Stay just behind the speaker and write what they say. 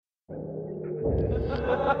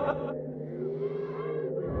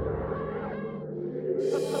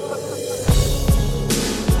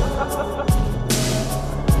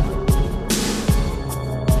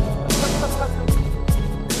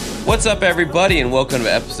What's up, everybody, and welcome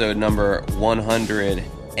to episode number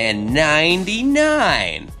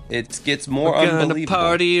 199. It gets more unbelievable. We're gonna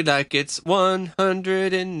party like it's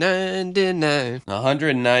 199.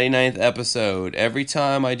 199th episode. Every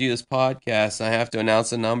time I do this podcast, I have to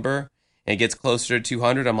announce a number, and it gets closer to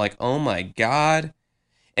 200. I'm like, oh my god.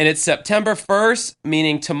 And it's September 1st,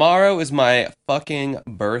 meaning tomorrow is my fucking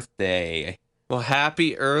birthday. Well,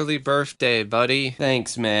 happy early birthday, buddy.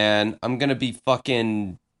 Thanks, man. I'm gonna be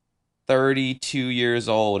fucking 32 years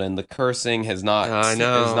old, and the cursing has not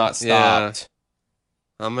stopped. Yeah.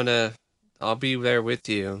 I'll be there with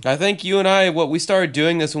you. I think you and I, we started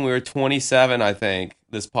doing this when we were 27, I think,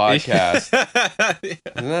 this podcast.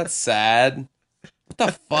 Isn't that sad? What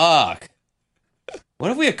the fuck? What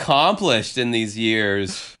have we accomplished in these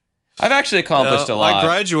years? I've actually accomplished a lot. I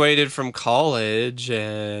graduated from college,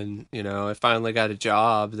 and, I finally got a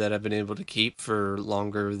job that I've been able to keep for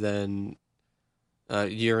longer than a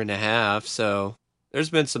year and a half, so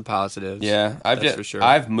there's been some positives. Yeah, for sure.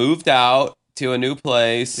 I've moved out to a new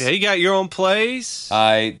place. Yeah, you got your own place.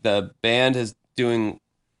 The band is doing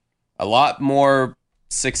a lot more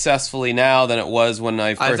successfully now than it was when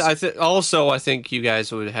I first. I think you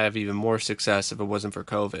guys would have even more success if it wasn't for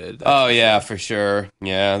COVID. For sure.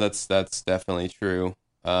 Yeah, that's definitely true.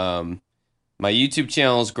 My YouTube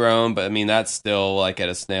channel's grown, but I mean that's still like at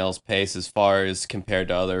a snail's pace as far as compared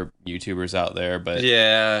to other YouTubers out there. But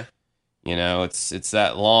yeah, it's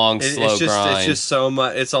that long, slow grind. It's just so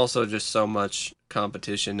much. It's also just so much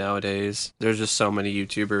competition nowadays. There's just so many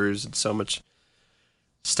YouTubers and so much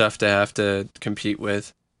stuff to have to compete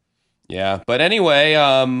with. Yeah, but anyway,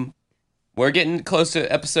 we're getting close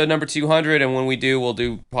to episode number 200, and when we do, we'll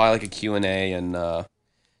do probably like a Q&A and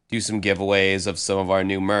do some giveaways of some of our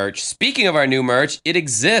new merch. Speaking of our new merch, it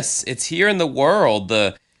exists. It's here in the world.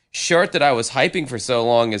 The shirt that I was hyping for so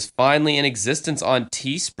long is finally in existence on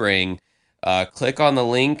Teespring. Click on the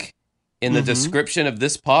link in the description of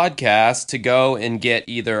this podcast to go and get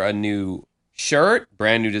either a new shirt,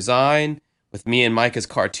 brand new design, with me and Micah's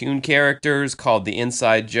cartoon characters called The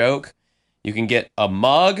Inside Joke. You can get a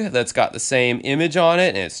mug that's got the same image on it,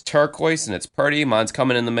 and it's turquoise, and it's pretty. Mine's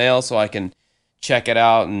coming in the mail, so I can check it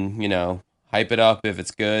out and, hype it up if it's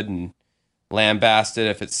good and lambast it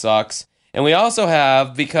if it sucks. And we also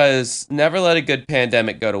have, because never let a good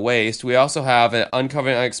pandemic go to waste, we also have an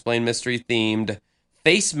Uncovering Unexplained Mystery themed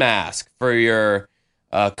face mask for your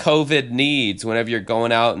COVID needs. Whenever you're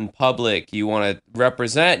going out in public, you want to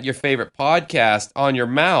represent your favorite podcast on your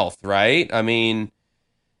mouth, right? I mean,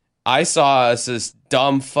 I saw this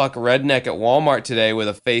dumb fuck redneck at Walmart today with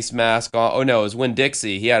a face mask on. Oh no, it was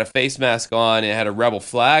Winn-Dixie. He had a face mask on and it had a rebel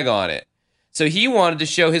flag on it. So he wanted to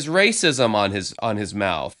show his racism on his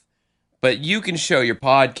mouth. But you can show your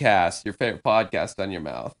podcast, your favorite podcast, on your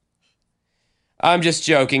mouth. I'm just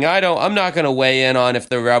joking. I'm not going to weigh in on if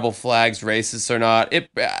the rebel flag's racist or not.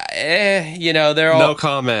 They're all no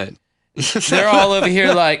comment. They're all over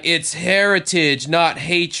here like, it's heritage, not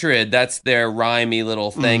hatred. That's their rhymey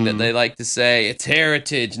little thing that they like to say. It's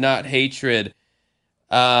heritage, not hatred.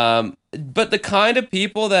 But the kind of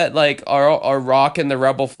people that like are rocking the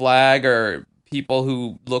rebel flag are people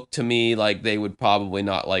who look to me like they would probably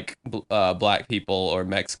not like black people or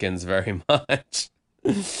Mexicans very much.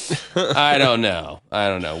 I don't know.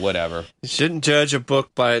 Whatever. You shouldn't judge a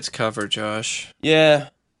book by its cover, Josh. Yeah,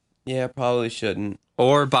 probably shouldn't.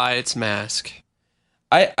 Or by its mask.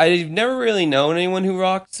 I've never really known anyone who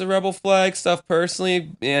rocks the rebel flag stuff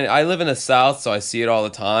personally, and I live in the South, so I see it all the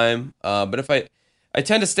time. But if I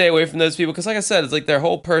tend to stay away from those people because, like I said, it's like their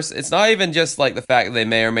whole person. It's not even just like the fact that they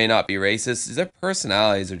may or may not be racist. Their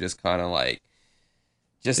personalities are just kind of like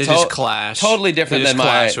just clash. Totally different than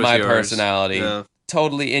my yours. personality. Yeah.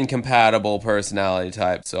 Totally incompatible personality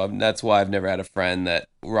type. So that's why I've never had a friend that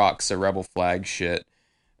rocks a rebel flag shit.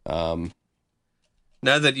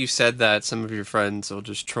 Now that you said that, some of your friends will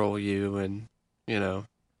just troll you and,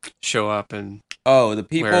 show up and the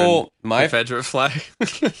people, my Confederate flag.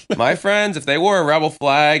 My friends, if they wore a rebel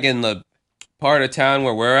flag in the part of town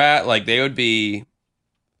where we're at, like they would be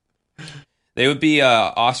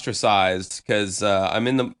ostracized because I'm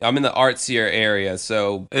in the artsier area,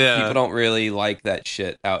 so people don't really like that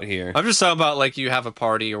shit out here. I'm just talking about like you have a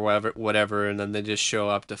party or whatever, and then they just show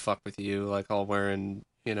up to fuck with you, like all wearing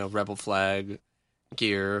rebel flag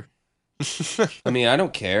gear. I mean, I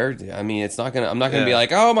don't care. I mean, I'm not gonna be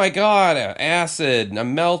like, oh my god, acid,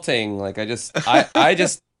 I'm melting. Like I just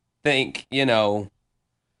think,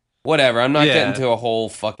 whatever. I'm not Yeah. getting to a whole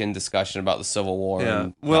fucking discussion about the Civil War. Yeah.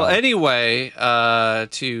 And, Well, anyway,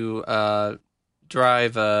 to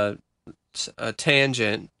drive a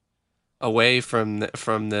tangent away from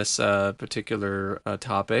this particular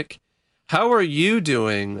topic, how are you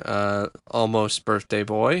doing, almost birthday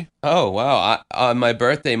boy? oh wow! On my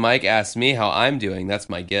birthday, Mike asked me how I'm doing. That's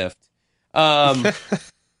my gift.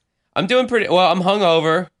 I'm doing pretty well. I'm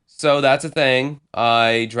hungover, so that's a thing.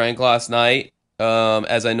 I drank last night, as I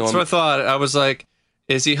That's normally. what I thought. I was like,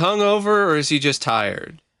 is he hungover or is he just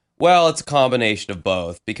tired? Well, it's a combination of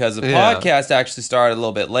both because the Yeah. podcast actually started a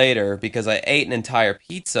little bit later because I ate an entire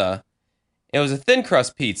pizza. It was a thin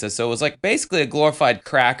crust pizza, so it was like basically a glorified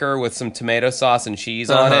cracker with some tomato sauce and cheese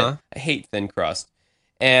on Uh-huh. it. I hate thin crust.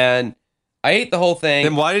 And I ate the whole thing.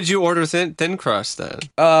 Then why did you order thin crust then?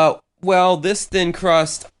 Well, this thin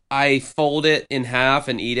crust, I fold it in half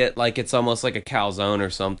and eat it like it's almost like a calzone or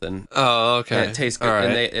something. Oh, okay. And it tastes good. All right.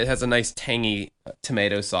 And it has a nice tangy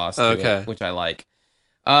tomato sauce to Okay. it, which I like.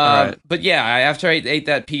 All right. But yeah, after I ate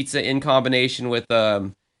that pizza in combination with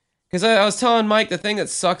because I was telling Mike the thing that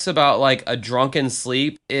sucks about like a drunken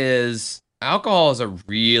sleep is alcohol is a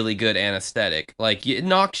really good anesthetic. Like it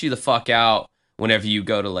knocks you the fuck out whenever you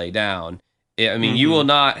go to lay down. I mean, you Mhm. will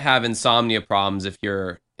not have insomnia problems if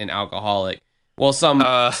you're an alcoholic. Well, some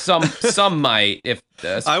might if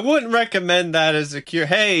I wouldn't recommend that as a cure.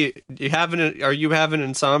 Hey, are you having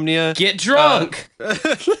insomnia? get drunk,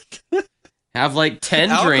 have like 10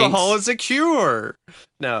 drinks. Alcohol is a cure.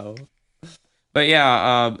 No. But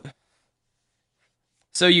yeah,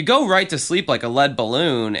 so you go right to sleep like a lead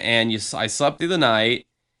balloon, and I slept through the night,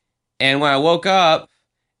 and when I woke up,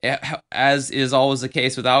 as is always the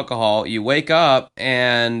case with alcohol, you wake up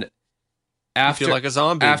and I feel like a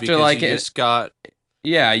zombie after because like you it- just got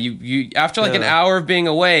yeah, you after like an Yeah. hour of being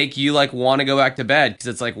awake, you like want to go back to bed because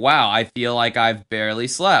it's like, wow, I feel like I've barely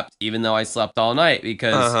slept, even though I slept all night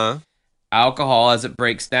because alcohol, as it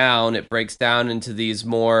breaks down into these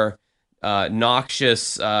more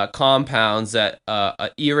noxious compounds that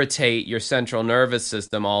irritate your central nervous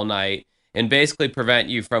system all night and basically prevent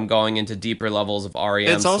you from going into deeper levels of REM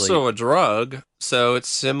It's sleep. also a drug, so it's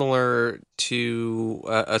similar to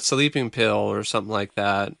a sleeping pill or something like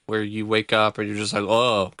that, where you wake up and you're just like,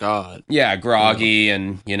 oh god. Yeah, groggy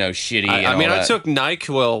and shitty. I and mean, all I that. took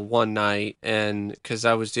NyQuil one night, and because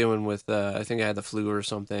I was dealing with, I think I had the flu or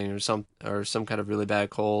something, or some kind of really bad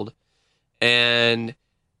cold, and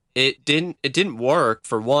it didn't work.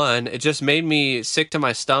 For one, it just made me sick to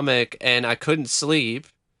my stomach, and I couldn't sleep.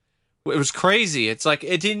 It was crazy. It's like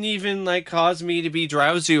it didn't even like cause me to be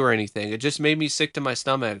drowsy or anything. It just made me sick to my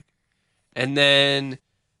stomach. And then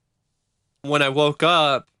when I woke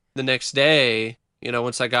up the next day,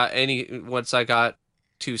 once I got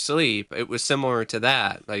to sleep, it was similar to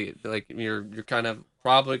that. Like you're kind of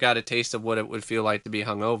probably got a taste of what it would feel like to be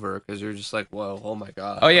hungover because you're just like, whoa, oh my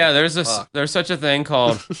god. Oh yeah, there's fuck. there's such a thing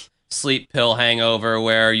called sleep pill hangover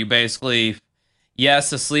where you basically,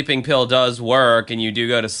 yes, a sleeping pill does work and you do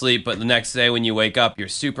go to sleep, but the next day when you wake up, you're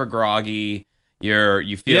super groggy.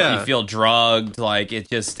 You feel drugged. Like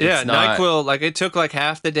it's not. NyQuil. Like it took like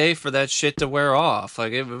half the day for that shit to wear off.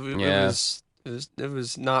 Like it Yeah.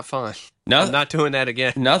 was not fun. No, I'm not doing that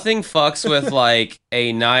again. nothing fucks with like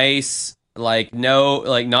a nice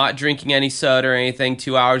not drinking any soda or anything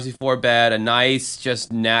 2 hours before bed. A nice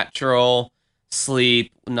just natural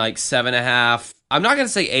sleep, like 7.5. I'm not gonna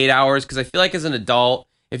say 8 hours because I feel like as an adult,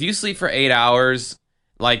 if you sleep for 8 hours,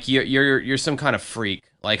 like you're some kind of freak.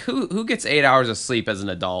 Like who gets 8 hours of sleep as an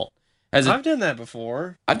adult? I've done that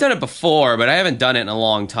before. I've done it before, but I haven't done it in a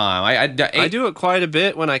long time. I do it quite a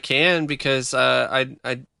bit when I can because I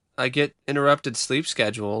get interrupted sleep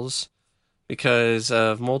schedules because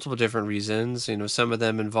of multiple different reasons. Some of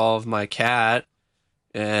them involve my cat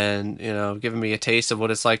and giving me a taste of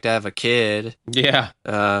what it's like to have a kid. Yeah.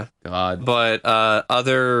 God. But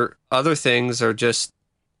other things are just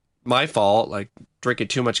my fault, like drinking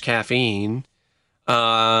too much caffeine.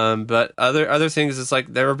 But other things, it's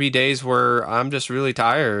like there will be days where I'm just really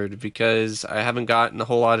tired because I haven't gotten a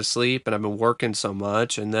whole lot of sleep and I've been working so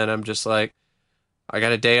much, and then I'm just like, I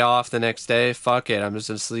got a day off the next day. Fuck it, I'm just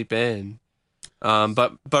gonna sleep in.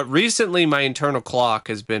 But recently my internal clock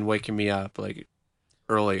has been waking me up like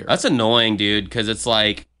earlier. That's annoying, dude, because it's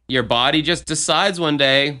like your body just decides one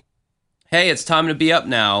day, hey, it's time to be up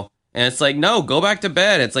now. And it's like, no, go back to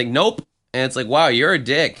bed. It's like, nope. And it's like, wow, you're a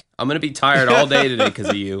dick. I'm going to be tired all day today because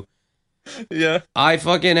of you. Yeah. I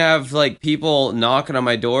fucking have like people knocking on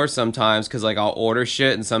my door sometimes because like I'll order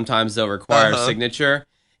shit and sometimes they'll require a signature.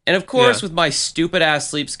 And of course, with my stupid ass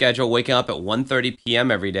sleep schedule, waking up at 1:30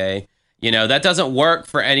 p.m. every day, You know, that doesn't work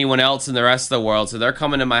for anyone else in the rest of the world. So they're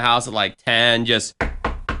coming to my house at like 10, just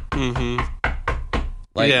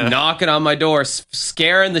knocking on my door,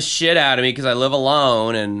 scaring the shit out of me because I live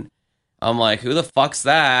alone. And I'm like, who the fuck's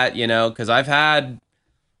that? You know, because I've had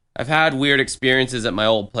weird experiences at my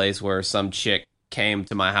old place where some chick came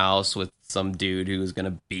to my house with some dude who was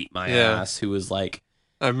gonna beat my ass, who was like,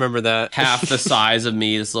 I remember that, half the size of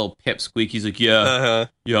me, this little pipsqueak. He's like, yeah,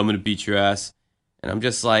 I'm gonna beat your ass. And I'm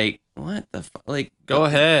just like, what the fuck? Like, go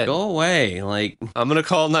ahead. Go away. Like, I'm going to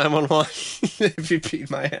call 911 if you beat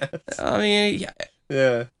my ass. I mean,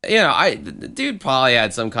 yeah. You know, the dude probably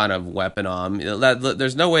had some kind of weapon on him.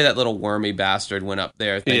 There's no way that little wormy bastard went up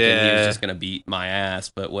there thinking he was just going to beat my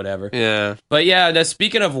ass, but whatever. Yeah. But yeah, now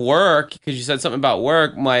speaking of work, because you said something about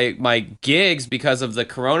work, my gigs, because of the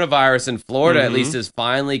coronavirus in Florida, at least, is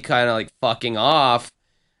finally kind of like fucking off.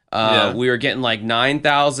 We were getting like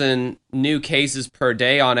 9,000 new cases per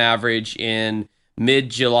day on average in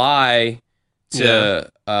mid-July to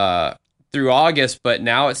through August, but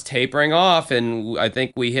now it's tapering off, and I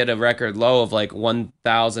think we hit a record low of like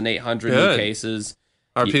 1,800 new cases.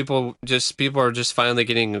 People are just finally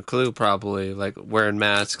getting a clue, probably, like wearing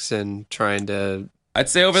masks and trying to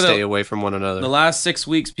stay away from one another. The last 6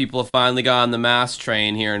 weeks, people have finally got on the mask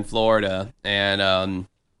train here in Florida, and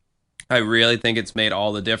I really think it's made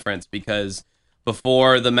all the difference, because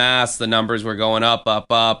before the mask, the numbers were going up,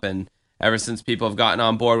 and ever since people have gotten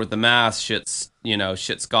on board with the mask, shit's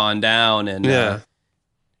gone down, and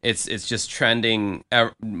it's just trending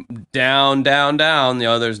down. You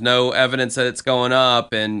know, there's no evidence that it's going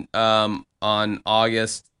up, and on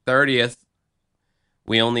August 30th,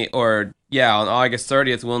 we only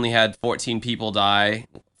had 14 people die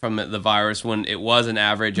from the virus, when it was an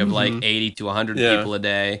average of like 80 to 100 people a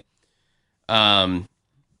day.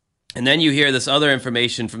 And then you hear this other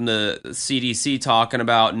information from the CDC talking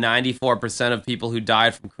about 94% of people who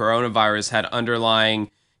died from coronavirus had underlying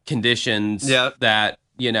conditions that,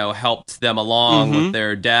 you know, helped them along with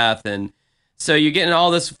their death. And so you're getting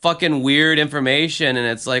all this fucking weird information, and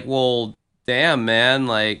it's like, well, damn, man,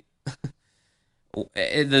 like,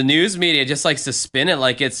 the news media just likes to spin it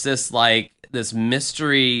like it's this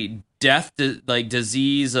mystery death,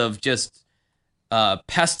 disease of just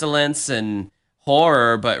pestilence and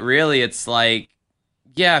horror, but really it's like,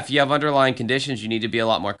 if you have underlying conditions, you need to be a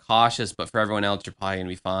lot more cautious, but for everyone else, you're probably gonna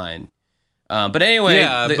be fine. But anyway,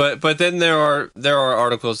 but then there are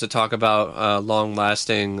articles that talk about long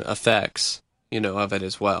lasting effects, you know, of it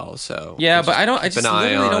as well. So but I just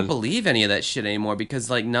literally don't believe any of that shit anymore, because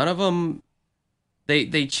like none of them,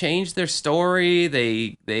 they changed their story.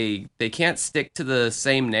 They can't stick to the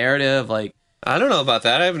same narrative. Like, I don't know about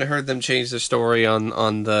that. I haven't heard them change their story on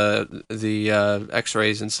the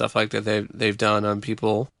X-rays and stuff like that they've done on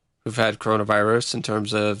people who've had coronavirus, in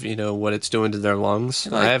terms of, you know, what it's doing to their lungs.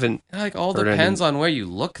 Like, I haven't. Like, all depends on where you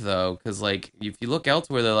look, though, because like if you look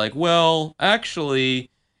elsewhere, they're like, well,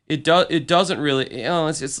 actually, it doesn't really. You know,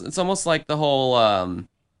 it's almost like the whole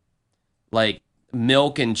like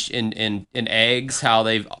milk and eggs, how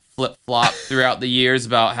they've flip flopped throughout the years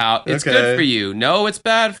about how it's good for you. No, it's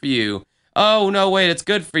bad for you. Oh, no, wait, it's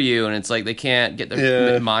good for you. And it's like they can't get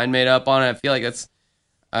their mind made up on it. I feel like that's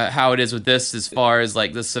how it is with this, as far as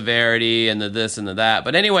like the severity and the this and the that.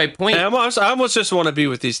 But anyway, I almost just want to be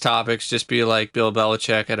with these topics, just be like Bill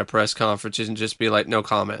Belichick at a press conference and just be like, no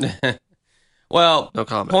comment. Well, no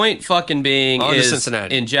comment. Point fucking being on is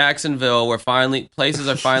Cincinnati. In Jacksonville, where places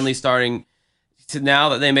are finally starting to, now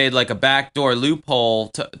that they made like a backdoor loophole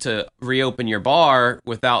to reopen your bar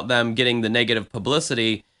without them getting the negative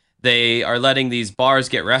publicity. They are letting these bars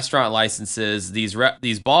get restaurant licenses.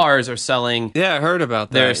 These bars are selling. Yeah, I heard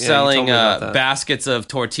about that. They're selling baskets of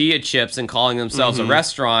tortilla chips and calling themselves a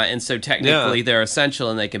restaurant, and so technically they're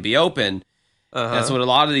essential and they can be open. That's what a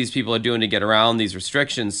lot of these people are doing to get around these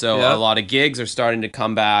restrictions. So a lot of gigs are starting to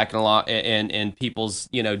come back, and and people's,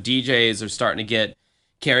 you know, DJs are starting to get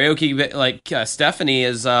karaoke. Like Stephanie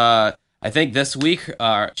is, I think this week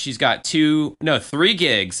she's got 3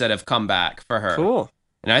 gigs that have come back for her. Cool.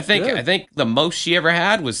 And I think the most she ever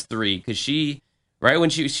had was 3, because she, right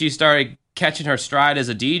when she started catching her stride as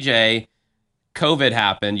a DJ, COVID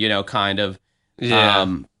happened, you know, kind of. Yeah.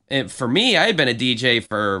 And for me, I had been a DJ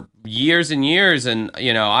for years and years, and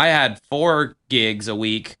you know, I had 4 gigs a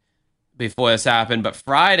week before this happened. But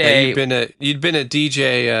Friday, you'd been a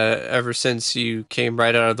DJ ever since you came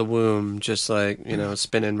right out of the womb, just like, you know,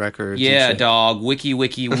 spinning records. Yeah, dog. Wiki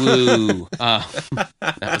woo.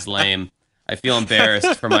 That was lame. I feel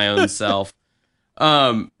embarrassed for my own self.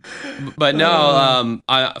 But no,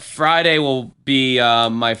 Friday will be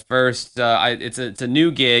my first. It's a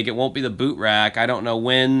new gig. It won't be the Boot Rack. I don't know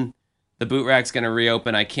when the boot rack's going to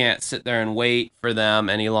reopen. I can't sit there and wait for them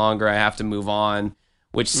any longer. I have to move on,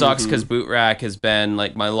 which sucks because boot rack has been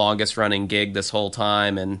like my longest running gig this whole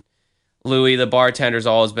time. And Louis, the bartender's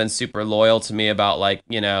always been super loyal to me about like,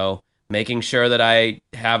 you know, making sure that I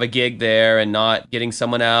have a gig there and not getting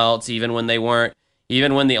someone else, even when the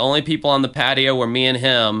only people on the patio were me and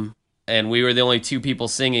him, and we were the only two people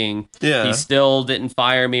singing. Yeah. He still didn't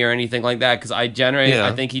fire me or anything like that because I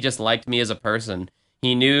think he just liked me as a person.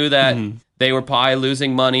 He knew that they were probably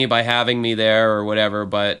losing money by having me there or whatever,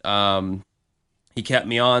 but he kept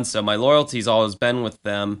me on, so my loyalty's always been with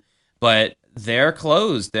them. But they're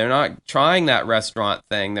closed. They're not trying that restaurant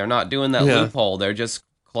thing. They're not doing that loophole. They're just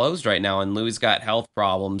closed right now, and Louis got health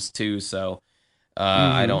problems too, so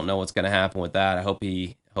I don't know what's going to happen with that. I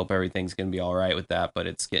hope everything's going to be all right with that, but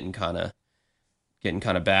it's getting kind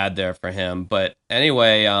of bad there for him. But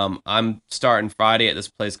anyway, I'm starting Friday at this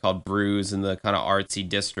place called Brews in the kind of artsy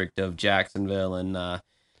district of Jacksonville, and I'm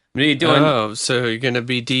gonna be doing. Oh, so you're gonna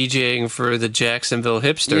be DJing for the Jacksonville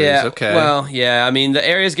hipsters? Yeah, okay. Well, yeah. I mean, the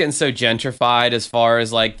area's getting so gentrified as far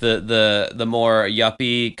as like the more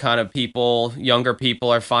yuppie kind of people, younger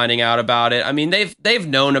people are finding out about it. I mean, they've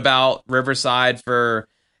known about Riverside for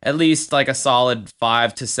at least like a solid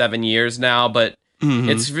 5 to 7 years now, but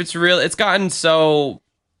it's gotten so,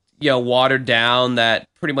 you know, watered down that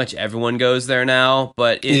pretty much everyone goes there now.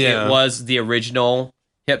 But it was the original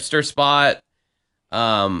hipster spot.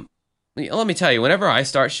 Let me tell you, whenever I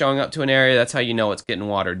start showing up to an area, that's how you know it's getting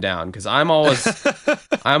watered down. Because I'm always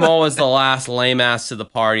the last lame ass to the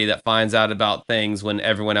party that finds out about things when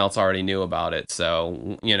everyone else already knew about it.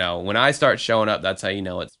 So, you know, when I start showing up, that's how you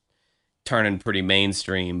know it's turning pretty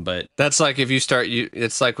mainstream. But that's like if you start,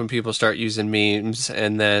 it's like when people start using memes,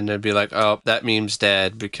 and then it'd be like, oh, that meme's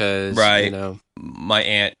dead because right, you know, my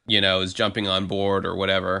aunt, you know, is jumping on board or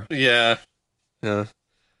whatever. Yeah.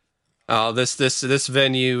 Oh, this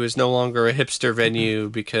venue is no longer a hipster venue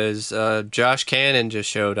because Josh Cannon just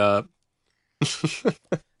showed up.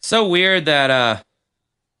 So weird that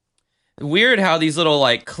weird how these little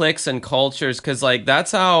like cliques and cultures, because like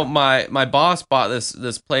that's how my boss bought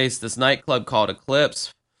this place, this nightclub called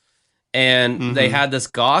Eclipse, and they had this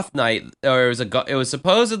goth night, or it was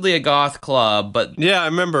supposedly a goth club, but I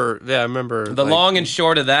remember the long and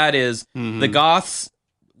short of that is the goths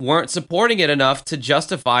weren't supporting it enough to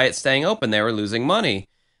justify it staying open. They were losing money.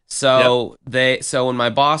 So when my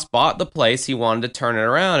boss bought the place, he wanted to turn it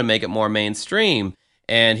around and make it more mainstream.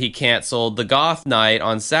 And he canceled the goth night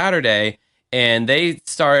on Saturday, and they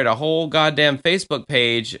started a whole goddamn Facebook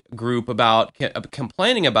page group about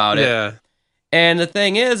complaining about it. Yeah. And the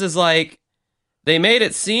thing is like, they made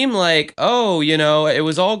it seem like, oh, you know, it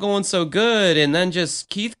was all going so good, and then just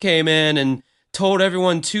Keith came in and told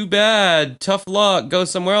everyone, too bad, tough luck, go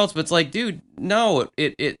somewhere else. But it's like, dude, no,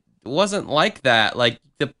 it wasn't like that. Like,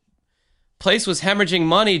 the place was hemorrhaging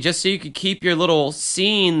money just so you could keep your little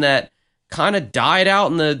scene that kind of died out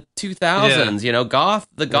in the 2000s. You know,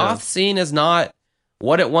 the goth scene is not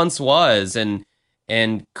what it once was, and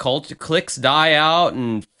culture cliques die out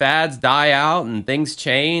and fads die out and things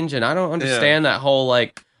change, and I don't understand that whole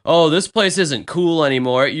like, oh, this place isn't cool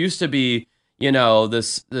anymore. It used to be, you know,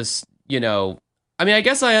 this you know, I mean, I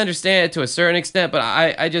guess I understand it to a certain extent, but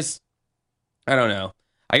I don't know.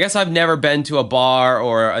 I guess I've never been to a bar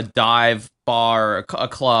or a dive bar or a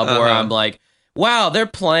club where I'm like, wow, they're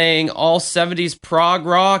playing all 70s prog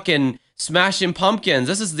rock and Smashing Pumpkins.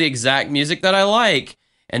 This is the exact music that I like.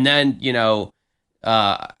 And then, you know,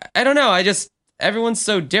 I don't know. Everyone's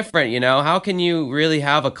so different, you know. How can you really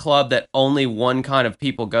have a club that only one kind of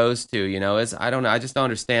people goes to, you know? I don't know. I just don't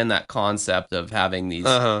understand that concept of having these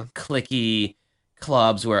cliquey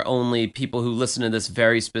clubs where only people who listen to this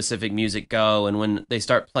very specific music go, and when they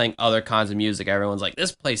start playing other kinds of music, everyone's like,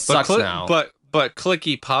 this place sucks now. But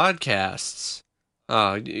cliquey podcasts,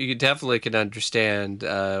 you definitely can understand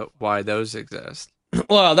why those exist.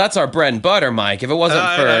 Well, that's our bread and butter, Mike. If it wasn't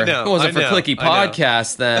for cliquey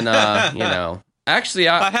podcasts, then you know. Actually,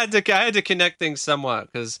 I had to connect things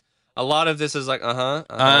somewhat because a lot of this is like,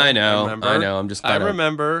 I know. I'm just I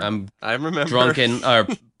remember. Drunken or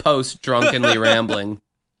post drunkenly rambling.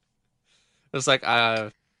 It's like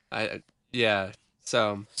yeah.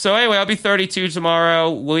 So anyway, I'll be 32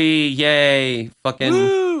 tomorrow. Yay, fucking.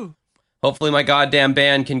 Woo! Hopefully, my goddamn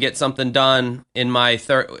band can get something done in my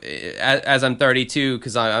as I'm 32,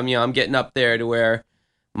 because I'm getting up there to where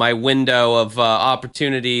my window of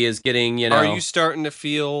opportunity is getting, you know. Are you starting to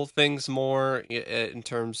feel things more in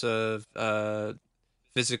terms of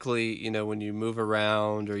physically, you know, when you move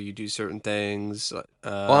around or you do certain things?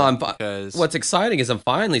 What's exciting is I'm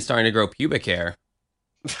finally starting to grow pubic hair.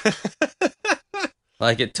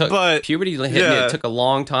 Like it took But puberty to hit me. It took a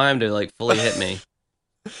long time to like fully hit me.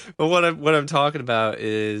 But what I'm talking about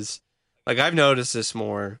is, like, I've noticed this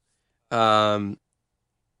more. I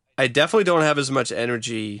definitely don't have as much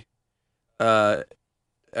energy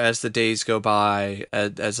as the days go by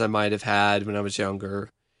as I might have had when I was younger.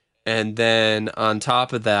 And then on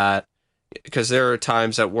top of that, because there are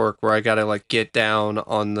times at work where I gotta like get down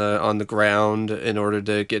on the ground in order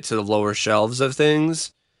to get to the lower shelves of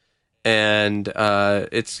things. And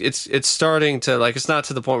it's starting to, like, it's not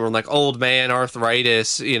to the point where I'm like old man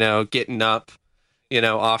arthritis, getting up,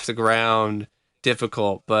 off the ground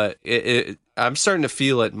difficult, but I'm starting to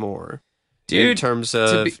feel it more, dude, in terms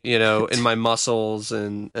of in my muscles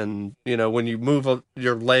and when you move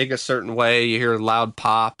your leg a certain way, you hear a loud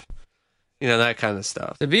pop, that kind of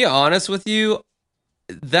stuff. To be honest with you,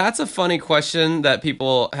 that's a funny question that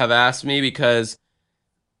people have asked me, because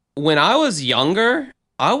when I was younger,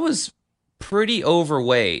 I was pretty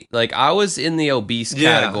overweight. Like I was in the obese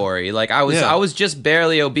category. Like I was just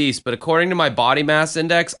barely obese, but according to my body mass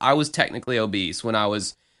index, I was technically obese when I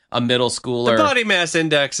was a middle schooler. The body mass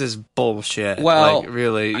index is bullshit. Well, like,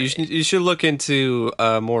 really, you should look into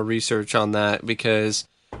more research on that, because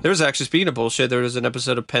there was actually, speaking of bullshit, there was an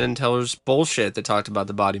episode of Penn and Teller's Bullshit that talked about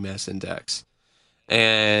the body mass index.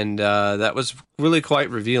 And that was really quite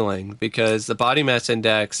revealing, because the body mass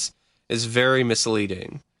index is very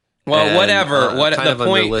misleading. Well, and, whatever. The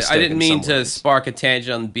point, I didn't mean to ways. spark a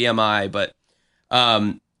tangent on BMI, but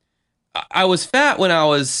I was fat when I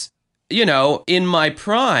was, in my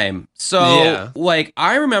prime. So, like,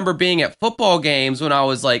 I remember being at football games when I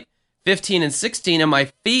was like 15 and 16, and my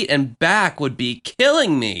feet and back would be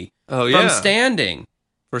killing me from standing.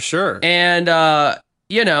 For sure. And,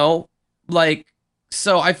 like,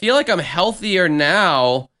 so I feel like I'm healthier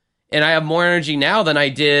now, and I have more energy now than I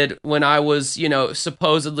did when I was,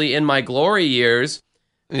 supposedly in my glory years,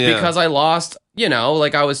 because I lost,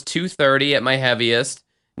 like I was 230 at my heaviest.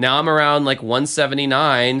 Now I'm around like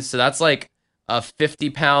 179. So that's like a 50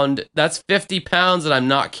 pounds that I'm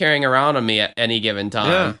not carrying around on me at any given time.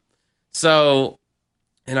 Yeah. So,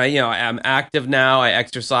 and I'm active now. I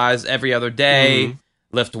exercise every other day,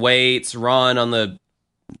 lift weights, run on the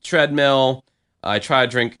treadmill. I try to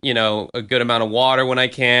drink, a good amount of water when I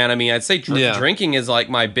can. I mean, I'd say drinking is like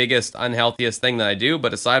my biggest unhealthiest thing that I do.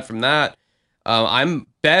 But aside from that, I'm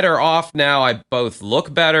better off now. I both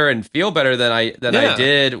look better and feel better than I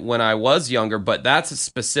did when I was younger. But that's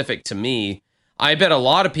specific to me. I bet a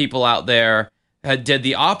lot of people out there did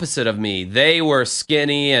the opposite of me. They were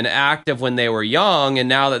skinny and active when they were young, and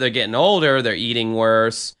now that they're getting older, they're eating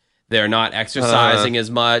worse. They're not exercising as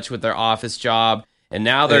much with their office job. And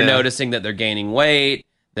now they're noticing that they're gaining weight.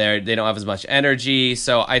 They don't have as much energy.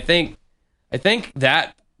 So I think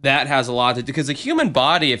that has a lot to do, because the human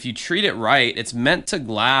body, if you treat it right, it's meant to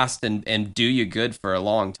last and do you good for a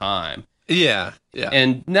long time. Yeah, yeah.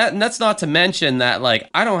 And that's not to mention that, like,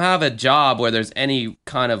 I don't have a job where there's any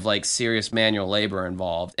kind of like serious manual labor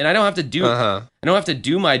involved, and I don't have to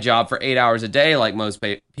do my job for 8 hours a day like most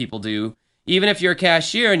people do. Even if you're a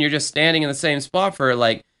cashier and you're just standing in the same spot for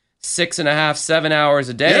like 6.5, 7 hours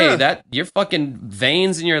a day, that your fucking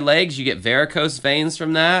veins in your legs, you get varicose veins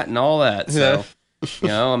from that and all that. So,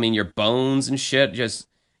 I mean, your bones and shit, just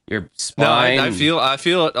your spine. No, I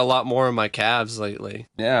feel it a lot more in my calves lately.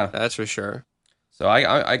 Yeah, that's for sure. So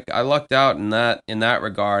I lucked out in that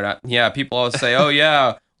regard. People always say, "Oh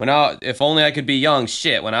yeah, if only I could be young."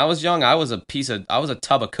 Shit, when I was young, I was a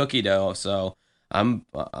tub of cookie dough. So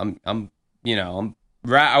it's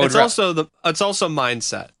also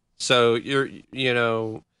mindset. So you're,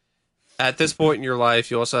 at this point in your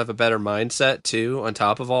life, you also have a better mindset too, on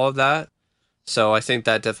top of all of that. So I think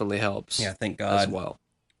that definitely helps. Yeah, thank God. As well.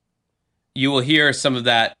 You will hear some of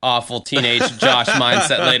that awful teenage Josh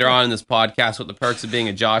mindset later on in this podcast with the perks of being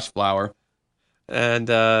a Josh flower. And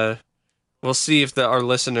we'll see if our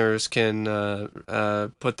listeners can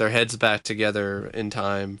put their heads back together in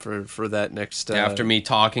time for that next... After me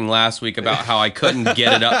talking last week about how I couldn't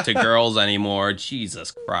get it up to girls anymore.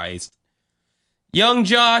 Jesus Christ. Young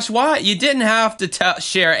Josh, why? You didn't have to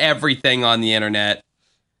share everything on the internet.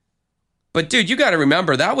 But dude, you got to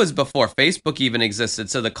remember, that was before Facebook even existed.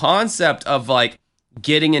 So the concept of like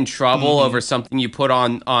getting in trouble over something you put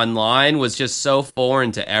online was just so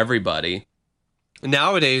foreign to everybody.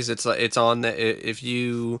 Nowadays, it's on if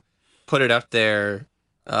you put it up there,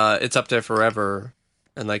 it's up there forever,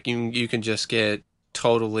 and like you can just get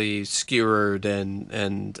totally skewered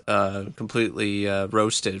and completely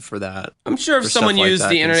roasted for that. I'm sure if someone used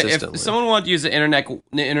the internet, if someone wanted to use the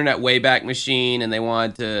internet Wayback Machine, and they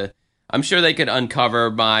wanted to, I'm sure they could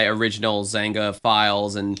uncover my original Zanga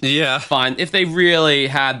files and Yeah. find if they really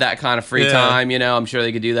had that kind of free Yeah. time. I'm sure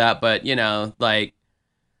they could do that. But like.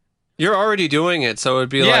 You're already doing it, so it'd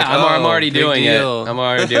be Yeah, like, I'm already big doing deal. it. I'm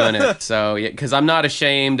already doing it. So, because I'm not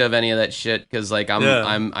ashamed of any of that shit. Because like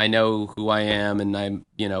I know who I am, and I'm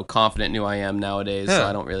confident in who I am nowadays. So Yeah.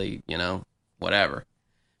 I don't really whatever.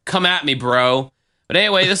 Come at me, bro. But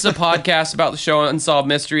anyway, this is a podcast about the show Unsolved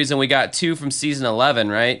Mysteries, and we got 2 from season 11.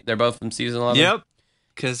 Right? They're both from season 11. Yep.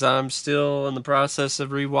 Because I'm still in the process of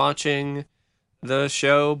rewatching the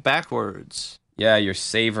show backwards. Yeah, you're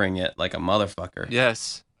savoring it like a motherfucker.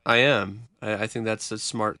 Yes, I am. I think that's a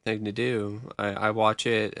smart thing to do. I watch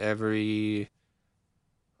it every.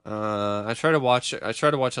 I try to watch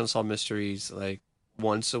Unsolved Mysteries like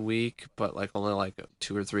once a week, but like only like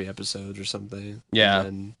 2 or 3 episodes or something. Yeah. And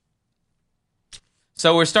then,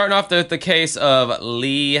 So we're starting off with the case of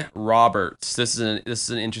Lee Roberts. This is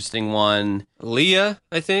an interesting one. Leah,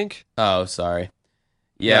 I think. Oh, sorry.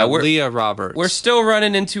 Yeah, Leah Roberts. We're still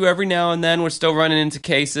running into every now and then. We're still running into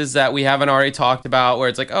cases that we haven't already talked about, where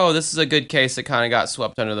it's like, oh, this is a good case that kind of got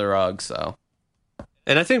swept under the rug. So,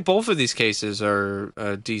 and I think both of these cases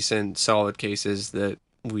are decent, solid cases that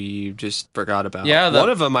we just forgot about. Yeah,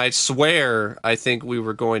 one of them, I swear, I think we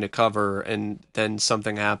were going to cover, and then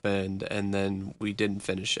something happened, and then we didn't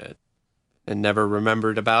finish it, and never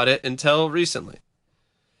remembered about it until recently.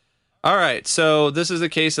 All right, so this is the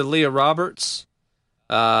case of Leah Roberts.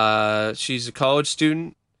 She's a college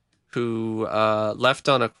student who left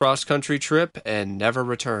on a cross-country trip and never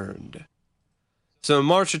returned. So in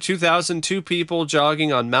March of 2000, 2 people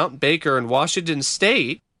jogging on Mount Baker in Washington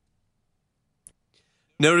State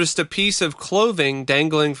noticed a piece of clothing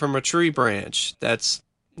dangling from a tree branch. That's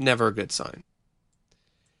never a good sign.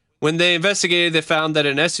 When they investigated, they found that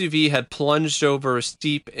an SUV had plunged over a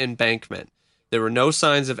steep embankment. There were no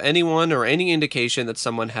signs of anyone or any indication that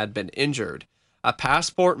someone had been injured. A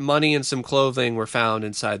passport, money, and some clothing were found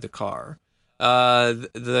inside the car.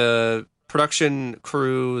 The production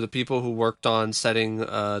crew, the people who worked on setting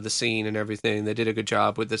the scene and everything, they did a good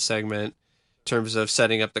job with this segment in terms of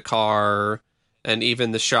setting up the car, and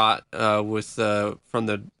even the shot from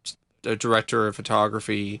the director of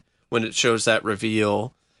photography when it shows that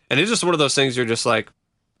reveal. And it's just one of those things you're just like,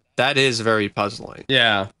 that is very puzzling.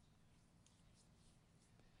 yeah.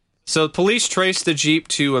 So police traced the Jeep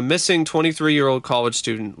to a missing 23-year-old college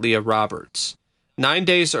student, Leah Roberts. 9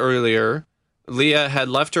 days earlier, Leah had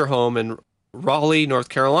left her home in Raleigh, North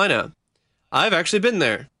Carolina. I've actually been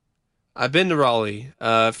there. I've been to Raleigh.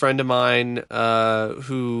 A friend of mine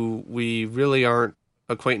who we really aren't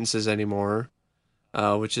acquaintances anymore,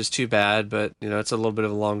 which is too bad, but it's a little bit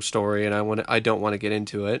of a long story, and I don't want to get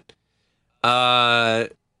into it. I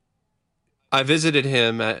visited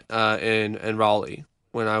him in Raleigh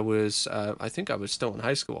when I was, I think I was still in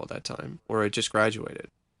high school at that time, or I just graduated.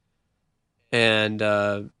 And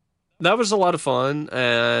that was a lot of fun,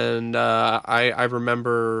 and I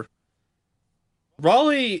remember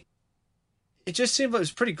Raleigh, it just seemed like it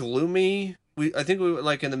was pretty gloomy. I think we were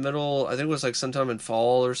like in the middle, I think it was like sometime in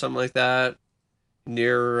fall or something like that,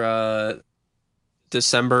 near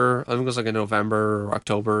December. I think it was like in November or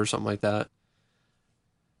October or something like that.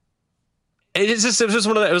 It was just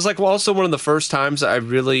one of the, it was like also one of the first times I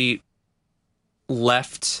really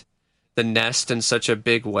left the nest in such a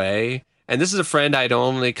big way. And this is a friend I'd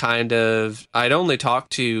only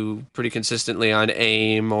talked to pretty consistently on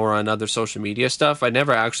AIM or on other social media stuff. I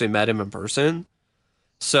never actually met him in person.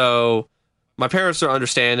 So my parents are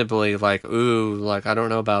understandably like, ooh, like, I don't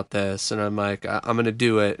know about this. And I'm like, I'm going to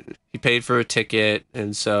do it. He paid for a ticket.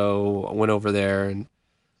 And so I went over there and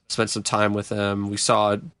spent some time with him. We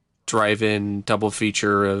saw drive-in double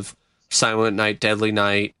feature of Silent Night, Deadly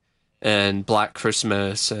Night, and Black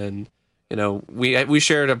Christmas, and we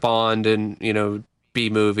shared a bond in B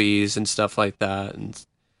movies and stuff like that, and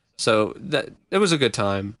so that it was a good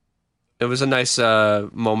time. It was a nice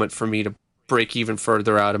moment for me to break even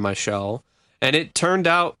further out of my shell, and it turned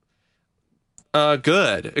out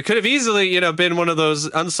good. It could have easily been one of those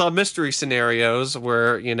unsolved mystery scenarios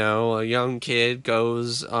where a young kid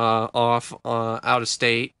goes off out of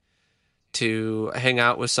state to hang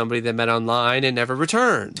out with somebody they met online and never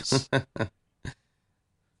returns.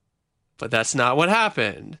 But that's not what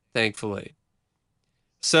happened, thankfully.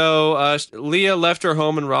 So Leah left her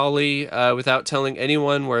home in Raleigh without telling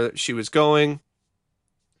anyone where she was going.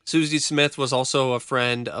 Susie Smith was also a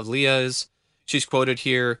friend of Leah's. She's quoted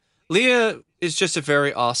here, "Leah is just a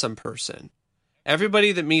very awesome person.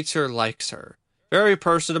 Everybody that meets her likes her. Very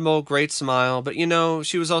personable, great smile, but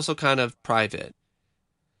she was also kind of private."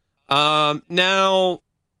 Now,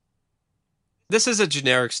 this is a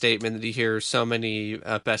generic statement that you hear so many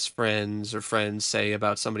best friends or friends say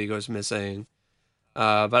about somebody who goes missing.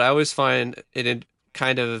 But I always find it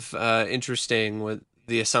kind of interesting with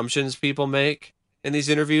the assumptions people make in these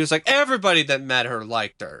interviews. Like, everybody that met her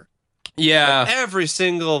liked her. Yeah. Like, every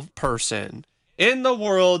single person in the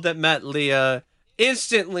world that met Leah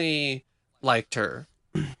instantly liked her.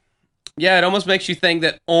 Yeah, it almost makes you think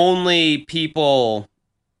that only people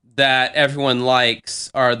that everyone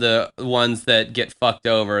likes are the ones that get fucked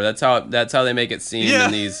over. That's how they make it seem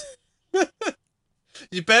in these.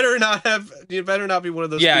 You better not be one of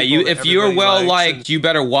those. Yeah, people if you're well liked, you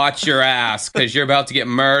better watch your ass because you're about to get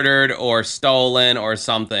murdered or stolen or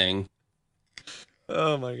something.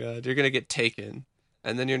 Oh my god, you're gonna get taken,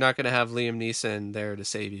 and then you're not gonna have Liam Neeson there to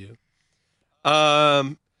save you.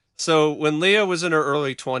 So when Leah was in her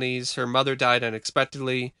early 20s, her mother died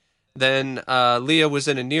unexpectedly. Then Leah was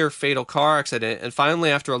in a near fatal car accident, and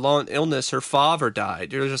finally, after a long illness, her father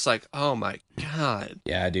died. You're just like, oh my god.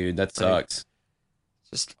 Yeah, dude, that sucks.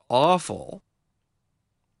 Just awful.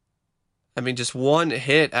 I mean, just one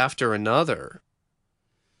hit after another.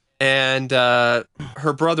 And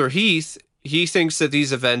her brother Heath, he thinks that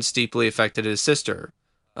these events deeply affected his sister.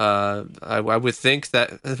 I would think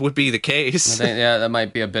that would be the case. I think, yeah, that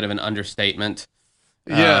might be a bit of an understatement.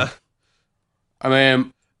 Yeah. I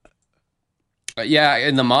mean, yeah,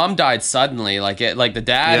 and the mom died suddenly. Like the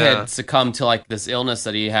dad had succumbed to like this illness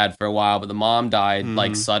that he had for a while, but the mom died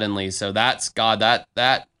like suddenly. So that's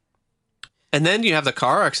that. And then you have the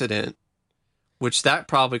car accident, which that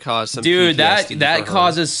probably caused some. Dude, PTSD that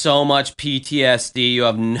causes so much PTSD. You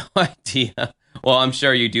have no idea. Well, I'm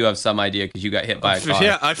sure you do have some idea because you got hit by a car.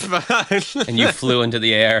 Yeah, and you flew into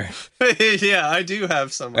the air. Yeah, I do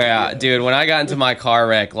have some idea. Yeah, dude, when I got into my car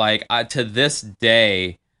wreck, like to this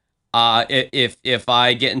day, if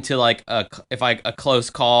I get into like a close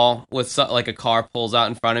call with like a car pulls out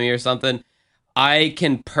in front of me or something, I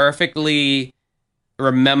can perfectly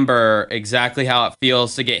remember exactly how it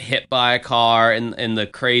feels to get hit by a car and the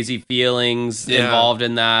crazy feelings involved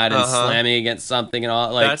in that and slamming against something and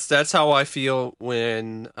all. Like that's how I feel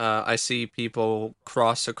when I see people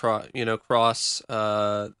cross the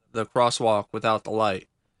crosswalk without the light.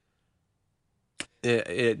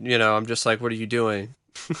 I'm just like, what are you doing?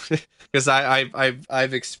 Because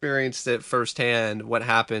I've experienced it firsthand. What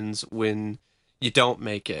happens when you don't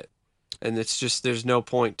make it, and it's just there's no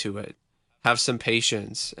point to it. Have some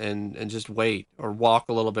patience and just wait or walk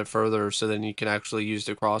a little bit further so then you can actually use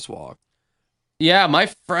the crosswalk. Yeah, my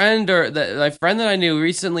friend that I knew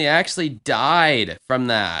recently actually died from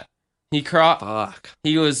that.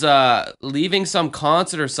 He was leaving some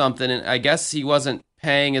concert or something, and I guess he wasn't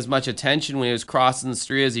paying as much attention when he was crossing the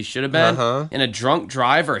street as he should have been. And a drunk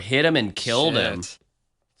driver hit him and killed him.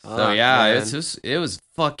 So yeah, it was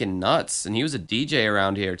fucking nuts. And he was a DJ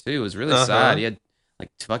around here too. It was really sad. He had like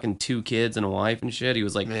fucking 2 kids and a wife and shit. He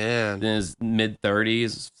was like in his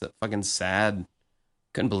mid-30s. Fucking sad.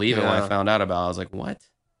 Couldn't believe it when I found out about it. I was like, what?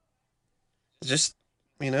 Just,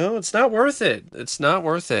 it's not worth it. It's not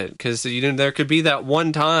worth it. Because, there could be that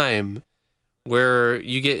one time where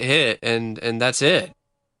you get hit and that's it.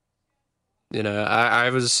 I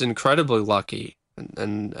was incredibly lucky.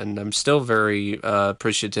 And I'm still very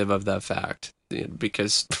appreciative of that fact.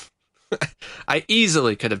 Because I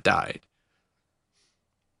easily could have died.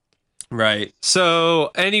 Right.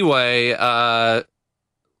 So anyway,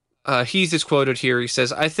 Heath is quoted here. He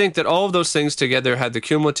says, "I think that all of those things together had the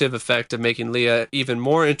cumulative effect of making Leah even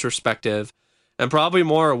more introspective and probably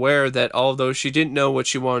more aware that although she didn't know what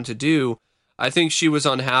she wanted to do, I think she was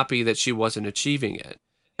unhappy that she wasn't achieving it."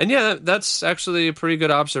 And yeah, that's actually a pretty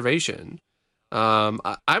good observation.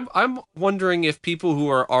 I'm wondering if people who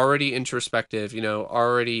are already introspective,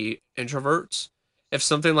 already introverts, if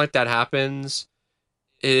something like that happens,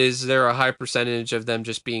 is there a high percentage of them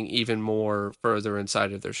just being even more further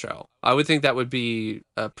inside of their shell? I would think that would be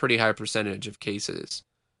a pretty high percentage of cases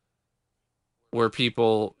where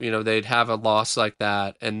people, they'd have a loss like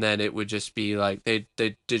that, and then it would just be like they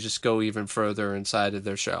just go even further inside of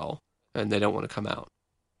their shell, and they don't want to come out.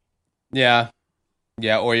 Yeah.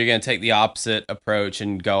 Yeah, or you're going to take the opposite approach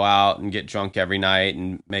and go out and get drunk every night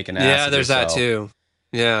and make an ass of there's yourself. that too.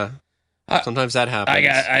 Yeah. Sometimes that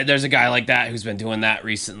happens. There's a guy like that who's been doing that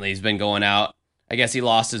recently. He's been going out. I guess he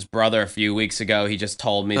lost his brother a few weeks ago. He just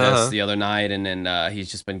told me this the other night, and then he's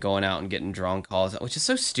just been going out and getting drunk all the time, which is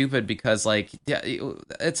so stupid because, like,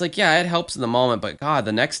 it's like, yeah, it helps in the moment, but God,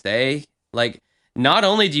 the next day, like, not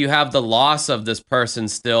only do you have the loss of this person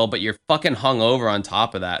still, but you're fucking hungover on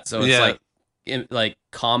top of that. So it's like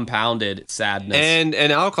compounded sadness. And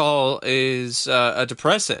alcohol is a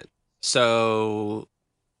depressant, so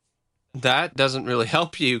that doesn't really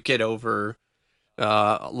help you get over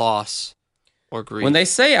loss or grief. When they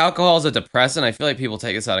say alcohol is a depressant, I feel like people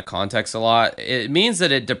take this out of context a lot. It means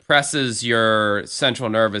that it depresses your central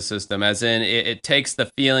nervous system, as in it takes the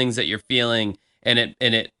feelings that you're feeling and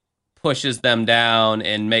it pushes them down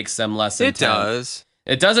and makes them less intense.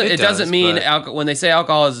 It does. It doesn't mean when they say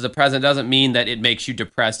alcohol is a depressant, it doesn't mean that it makes you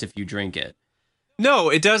depressed if you drink it. No,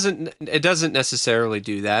 it doesn't. It doesn't necessarily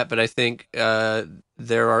do that. But I think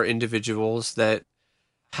there are individuals that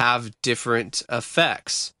have different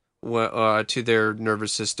effects to their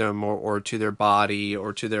nervous system or to their body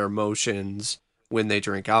or to their emotions when they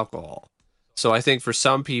drink alcohol. So I think for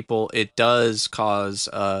some people it does cause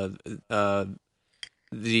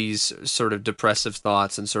these sort of depressive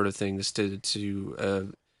thoughts and sort of things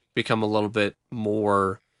to become a little bit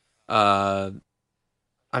more.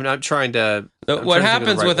 I'm not trying to. What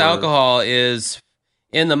happens with alcohol is,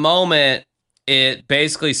 in the moment, it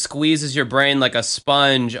basically squeezes your brain like a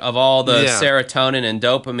sponge of all the serotonin and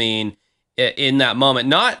dopamine in that moment.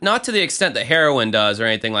 Not to the extent that heroin does or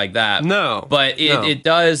anything like that. No, but it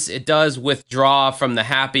does withdraw from the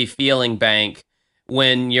happy feeling bank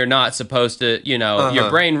when you're not supposed to. Your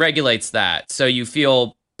brain regulates that, so you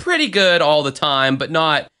feel pretty good all the time, but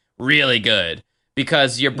not really good.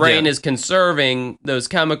 Because your brain is conserving those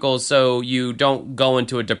chemicals so you don't go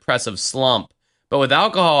into a depressive slump. But with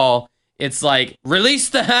alcohol, it's like, release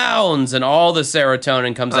the hounds, and all the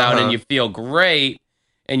serotonin comes out, and you feel great,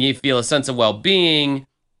 and you feel a sense of well-being,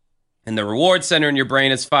 and the reward center in your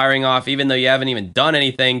brain is firing off, even though you haven't even done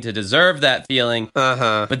anything to deserve that feeling.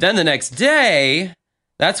 But then the next day,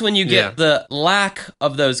 that's when you get the lack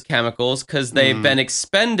of those chemicals, because they've been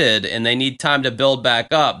expended, and they need time to build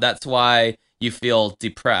back up. That's why you feel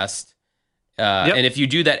depressed. And if you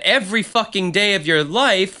do that every fucking day of your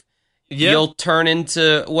life, you'll turn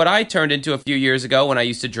into what I turned into a few years ago when I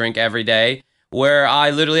used to drink every day, where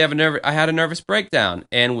I literally I had a nervous breakdown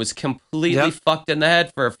and was completely fucked in the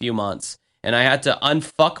head for a few months. And I had to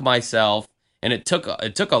unfuck myself, and it took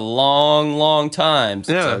a long, long time.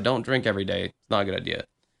 So don't drink every day. It's not a good idea.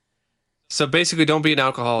 So basically, don't be an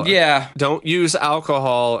alcoholic. Yeah. Don't use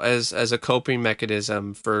alcohol as a coping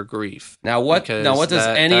mechanism for grief. Now what does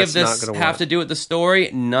any of this have to do with the story?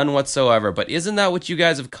 None whatsoever. But isn't that what you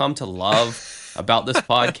guys have come to love about this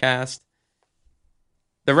podcast?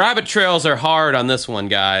 The rabbit trails are hard on this one,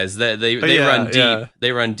 guys. They run deep. Yeah.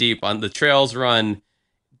 They run deep. The trails run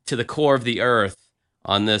to the core of the earth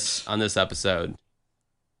on this episode.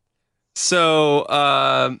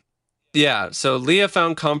 So so Leah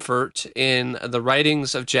found comfort in the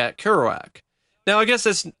writings of Jack Kerouac. Now, I guess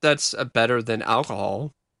that's better than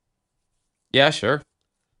alcohol. Yeah, sure.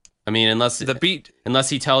 I mean, unless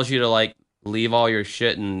he tells you to like leave all your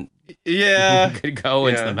shit and go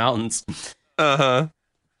into the mountains. But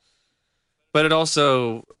it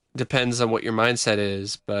also depends on what your mindset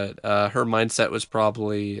is. But her mindset was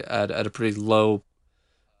probably at a pretty low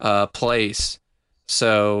place.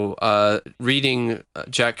 So reading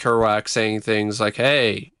Jack Kerouac saying things like,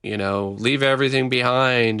 hey, leave everything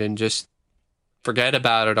behind and just forget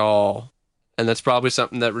about it all. And that's probably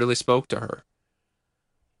something that really spoke to her.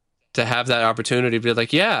 To have that opportunity to be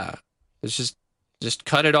like, yeah, it's just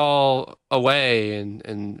cut it all away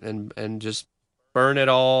and just burn it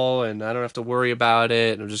all, and I don't have to worry about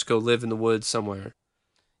it, and I'll just go live in the woods somewhere.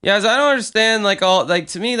 Yeah, I don't understand,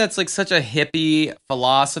 to me, that's like such a hippie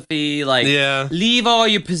philosophy. Leave all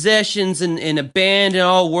your possessions and abandon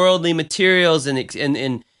all worldly materials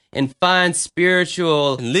and find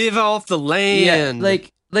spiritual. And live off the land.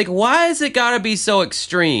 Yeah, why is it gotta be so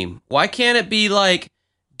extreme? Why can't it be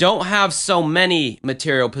don't have so many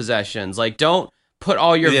material possessions? Don't put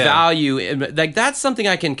all your value in. That's something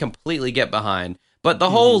I can completely get behind. But the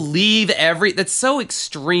whole that's so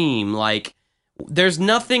extreme. There's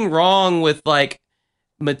nothing wrong with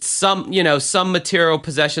some material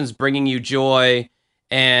possessions bringing you joy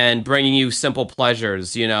and bringing you simple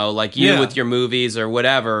pleasures, with your movies or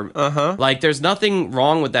whatever. There's nothing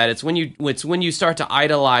wrong with that. It's when you start to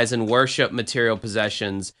idolize and worship material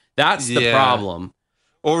possessions. That's the problem.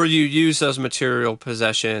 Or you use those material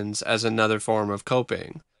possessions as another form of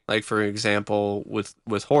coping. Like, for example, with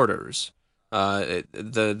hoarders.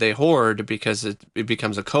 They hoard because it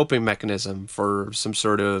becomes a coping mechanism for some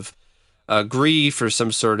sort of grief or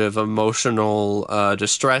some sort of emotional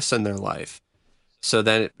distress in their life. So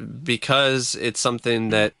that because it's something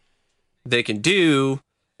that they can do,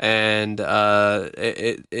 and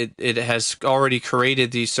it has already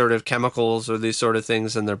created these sort of chemicals or these sort of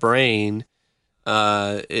things in their brain,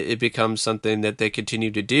 it becomes something that they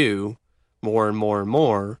continue to do more and more and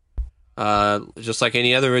more, just like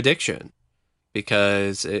any other addiction.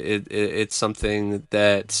 because it's something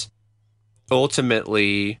that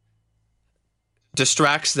ultimately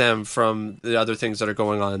distracts them from the other things that are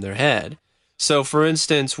going on in their head. So, for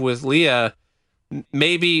instance, with Leah,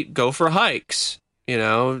 maybe go for hikes. You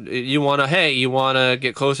want to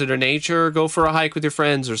get closer to nature, go for a hike with your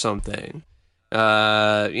friends or something.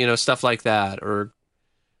 Stuff like that, or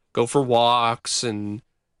go for walks and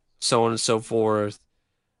so on and so forth.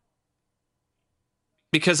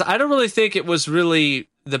 Because I don't really think it was really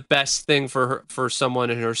the best thing for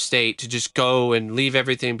someone in her state to just go and leave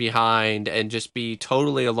everything behind and just be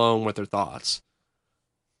totally alone with her thoughts.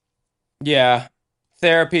 Yeah.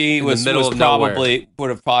 Therapy would have probably been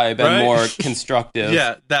right? More constructive.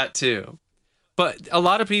 Yeah, that too. But a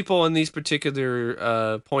lot of people in these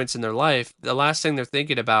particular points in their life, the last thing they're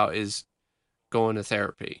thinking about is going to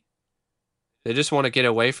therapy. They just want to get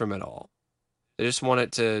away from it all. They just want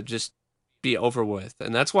it to just be over with.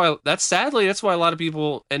 And that's why a lot of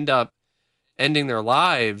people end up ending their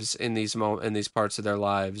lives in these parts of their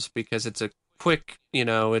lives, because it's a quick,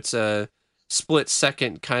 it's a split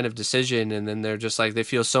second kind of decision, and then they're just like, they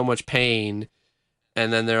feel so much pain,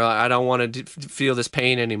 and then they're like, I don't want to feel this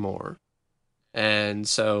pain anymore. And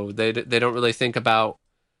so they don't really think about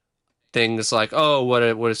things like, oh, what's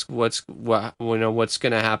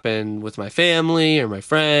going to happen with my family or my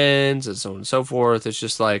friends and so on and so forth. It's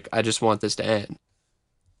just like, I just want this to end.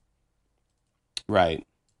 Right.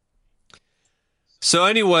 So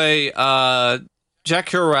anyway, Jack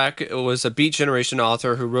Kerouac was a Beat Generation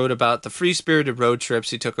author who wrote about the free-spirited road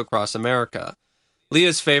trips he took across America.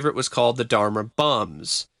 Leah's favorite was called The Dharma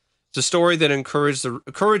Bums. It's a story that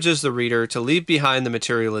encourages the reader to leave behind the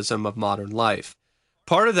materialism of modern life.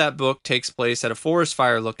 Part of that book takes place at a forest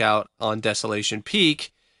fire lookout on Desolation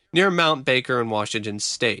Peak near Mount Baker in Washington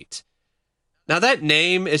State. Now that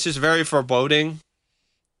name is just very foreboding.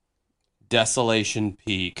 Desolation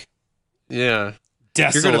Peak. Yeah.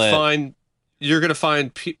 Desolate. You're gonna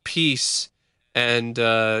find peace, and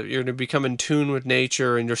you're gonna become in tune with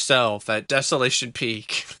nature and yourself at Desolation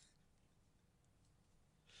Peak.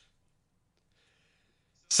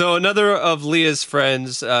 So another of Leah's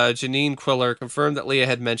friends, Janine Quiller, confirmed that Leah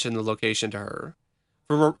had mentioned the location to her.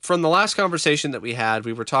 From the last conversation that we had,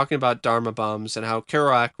 we were talking about Dharma Bums and how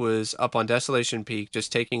Kerouac was up on Desolation Peak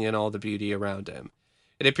just taking in all the beauty around him.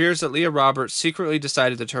 It appears that Leah Roberts secretly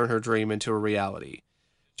decided to turn her dream into a reality.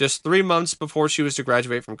 Just 3 months before she was to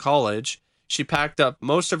graduate from college, she packed up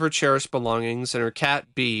most of her cherished belongings and her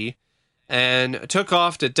cat, Bee, and took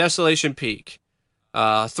off to Desolation Peak,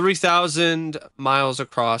 3,000 miles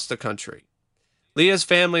across the country. Leah's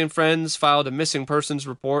family and friends filed a missing persons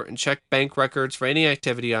report and checked bank records for any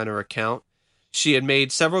activity on her account. She had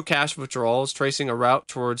made several cash withdrawals, tracing a route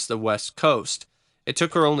towards the west coast. It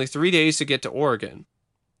took her only 3 days to get to Oregon.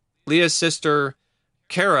 Leah's sister,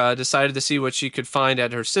 Kara, decided to see what she could find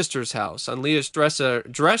at her sister's house. On Leah's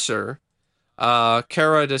dresser,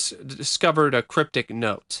 Kara discovered a cryptic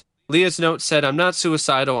note. Leah's note said, "I'm not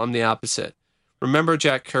suicidal, I'm the opposite. Remember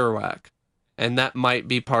Jack Kerouac." And that might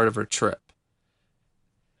be part of her trip.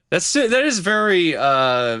 That is very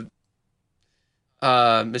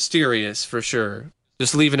mysterious, for sure.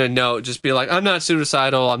 Just leaving a note, just be like, "I'm not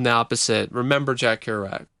suicidal, I'm the opposite. Remember Jack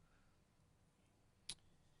Kerouac."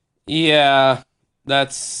 Yeah,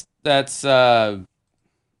 that's not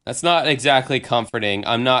exactly comforting.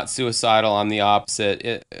 I'm not suicidal, I'm the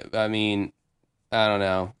opposite. I mean, I don't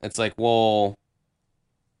know. It's like, well,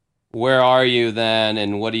 where are you then,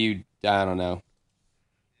 and what do you... I don't know.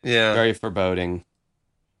 Yeah. Very foreboding.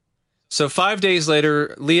 So 5 days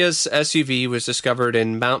later, Leah's SUV was discovered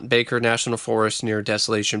in Mount Baker National Forest near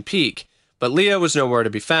Desolation Peak, but Leah was nowhere to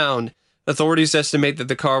be found. Authorities estimate that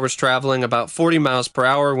the car was traveling about 40 miles per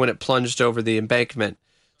hour when it plunged over the embankment.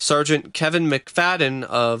 Sergeant Kevin McFadden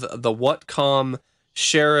of the Whatcom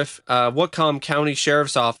County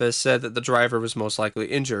Sheriff's Office said that the driver was most likely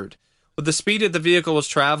injured. With the speed that the vehicle was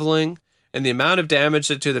traveling and the amount of damage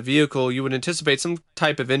to the vehicle, you would anticipate some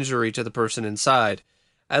type of injury to the person inside.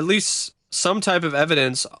 At least some type of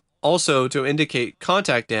evidence also to indicate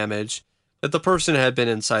contact damage that the person had been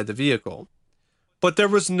inside the vehicle. But there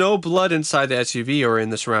was no blood inside the SUV or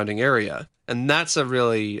in the surrounding area. And that's a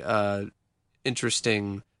really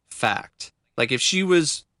interesting fact. Like, if she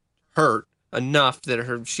was hurt enough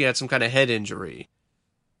that she had some kind of head injury,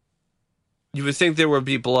 you would think there would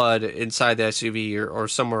be blood inside the SUV or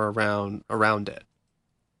somewhere around it.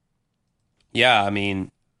 Yeah, I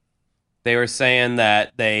mean, they were saying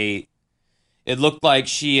that it looked like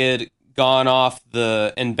she had gone off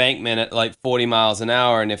the embankment at like 40 miles an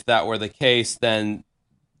hour, and if that were the case, then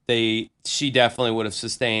she definitely would have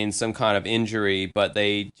sustained some kind of injury, but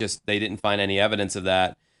they didn't find any evidence of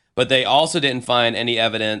that. But they also didn't find any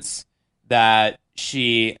evidence that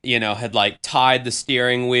she, had like tied the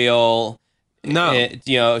steering wheel, No.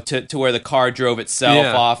 to where the car drove itself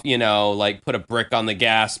Yeah. off, like put a brick on the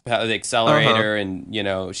the accelerator, and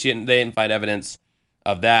they didn't find evidence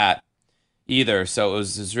of that either. So it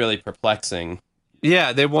was really perplexing.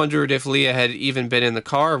 Yeah, they wondered if Leah had even been in the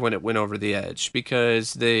car when it went over the edge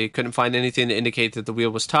because they couldn't find anything to indicate that the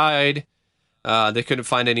wheel was tied. They couldn't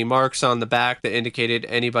find any marks on the back that indicated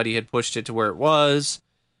anybody had pushed it to where it was.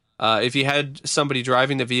 If you had somebody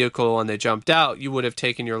driving the vehicle and they jumped out, you would have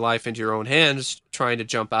taken your life into your own hands trying to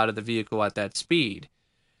jump out of the vehicle at that speed.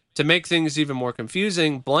 To make things even more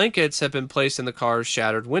confusing, blankets have been placed in the car's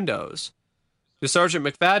shattered windows. To Sergeant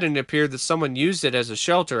McFadden, it appeared that someone used it as a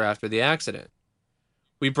shelter after the accident.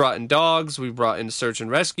 We brought in dogs, we brought in search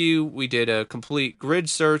and rescue, we did a complete grid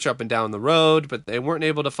search up and down the road, but they weren't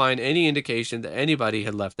able to find any indication that anybody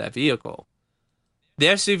had left that vehicle. The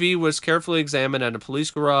SUV was carefully examined at a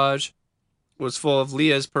police garage, was full of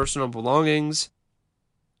Leah's personal belongings,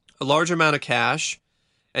 a large amount of cash,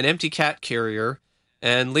 an empty cat carrier,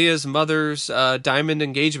 and Leah's mother's diamond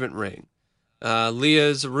engagement ring.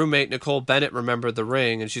 Leah's roommate, Nicole Bennett, remembered the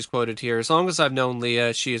ring, and she's quoted here, "As long as I've known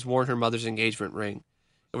Leah, she has worn her mother's engagement ring.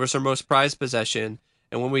 It was her most prized possession,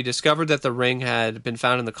 and when we discovered that the ring had been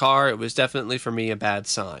found in the car, it was definitely for me a bad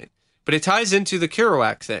sign." But it ties into the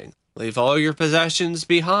Kerouac thing. Leave all your possessions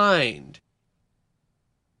behind.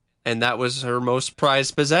 And that was her most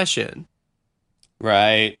prized possession.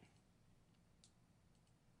 Right.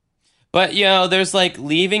 But, there's like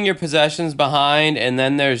leaving your possessions behind, and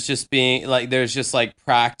then there's just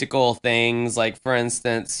practical things. Like, for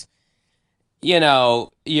instance,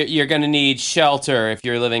 you're going to need shelter if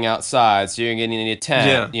you're living outside, so you're going to need a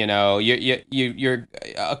tent. Yeah.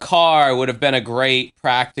 A car would have been a great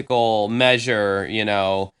practical measure,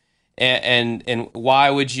 and why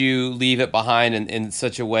would you leave it behind in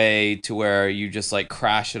such a way to where you just like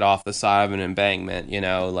crash it off the side of an embankment?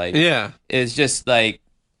 Yeah. It's just like,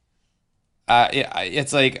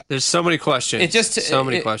 it's like there's so many questions.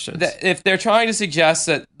 Questions. If they're trying to suggest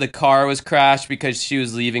that the car was crashed because she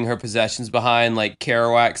was leaving her possessions behind, like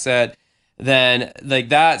Kerouac said, then like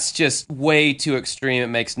that's just way too extreme. It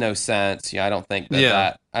makes no sense. I don't think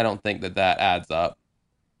that adds up.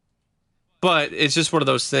 But it's just one of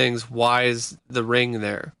those things. Why is the ring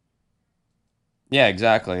there? Yeah,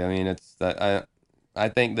 exactly. I mean, it's that I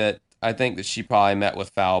think that she probably met with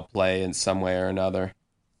foul play in some way or another.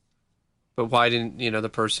 But why didn't, the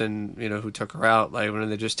person, who took her out, like, why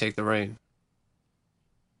didn't they just take the ring?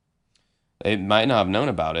 They might not have known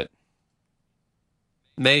about it.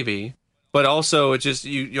 Maybe. But also, it just,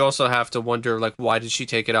 you also have to wonder, like, why did she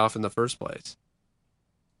take it off in the first place?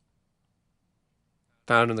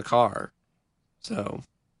 Found in the car. So.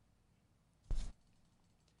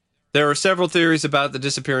 There are several theories about the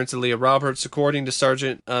disappearance of Leah Roberts. According to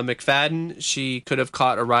Sergeant McFadden, she could have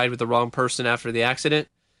caught a ride with the wrong person after the accident.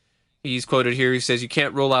 He's quoted here. He says, "You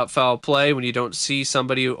can't rule out foul play when you don't see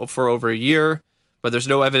somebody for over a year, but there's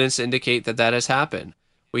no evidence to indicate that has happened.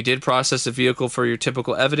 We did process the vehicle for your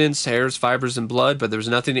typical evidence, hairs, fibers, and blood, but there was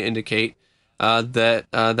nothing to indicate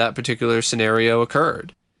that particular scenario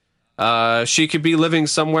occurred. She could be living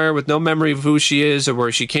somewhere with no memory of who she is or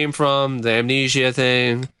where she came from, the amnesia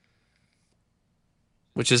thing,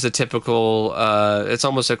 which is a typical, it's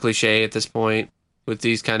almost a cliche at this point. With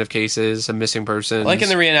these kind of cases of missing persons. Like in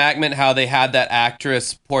the reenactment, how they had that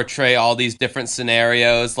actress portray all these different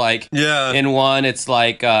scenarios. Like, in one, it's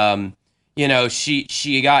like,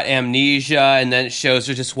 she got amnesia, and then it shows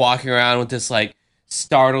her just walking around with this, like,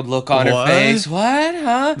 startled look on her face. What?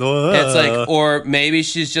 Huh? It's like, or maybe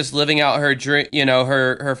she's just living out her dream,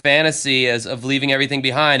 her fantasy of leaving everything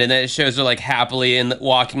behind, and then it shows her, like, happily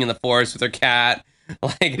walking in the forest with her cat.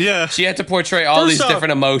 Like, she had to portray all these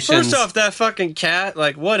different emotions. First off, that fucking cat,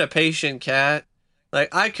 like, what a patient cat.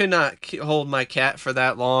 Like, I could not hold my cat for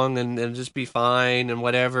that long and just be fine and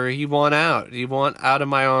whatever. He'd want out. He'd want out of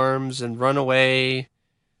my arms and run away.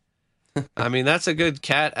 I mean, that's a good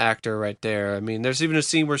cat actor right there. I mean, there's even a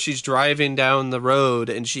scene where she's driving down the road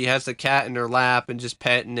and she has the cat in her lap and just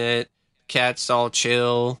petting it. Cat's all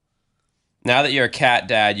chill. Now that you're a cat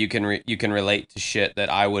dad, you can relate to shit that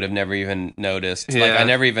I would have never even noticed. Yeah. Like, I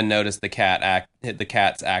never even noticed the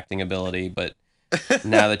cat's acting ability, but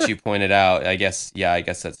now that you pointed out, I guess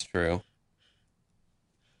that's true.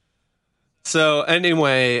 So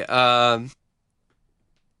anyway,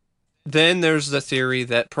 then there's the theory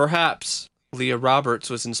that perhaps Leah Roberts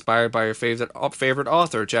was inspired by her favorite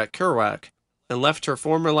author, Jack Kerouac. and left her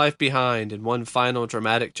former life behind in one final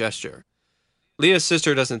dramatic gesture. Leah's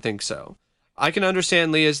sister doesn't think so. I can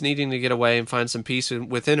understand Leah's needing to get away and find some peace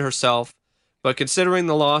within herself, but considering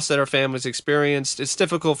the loss that our family's experienced, it's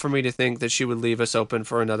difficult for me to think that she would leave us open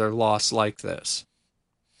for another loss like this.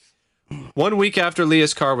 1 week after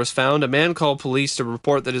Leah's car was found, a man called police to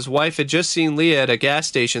report that his wife had just seen Leah at a gas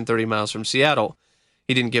station 30 miles from Seattle.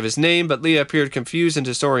 He didn't give his name, but Leah appeared confused and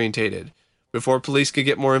disorientated. Before police could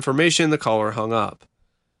get more information, the caller hung up.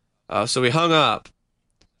 So he hung up.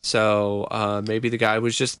 So maybe the guy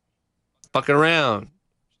was just fucking around.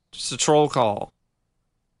 Just a troll call.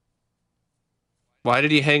 Why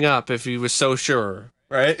did he hang up if he was so sure?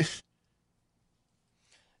 Right?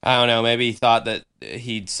 I don't know. Maybe he thought that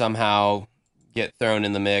he'd somehow get thrown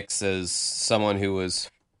in the mix as someone who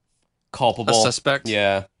was culpable. A suspect?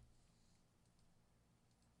 Yeah.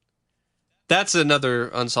 That's another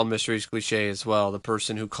Unsolved Mysteries cliche as well. The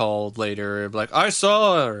person who called later, like, I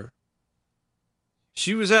saw her.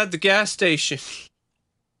 She was at the gas station.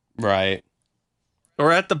 Right.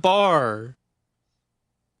 Or at the bar.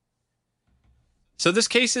 So this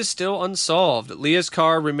case is still unsolved. Leah's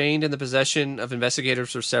car remained in the possession of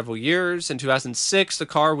investigators for several years. In 2006, the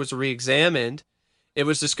car was re-examined. It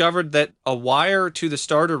was discovered that a wire to the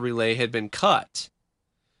starter relay had been cut.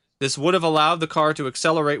 This would have allowed the car to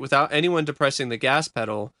accelerate without anyone depressing the gas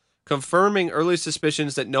pedal, confirming early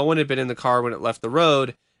suspicions that no one had been in the car when it left the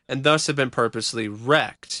road, and thus had been purposely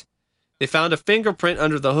wrecked. They found a fingerprint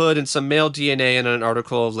under the hood and some male DNA in an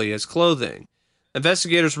article of Leah's clothing.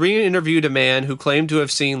 Investigators re-interviewed a man who claimed to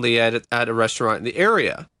have seen Leah at a restaurant in the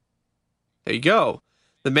area. There you go.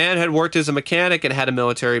 The man had worked as a mechanic and had a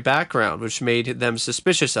military background, which made them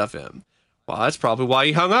suspicious of him. Well, that's probably why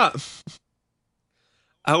he hung up.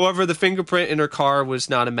 However, the fingerprint in her car was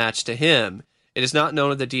not a match to him. It is not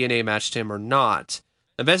known if the DNA matched him or not.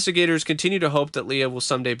 Investigators continue to hope that Leah will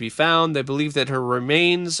someday be found. They believe that her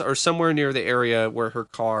remains are somewhere near the area where her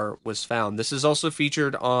car was found. This is also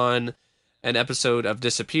featured on an episode of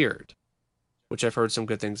Disappeared, which I've heard some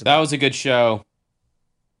good things about. That was a good show.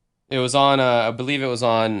 It was on, I believe it was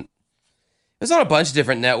on a bunch of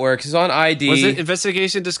different networks. It was on ID. Was it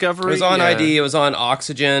Investigation Discovery? It was on ID. It was on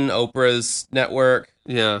Oxygen, Oprah's network.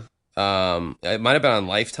 Yeah. It might have been on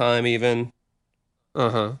Lifetime even.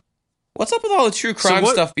 Uh-huh. What's up with all the true crime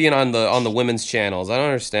stuff being on the women's channels? I don't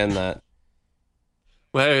understand that.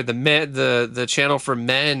 Well, the channel for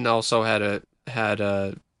men also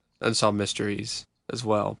had Unsolved Mysteries as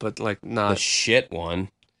well, but like not the shit one.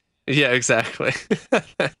 Yeah, exactly.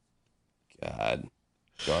 God,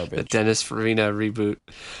 garbage. The Dennis Farina reboot.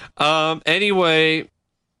 Anyway,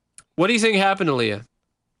 what do you think happened to Leah?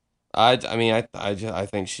 I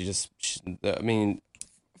think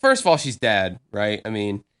first of all, she's dead, right? I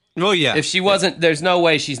mean, well, yeah. If she wasn't, there's no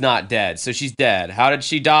way she's not dead. So she's dead. How did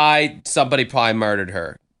she die? Somebody probably murdered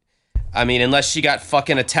her. I mean, unless she got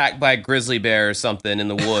fucking attacked by a grizzly bear or something in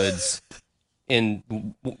the woods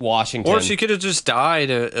in Washington. Or she could have just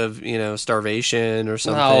died of starvation or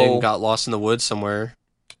something, got lost in the woods somewhere.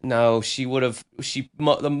 No, she would have.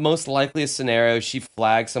 The most likeliest scenario, she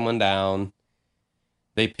flagged someone down.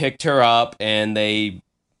 They picked her up and they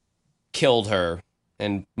killed her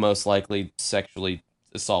and most likely sexually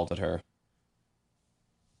assaulted her.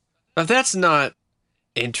 But that's not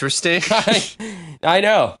interesting. I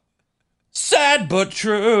know. Sad but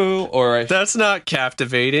true. Or that's not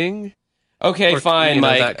captivating. Okay, fine,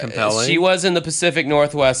 Mike. That compelling. She was in the Pacific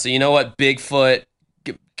Northwest, so you know what? Bigfoot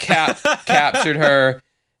captured her,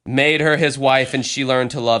 made her his wife, and she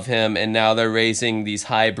learned to love him, and now they're raising these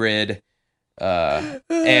hybrid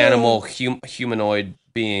animal humanoid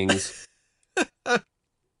beings.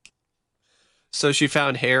 So she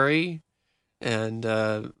found Harry and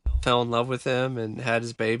fell in love with him and had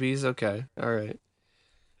his babies. Okay, all right.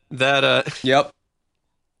 Yep.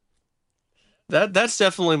 That's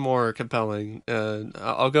definitely more compelling.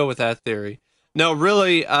 I'll go with that theory. No,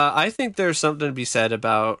 really, I think there's something to be said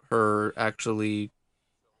about her actually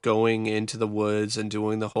going into the woods and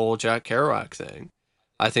doing the whole Jack Kerouac thing.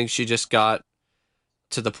 I think she just got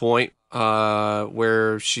to the point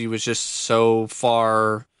where she was just so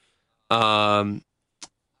far out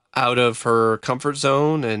of her comfort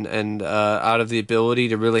zone and out of the ability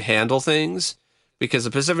to really handle things. Because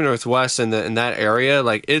the Pacific Northwest in that area,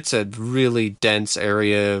 like, it's a really dense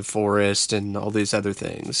area, forest and all these other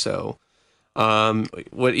things. So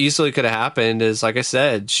what easily could have happened is, like I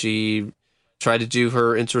said, she tried to do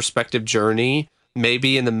her introspective journey.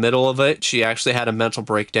 Maybe in the middle of it, she actually had a mental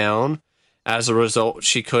breakdown. As a result,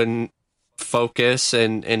 she couldn't focus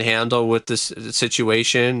and handle with this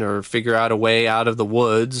situation or figure out a way out of the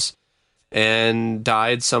woods. and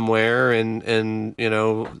died somewhere, and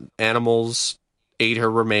animals ate her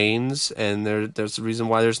remains, and there's a reason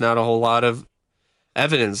why there's not a whole lot of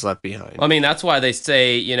evidence left behind. I mean, that's why they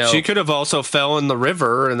say, She could have also fell in the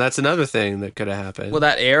river, and that's another thing that could have happened. well,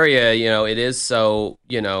 that area, it is so,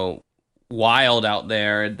 wild out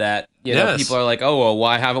there that, Yes. people are like, oh, well,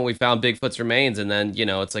 why haven't we found Bigfoot's remains? And then,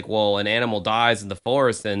 it's like, well, an animal dies in the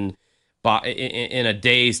forest, and in a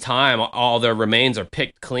day's time, all their remains are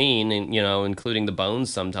picked clean, and, including the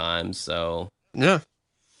bones sometimes. So Yeah.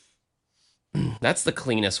 that's the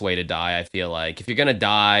cleanest way to die, I feel like. If you're gonna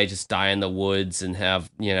die, just die in the woods and have,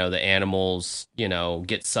 the animals,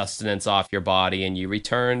 get sustenance off your body, and you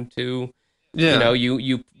return to, Yeah.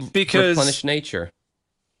 you Because- replenish nature.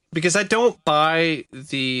 Because I don't buy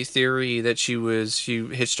the theory that she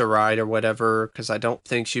hitched a ride or whatever, because I don't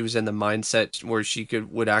think she was in the mindset where she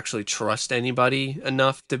would actually trust anybody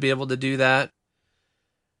enough to be able to do that.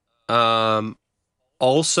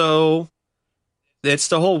 Also, it's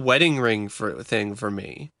the whole wedding ring thing for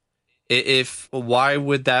me. Why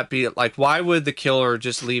would that be, like, why would the killer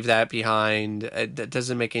just leave that behind? That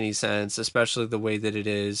doesn't make any sense, especially the way that it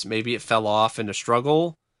is. Maybe it fell off in a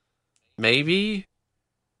struggle. Maybe.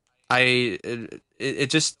 It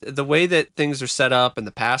just, the way that things are set up, and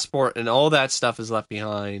the passport and all that stuff is left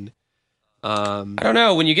behind. I don't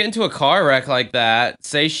know. When you get into a car wreck like that,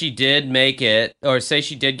 say she did make it, or say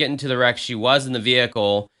she did get into the wreck, she was in the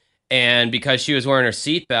vehicle, and because she was wearing her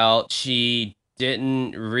seatbelt, she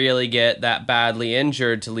didn't really get that badly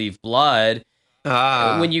injured to leave blood.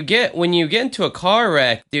 When you get into a car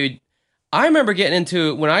wreck, dude, I remember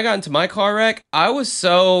when I got into my car wreck, I was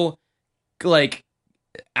so, like,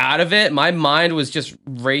 out of it. My mind was just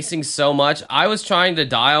racing so much. I was trying to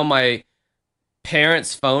dial my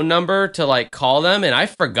parents' phone number to, like, call them, and I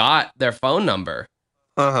forgot their phone number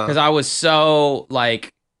because I was so,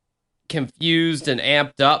 like, confused and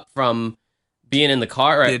amped up from being in the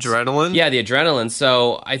car. The adrenaline? Yeah, the adrenaline.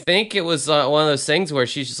 So I think it was one of those things where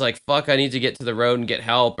she's just like, fuck, I need to get to the road and get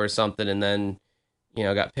help or something, and then,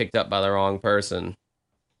 got picked up by the wrong person.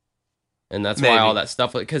 And that's why all that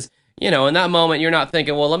stuff, because, in that moment, you're not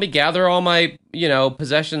thinking, well, let me gather all my,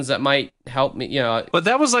 possessions that might help me, But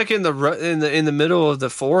that was like in the middle of the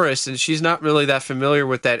forest, and she's not really that familiar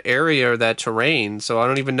with that area or that terrain, so I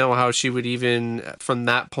don't even know how she would even, from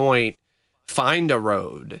that point, find a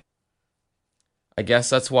road. I guess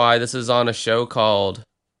that's why this is on a show called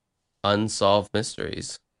Unsolved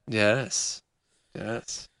Mysteries. Yes.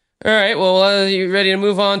 Yes. All right, well, you ready to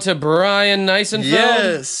move on to Brian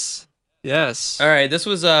Nisenfeld? Yes. All right, this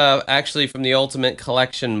was actually from the Ultimate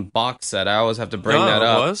Collection box set. I always have to bring that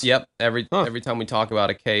up. It was? Yep, every time we talk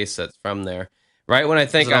about a case that's from there. Right when I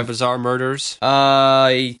think on Bizarre Murders?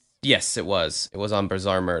 Yes, it was. It was on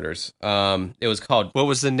Bizarre Murders. It was called... What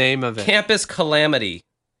was the name of it? Campus Calamity.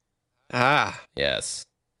 Ah. Yes.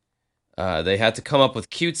 They had to come up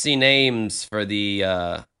with cutesy names for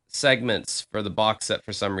the segments for the box set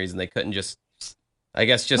for some reason. They couldn't just... I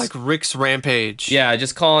guess just... Like Rick's Rampage. Yeah,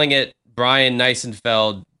 just calling it Brian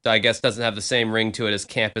Nisenfeld, I guess, doesn't have the same ring to it as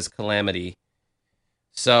Campus Calamity.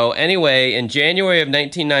 So anyway, in January of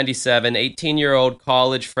 1997, 18-year-old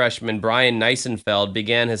college freshman Brian Nisenfeld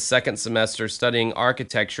began his second semester studying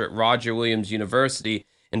architecture at Roger Williams University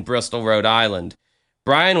in Bristol, Rhode Island.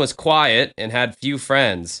 Brian was quiet and had few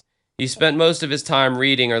friends. He spent most of his time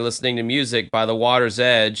reading or listening to music by the water's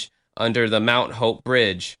edge under the Mount Hope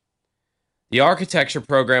Bridge. The architecture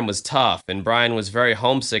program was tough, and Brian was very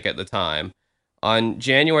homesick at the time. On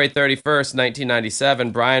January 31st,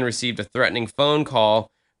 1997, Brian received a threatening phone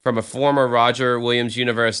call from a former Roger Williams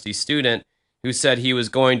University student who said he was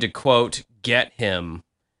going to, quote, get him.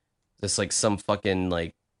 Just like some fucking,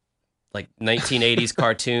 like 1980s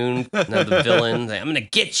cartoon. Now the villain, like, I'm going to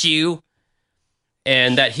get you.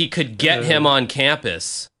 And that he could get him on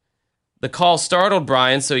campus. The call startled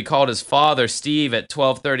Brian, so he called his father, Steve, at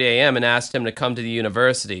 12:30 a.m. and asked him to come to the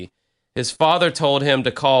university. His father told him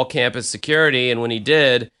to call campus security, and when he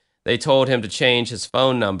did, they told him to change his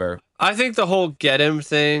phone number. I think the whole get him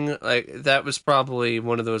thing, like, that was probably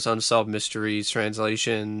one of those Unsolved Mysteries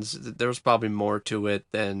translations. There was probably more to it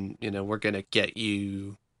than, we're going to get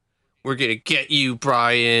you. We're going to get you,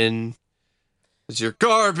 Brian. It's your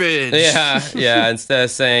garbage. Yeah. Instead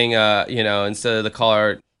of saying, instead of the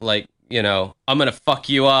caller, like, I'm going to fuck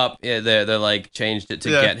you up, they're like, changed it to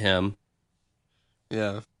get him.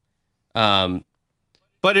 Yeah.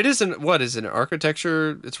 But it isn't, what is it,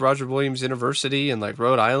 architecture? It's Roger Williams University in, like,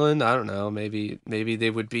 Rhode Island. I don't know. Maybe they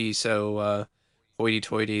would be so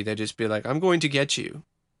hoity-toity. They'd just be like, I'm going to get you.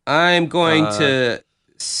 I'm going to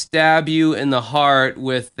stab you in the heart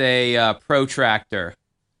with a protractor.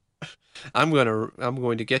 I'm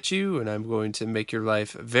going to get you, and I'm going to make your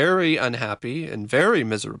life very unhappy and very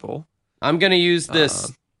miserable. I'm gonna use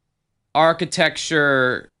this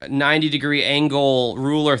architecture 90-degree angle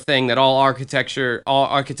ruler thing that all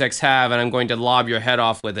architects have, and I'm going to lob your head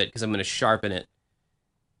off with it because I'm going to sharpen it.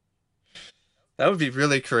 That would be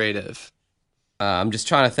really creative. I'm just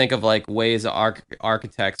trying to think of like ways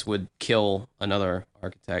architects would kill another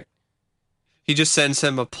architect. He just sends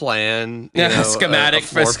him a plan, a schematic a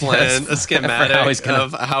floor plan, a schematic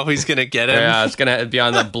of how he's gonna get him. Yeah, it's gonna be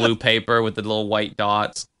on the blue paper with the little white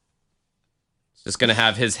dots. It's just gonna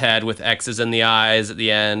have his head with X's in the eyes at the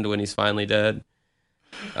end when he's finally dead.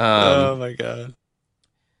 Oh my god.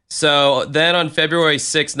 So then on February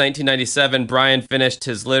 6, 1997, Brian finished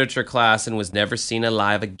his literature class and was never seen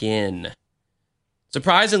alive again.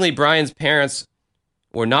 Surprisingly, Brian's parents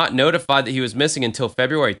were not notified that he was missing until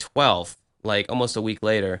February 12th, like almost a week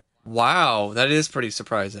later. Wow, that is pretty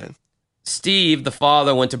surprising. Steve, the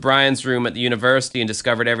father, went to Brian's room at the university and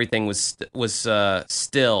discovered everything was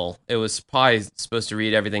still. It was probably supposed to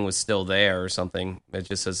read everything was still there or something. It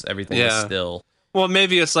just says everything was still. Well,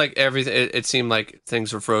 maybe it's like everything. It seemed like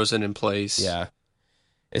things were frozen in place. Yeah.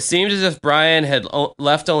 It seemed as if Brian had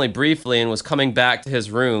left only briefly and was coming back to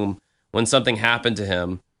his room when something happened to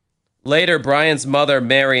him. Later, Brian's mother,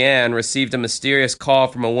 Mary Ann, received a mysterious call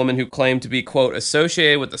from a woman who claimed to be, quote,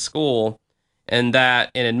 associated with the school, and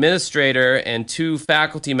that an administrator and 2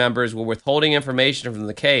 faculty members were withholding information from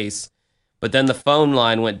the case, but then the phone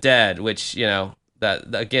line went dead, which, that,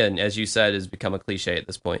 again, as you said, has become a cliche at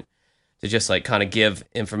this point. To just like kind of give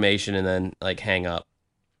information and then like hang up.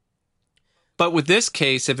 But with this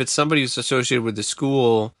case, if it's somebody who's associated with the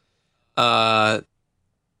school, that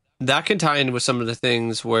can tie in with some of the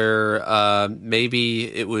things where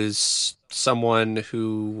maybe it was someone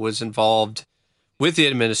who was involved with the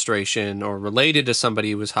administration or related to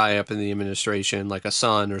somebody who was high up in the administration, like a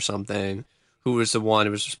son or something, who was the one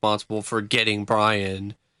who was responsible for getting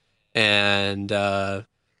Brian. And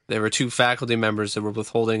there were 2 faculty members that were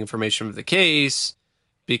withholding information from the case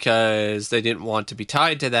because they didn't want to be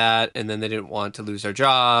tied to that, and then they didn't want to lose their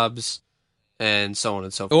jobs, and so on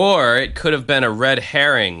and so forth. Or it could have been a red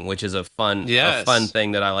herring, which is a fun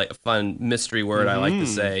thing that I like, a fun mystery word I like to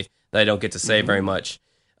say that I don't get to say very much.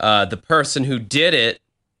 The person who did it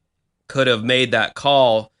could have made that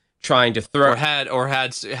call, trying to throw, or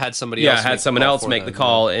had somebody else. Yeah, had someone else make the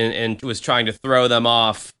call and was trying to throw them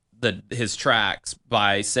off his tracks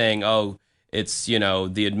by saying, "Oh, it's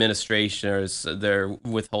the administrators, they're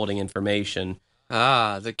withholding information."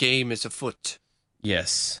 The game is afoot.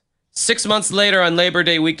 Yes. 6 months later, on Labor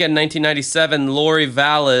Day weekend, 1997, Lori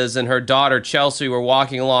Valles and her daughter Chelsea were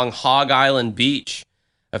walking along Hog Island Beach,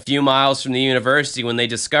 a few miles from the university, when they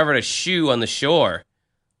discovered a shoe on the shore.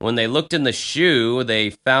 When they looked in the shoe,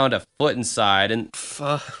 they found a foot inside, and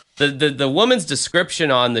the woman's description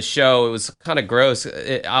on the show, it was kind of gross.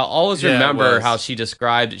 I'll always remember how she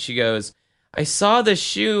described it. She goes, I saw this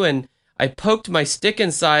shoe and I poked my stick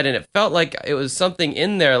inside and it felt like it was something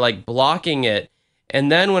in there, like blocking it.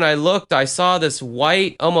 And then when I looked, I saw this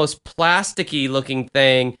white, almost plasticky looking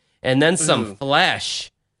thing and then some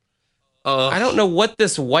flesh. I don't know what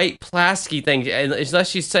this white plasticky thing, unless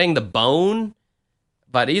she's saying the bone.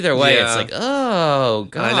 But either way, it's like, oh,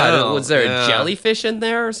 God, was there a jellyfish in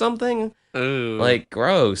there or something? Ooh. Like,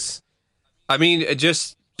 gross. I mean,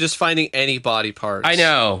 just finding any body parts. I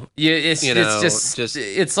know.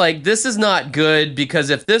 It's like, this is not good, because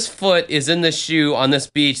if this foot is in the shoe on this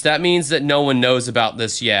beach, that means that no one knows about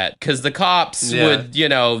this yet. Because the cops would,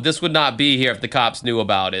 this would not be here if the cops knew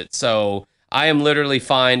about it. So I am literally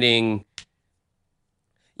finding...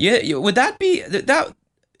 Yeah, would that be... that?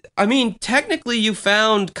 I mean, technically, you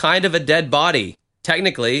found kind of a dead body.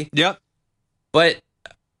 Technically. Yep. But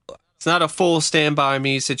it's not a full Stand By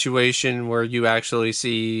Me situation where you actually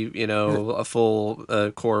see, a full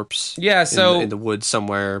corpse. Yeah, so in the woods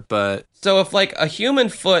somewhere. But so if like a human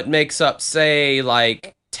foot makes up, say,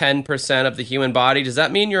 like 10% of the human body, does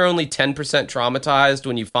that mean you're only 10% traumatized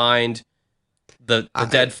when you find the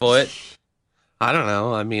dead foot? I don't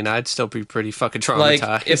know. I mean, I'd still be pretty fucking traumatized.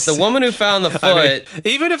 Like, if the woman who found the foot...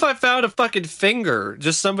 even if I found a fucking finger,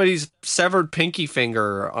 just somebody's severed pinky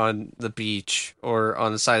finger on the beach or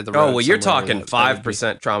on the side of the road. Oh, well, you're talking 5%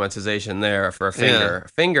 traumatization there for a finger. Yeah.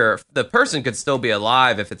 Finger, the person could still be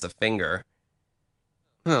alive if it's a finger.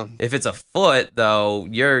 Oh. If it's a foot, though,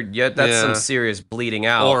 that's some serious bleeding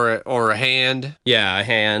out. Or a hand. Yeah, a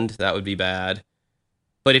hand. That would be bad.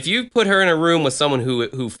 But if you put her in a room with someone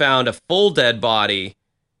who found a full dead body,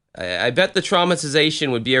 I bet the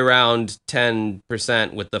traumatization would be around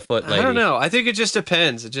 10% with the foot lady. I don't know. I think it just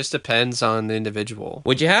depends. It just depends on the individual.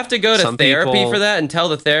 Would you have to go to Some therapy people- for that and tell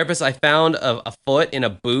the therapist I found a foot in a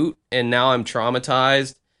boot and now I'm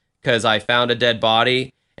traumatized because I found a dead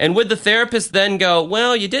body? And would the therapist then go,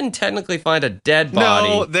 well, you didn't technically find a dead body?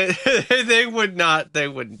 No, they would not. They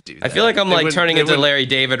wouldn't do that. I feel like I'm They like wouldn't- turning they into wouldn't- Larry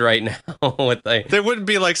David right now with the They wouldn't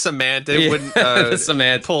be like Samantha. They Yeah, wouldn't the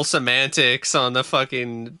Samantha. pull semantics on the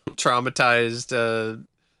fucking traumatized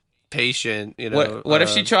patient. You know, What if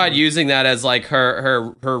she tried using that as like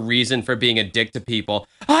her reason for being a dick to people?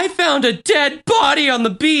 I found a dead body on the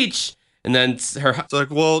beach, and then her It's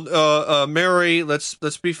like, well, Mary, let's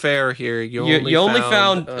be fair here. You only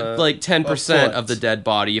found like 10% foot. of the dead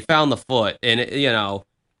body. You found the foot, and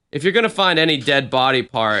if you're gonna find any dead body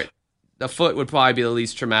part, the foot would probably be the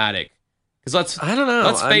least traumatic. Because I don't know.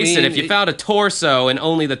 let's face it, if you found a torso and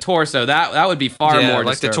only the torso, that would be far more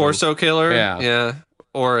like disturbing. the torso killer. Yeah.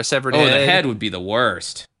 Or a severed Oh, head. the head would be the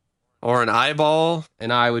worst. Or an eyeball.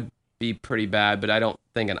 An eye would be pretty bad, but I don't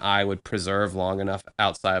think an eye would preserve long enough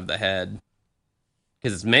outside of the head.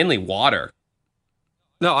 Because it's mainly water.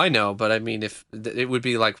 No, I know, but I mean, if it would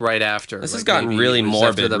be like right after. This like has gotten maybe really it was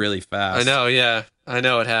morbid after really fast. I know, yeah. I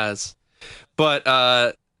know it has. But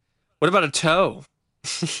what about a toe?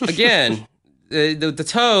 Again, the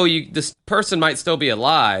toe, this person might still be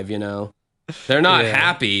alive, They're not Yeah.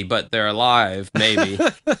 happy, but they're alive, maybe.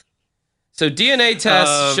 So DNA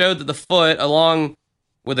tests showed that the foot, along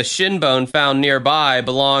with a shin bone found nearby,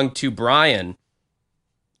 belonged to Brian.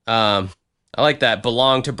 I like that,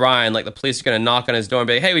 belonged to Brian. Like the police are going to knock on his door and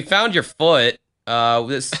be like, hey, we found your foot.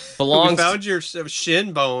 This belongs... We found your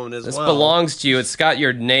shin bone as This well. belongs to you. It's got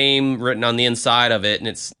your name written on the inside of it, and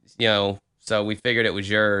it's, so we figured it was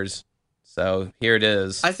yours. So here it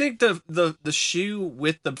is. I think the shoe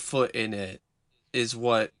with the foot in it is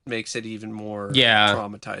what makes it even more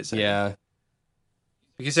traumatizing. Yeah.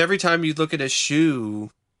 Because every time you look at a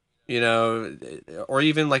shoe, or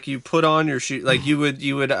even like you put on your shoe, like you would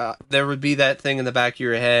there would be that thing in the back of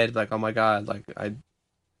your head, like, oh my God, like I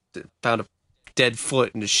found a dead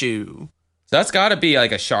foot in a shoe. So that's got to be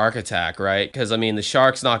like a shark attack, right? Because I mean, the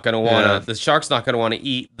shark's not going to want to. Yeah. The shark's not going to want to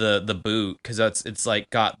eat the boot because it's like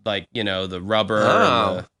got like the rubber.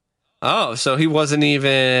 Oh. And Oh, so he wasn't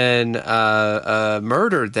even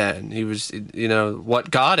murdered then. He was,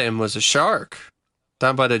 what got him was a shark.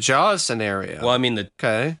 Down by the Jaws scenario. well, I mean,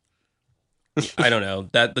 Okay. I don't know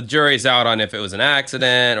that the jury's out on if it was an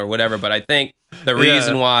accident or whatever. But I think the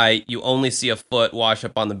reason why you only see a foot wash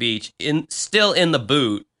up on the beach still in the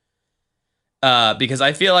boot. Because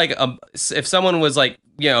I feel like if someone was like,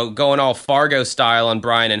 going all Fargo style on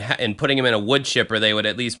Brian and putting him in a wood chipper, they would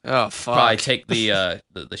at least probably take the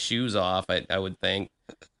shoes off. I would think,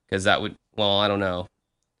 because that would. Well, I don't know.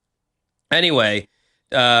 Anyway,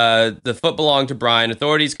 the foot belonged to Brian.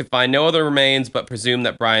 Authorities could find no other remains, but presume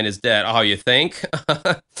that Brian is dead. Oh, you think?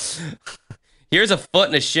 Here's a foot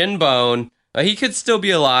and a shin bone. He could still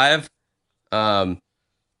be alive.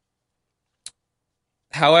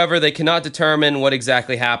 However, they cannot determine what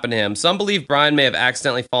exactly happened to him. Some believe Brian may have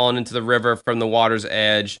accidentally fallen into the river from the water's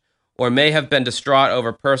edge, or may have been distraught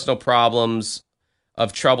over personal problems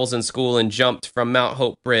of troubles in school and jumped from Mount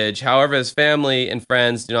Hope Bridge. However, his family and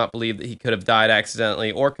friends do not believe that he could have died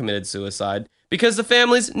accidentally or committed suicide, because the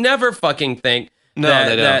families never fucking think No,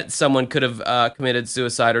 they don't. that someone could have committed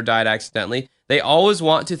suicide or died accidentally. They always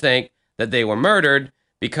want to think that they were murdered,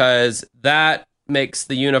 because that makes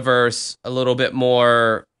the universe a little bit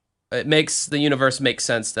more. It makes the universe make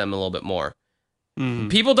sense to them a little bit more. Mhm.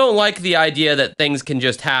 People don't like the idea that things can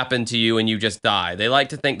just happen to you and you just die. They like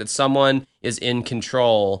to think that someone is in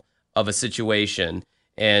control of a situation,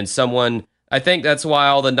 and someone. I think that's why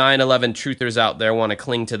all the 9/11 truthers out there want to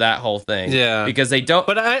cling to that whole thing. Yeah. because they don't.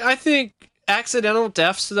 But I think accidental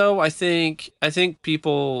deaths, though, I think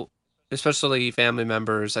people, especially family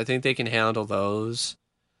members, I think they can handle those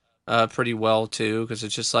pretty well too, because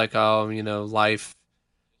it's just like, life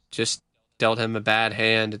just dealt him a bad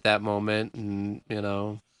hand at that moment, and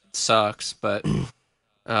it sucks. But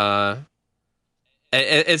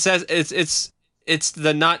it says it's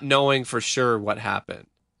the not knowing for sure what happened.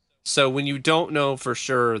 So when you don't know for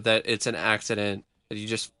sure that it's an accident, that you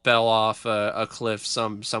just fell off a cliff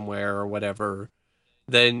somewhere or whatever,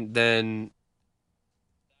 then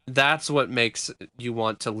that's what makes you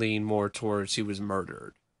want to lean more towards he was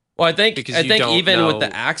murdered. Well, I think Because you don't even with know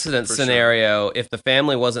the accident for scenario, if the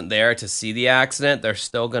family wasn't there to see the accident, they're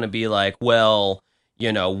still going to be like, well,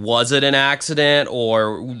 was it an accident,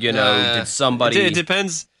 or did somebody? It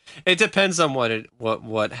depends. It depends on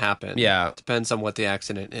what happened. Yeah. It depends on what the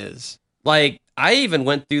accident is. like, I even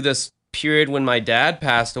went through this period when my dad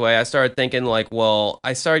passed away. I started thinking, like, well,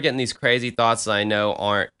 I started getting these crazy thoughts that I know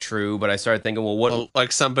aren't true, but I started thinking, well, what?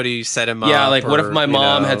 Like somebody set him up. Yeah, like, what if or, my you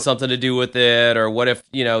mom know- had something to do with it, or what if,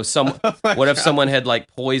 what if someone had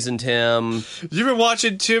like poisoned him? You've been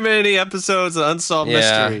watching too many episodes of Unsolved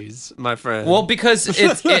Yeah. Mysteries, my friend. Well, because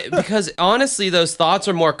because honestly, those thoughts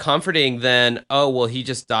are more comforting than, oh, well, he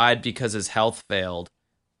just died because his health failed,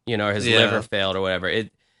 or his Yeah. liver failed or whatever.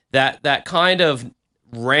 That kind of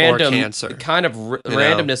random cancer,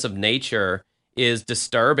 randomness of nature is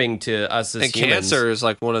disturbing to us as and humans. cancer is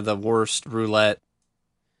like one of the worst roulette.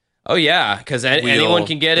 Oh yeah, because anyone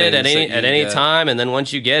can get it at things that any you get. time, and then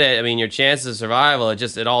once you get it, I mean, your chances of survival,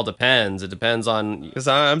 it all depends. It depends on. Because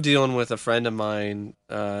I'm dealing with a friend of mine.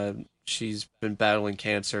 She's been battling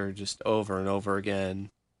cancer just over and over again,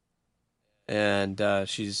 and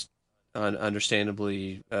she's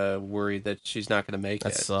understandably worried that she's not going to make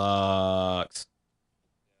That it. sucks.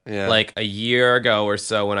 Yeah. Like a year ago or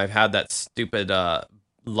so, when I've had that stupid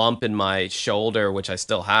lump in my shoulder, which I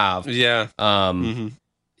still have. Yeah. Mm-hmm.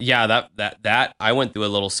 Yeah, that I went through a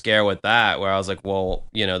little scare with that, where I was like, well,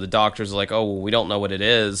 the doctors are like, oh, well, we don't know what it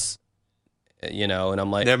is, and I'm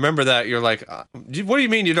like, Yeah, remember that? You're like, what do you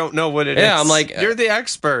mean you don't know what it is? Yeah, I'm like, you're the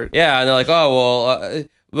expert. yeah, and they're like, oh,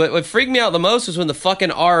 well, what freaked me out the most was when the fucking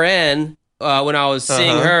RN, when I was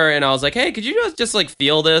seeing her, and I was like, hey, could you just like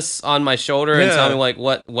feel this on my shoulder and Yeah. tell me like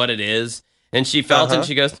what it is? And she felt it, and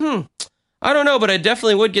she goes, I don't know, but I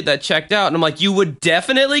definitely would get that checked out. And I'm like, you would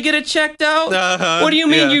definitely get it checked out? What do you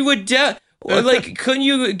mean Yeah. you would? Like, couldn't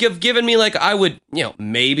you given me like I would?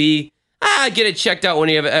 Maybe get it checked out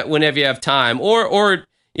whenever you have time, or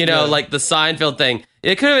Yeah. like the Seinfeld thing.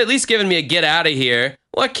 It could have at least given me a get out of here.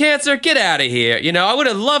 What cancer? Get out of here. I would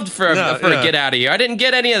have loved for a get out of here. I didn't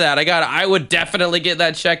get any of that. I would definitely get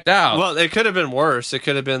that checked out. Well, it could have been worse. It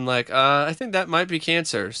could have been like, I think that might be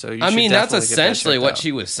cancer. So you I should mean, that's definitely get that essentially checked what out.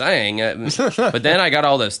 she was saying. But then I got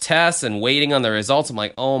all those tests and waiting on the results. I'm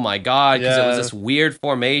like, oh my God, because it was Yeah. this weird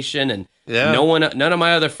formation, and Yeah. none of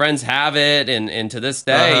my other friends have it. And to this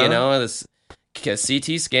day, this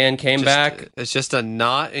CT scan came back. It's just a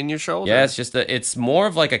knot in your shoulder. Yeah, it's more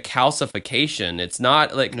of like a calcification. It's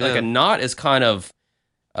not like a knot is kind of,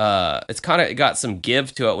 it's kind of got some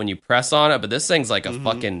give to it when you press on it, but this thing's like a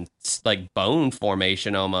fucking like bone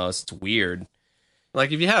formation almost. It's weird.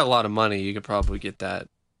 Like if you had a lot of money, you could probably get that.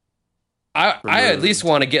 I at removed. least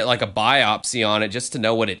want to get like a biopsy on it just to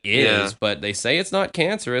know what it is, Yeah. but they say it's not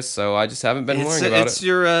cancerous, so I just haven't been worrying about It's it.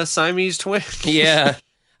 your Siamese twin. Yeah.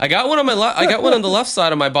 I got one on I got one on the left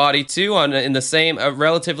side of my body too, in the same,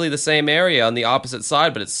 relatively the same area on the opposite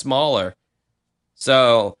side, but it's smaller.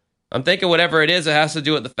 So I'm thinking whatever it is, it has to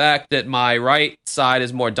do with the fact that my right side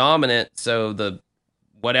is more dominant, so the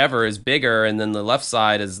whatever is bigger, and then the left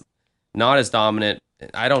side is not as dominant.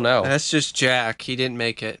 I don't know. That's just Jack. He didn't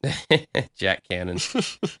make it. Jack Cannon. So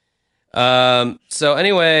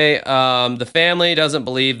anyway, the family doesn't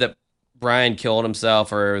believe that Brian killed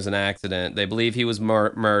himself or it was an accident. They believe he was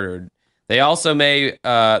murdered. They also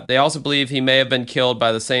believe he may have been killed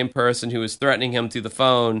by the same person who was threatening him through the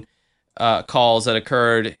phone calls that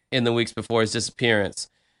occurred in the weeks before his disappearance.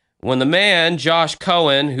 When the man, Josh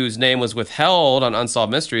Cohen, whose name was withheld on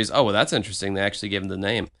Unsolved Mysteries, oh, well, that's interesting. They actually gave him the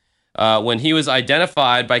name. When he was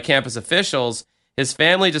identified by campus officials, his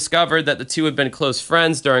family discovered that the two had been close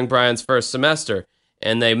friends during Brian's first semester,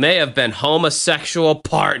 and they may have been homosexual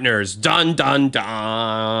partners. Dun, dun,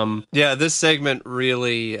 dun. Yeah, this segment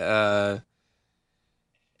really. I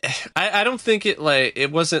don't think it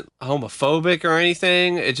wasn't homophobic or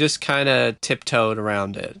anything. It just kind of tiptoed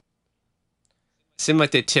around it. Seemed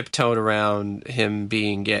like they tiptoed around him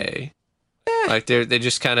being gay. Like they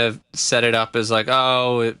just kind of set it up as like,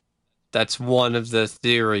 that's one of the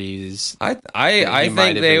theories. I might think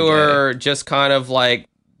have they been were just kind of like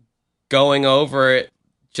going over it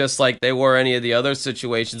just like they were any of the other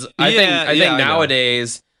situations. I think I know.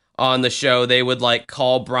 nowadays on the show they would like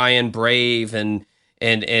call Brian brave and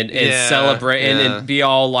Yeah, celebrate yeah. and be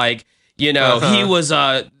all like, he was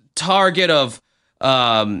a target of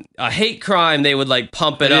a hate crime. They would like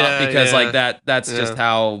pump it up because like that's just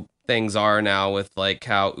how things are now with like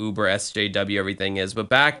how Uber SJW everything is. But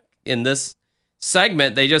back in this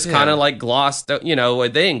segment, they just kind of like glossed, they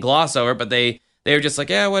didn't gloss over it, but they were just like,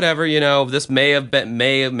 yeah, whatever, this may have been,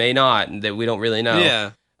 may not, and that we don't really know.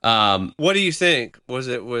 Yeah. What do you think? Was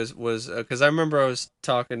because I remember I was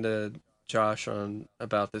talking to Josh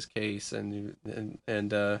about this case, and he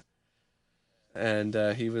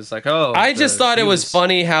was like, "Oh, I just thought it was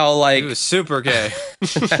funny how like he was super gay."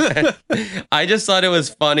 I just thought it was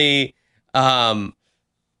funny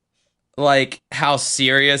like how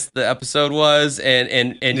serious the episode was,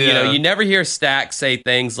 and you know, Yeah. you never hear Stack say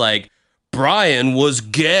things like Brian was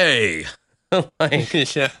gay. Like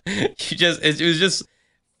Yeah.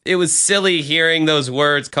 it was silly hearing those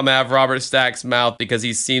words come out of Robert Stack's mouth because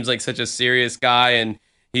he seems like such a serious guy, and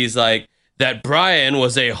he's like that Brian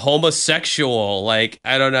was a homosexual. Like,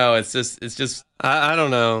 I don't know, it's just I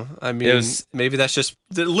don't know. I mean, maybe that's just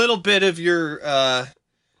the little bit of your.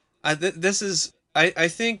 I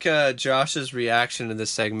think Josh's reaction to this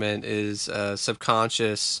segment is a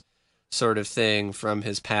subconscious sort of thing from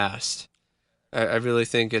his past. I really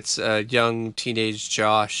think it's young teenage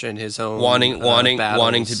Josh and his own wanting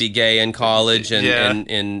battles. to be gay in college and Yeah.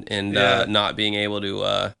 and not being able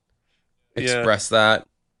to express that.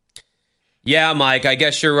 Yeah, Mike, I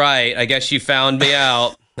guess you're right. I guess you found me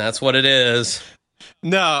out. That's what it is.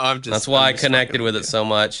 No, I'm just. That's why I just connected fucking with it so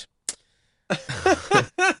much.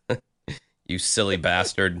 You silly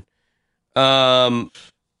bastard.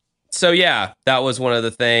 So yeah, that was one of the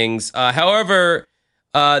things. However,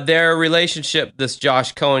 their relationship, this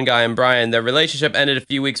Josh Cohen guy and Brian, their relationship ended a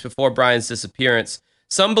few weeks before Brian's disappearance.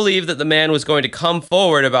 Some believe that the man was going to come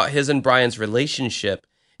forward about his and Brian's relationship,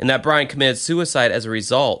 and that Brian committed suicide as a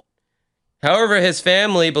result. However, his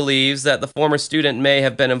family believes that the former student may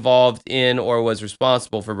have been involved in or was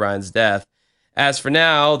responsible for Brian's death. As for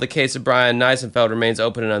now, the case of Brian Neisenfeld remains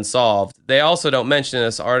open and unsolved. They also don't mention in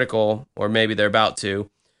this article, or maybe they're about to.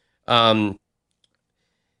 Blah,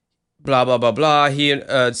 blah, blah, blah.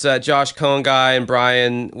 It's that Josh Cohen guy and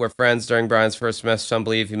Brian were friends during Brian's first semester. Some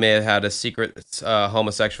believe he may have had a secret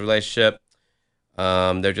homosexual relationship.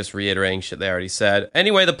 They're just reiterating shit they already said.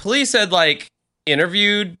 Anyway, the police had, like,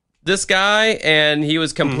 interviewed this guy, and he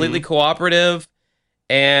was completely cooperative,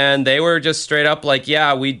 and they were just straight up like,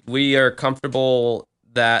 yeah, we are comfortable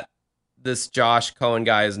that this Josh Cohen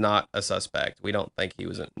guy is not a suspect. We don't think he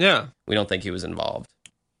was we don't think he was involved.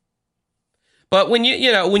 But when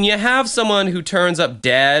you have someone who turns up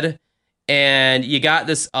dead, and you got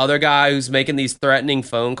this other guy who's making these threatening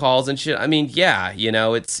phone calls and shit, I mean, yeah,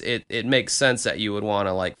 it makes sense that you would want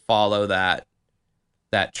to, like, follow that.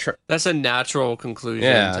 That's a natural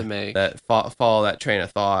conclusion to make. That follow that train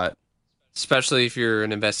of thought, especially if you're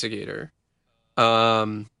an investigator.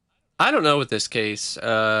 I don't know with this case.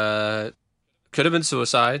 Could have been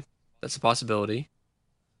suicide. That's a possibility.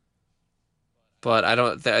 But I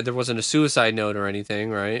don't. There wasn't a suicide note or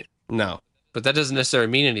anything, right? No. But that doesn't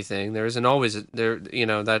necessarily mean anything. There isn't always there.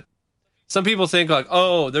 That some people think like,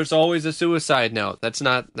 oh, there's always a suicide note. That's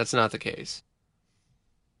not the case.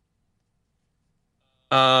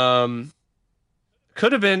 Could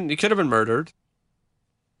have been. He could have been murdered.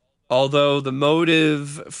 Although the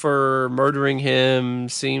motive for murdering him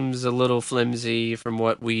seems a little flimsy from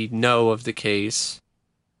what we know of the case.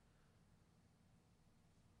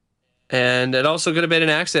 And it also could have been an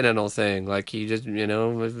accidental thing. Like he just,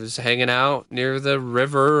 was hanging out near the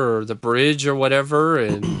river or the bridge or whatever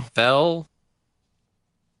and fell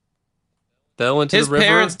into the river. His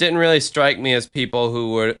parents didn't really strike me as people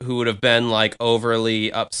who would have been, like,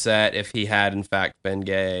 overly upset if he had in fact been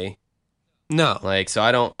gay. No. Like, so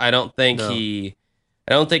I don't think I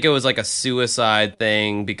don't think it was like a suicide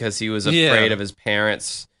thing because he was afraid of his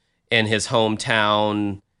parents in his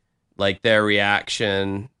hometown, like their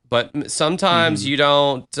reaction. But sometimes you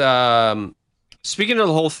don't. Speaking of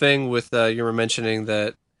the whole thing with you were mentioning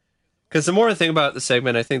that, because the more I think about the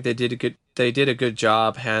segment, I think they did a good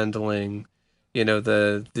job handling,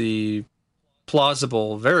 the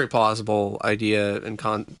plausible, very plausible idea and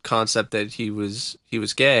concept that he was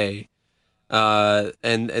gay, and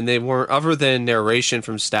they weren't, other than narration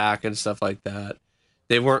from Stack and stuff like that,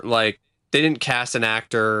 they weren't like, they didn't cast an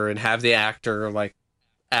actor and have the actor like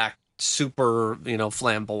act super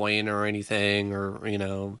flamboyant or anything,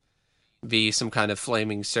 or be some kind of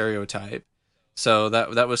flaming stereotype. So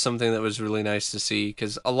that was something that was really nice to see,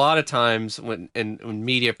 because a lot of times when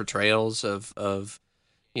media portrayals of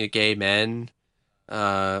gay men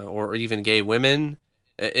or even gay women,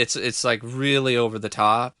 it's like really over the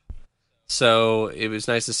top. So it was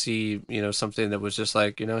nice to see something that was just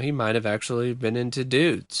like, he might have actually been into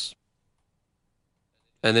dudes.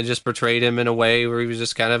 And then just portrayed him in a way where he was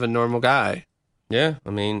just kind of a normal guy. Yeah,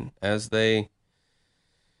 I mean, as they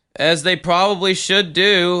probably should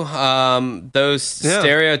do. Those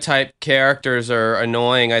stereotype characters are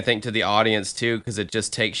annoying, I think, to the audience too, because it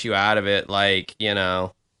just takes you out of it. Like,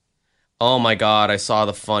 oh my god, I saw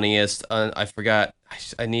the funniest. I forgot. I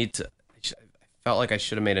felt like I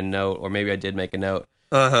should have made a note, or maybe I did make a note.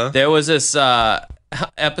 There was this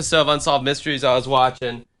episode of Unsolved Mysteries I was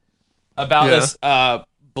watching about this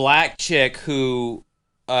black chick who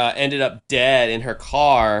ended up dead in her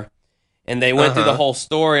car, and they went through the Uh-huh. whole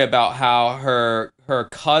story about how her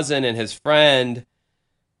cousin and his friend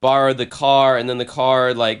borrowed the car, and then the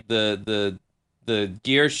car, like the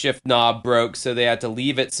gear shift knob broke, so they had to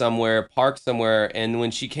leave it somewhere, park somewhere. And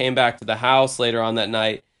when she came back to the house later on that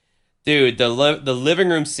night, dude, the living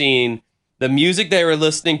room scene, the music they were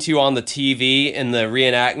listening to on the TV in the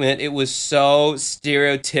reenactment, it was so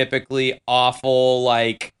stereotypically awful,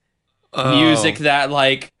 like music Oh, that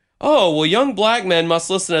like, oh well, young black men must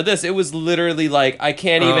listen to this. It was literally like, I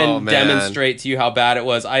can't oh even man. demonstrate to you how bad it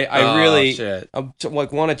was. I Oh really shit.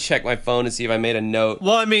 like want to check my phone to see if I made a note.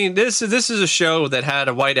 Well, I mean, this is a show that had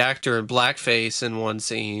a white actor in blackface in one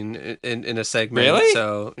scene in a segment. Really?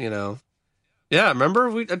 So, yeah, remember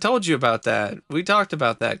I told you about that. We talked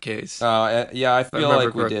about that case. Yeah, I If I feel remember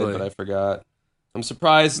like we did, correctly. but I forgot. I'm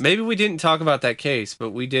surprised. Maybe we didn't talk about that case,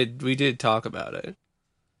 but we did talk about it.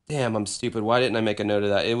 Damn, I'm stupid. Why didn't I make a note of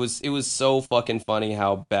that? It was so fucking funny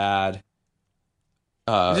how bad.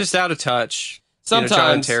 Just out of touch. John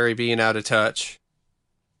Sometimes Terry being out of touch.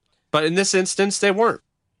 But in this instance, they weren't.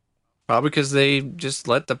 Probably because they just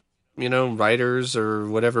let the, writers or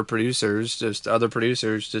whatever producers, just other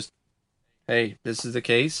producers, just, hey, this is the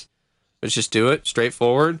case. Let's just do it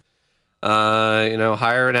straightforward.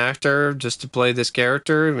 Hire an actor just to play this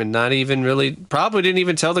character and not even really, probably didn't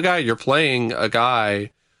even tell the guy you're playing a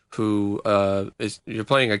guy who you're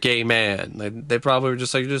playing a gay man. They probably were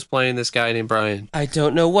just like, you're just playing this guy named Brian. I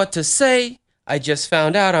don't know what to say. I just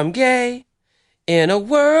found out I'm gay in a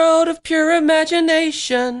world of pure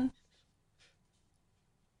imagination.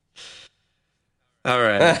 All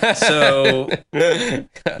right. So,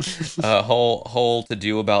 A whole to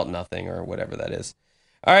do about nothing or whatever that is.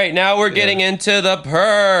 All right, now we're getting into the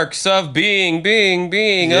perks of being a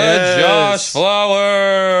Josh Yes.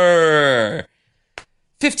 Flower.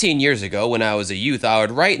 15 years ago, when I was a youth, I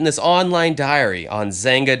would write in this online diary on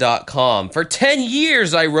Zanga.com. For 10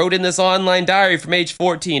 years, I wrote in this online diary from age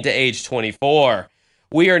 14 to age 24.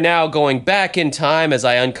 We are now going back in time as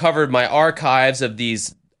I uncovered my archives of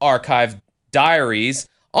these archived diaries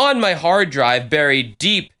on my hard drive buried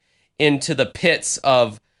deep into the pits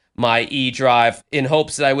of my E-drive in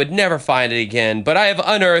hopes that I would never find it again. But I have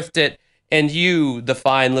unearthed it, and you, the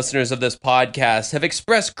fine listeners of this podcast, have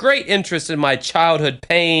expressed great interest in my childhood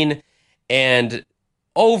pain and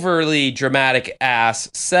overly dramatic ass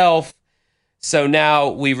self. So now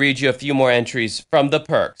we read you a few more entries from the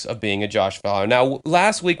perks of being a Josh Fowler. Now,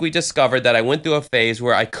 last week we discovered that I went through a phase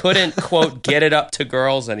where I couldn't, quote, get it up to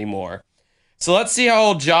girls anymore. So let's see how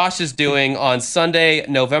old Josh is doing on Sunday,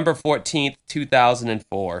 November 14th,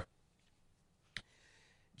 2004.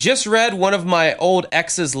 Just read one of my old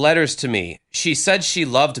ex's letters to me. She said she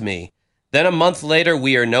loved me. Then a month later,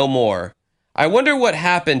 we are no more. I wonder what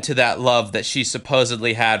happened to that love that she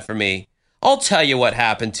supposedly had for me. I'll tell you what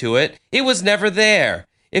happened to it. It was never there.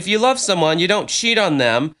 If you love someone, you don't cheat on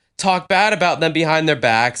them, talk bad about them behind their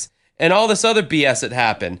backs, and all this other BS that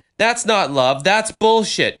happened. That's not love. That's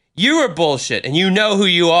bullshit. You are bullshit, and you know who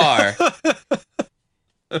you are.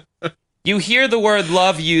 You hear the word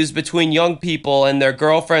love used between young people and their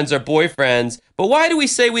girlfriends or boyfriends, but why do we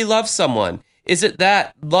say we love someone? Is it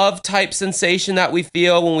that love type sensation that we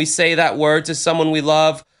feel when we say that word to someone we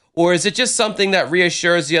love? Or is it just something that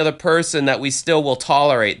reassures the other person that we still will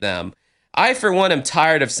tolerate them? I, for one, am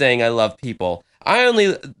tired of saying I love people.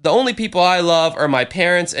 The only people I love are my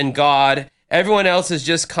parents and God. Everyone else is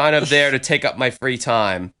just kind of there to take up my free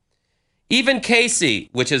time. Even Casey,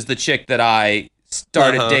 which is the chick that I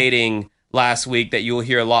started dating last week that you will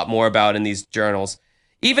hear a lot more about in these journals.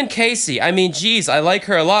 Even Casey, I mean, geez, I like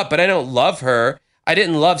her a lot, but I don't love her. I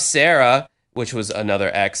didn't love Sarah, which was another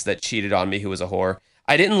ex that cheated on me who was a whore.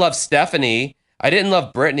 I didn't love Stephanie. I didn't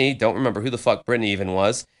love Brittany. Don't remember who the fuck Brittany even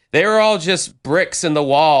was. They were all just bricks in the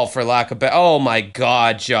wall, for lack of better. Oh my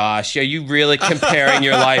God, Josh. Are you really comparing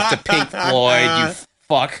your life to Pink Floyd, you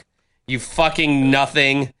fuck? You fucking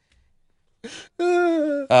nothing.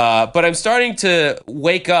 But I'm starting to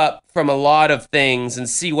wake up from a lot of things and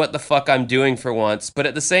see what the fuck I'm doing for once. But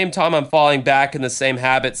at the same time, I'm falling back in the same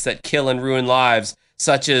habits that kill and ruin lives,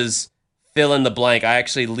 such as fill in the blank. I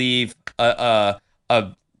actually leave a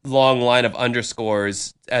long line of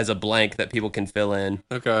underscores as a blank that people can fill in.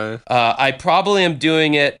 Okay. I probably am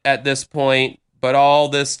doing it at this point, but all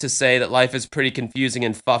this to say that life is pretty confusing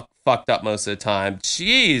and fucked up most of the time.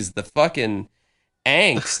 Jeez, the fucking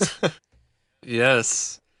angst.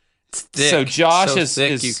 Yes. It's thick. So Josh So is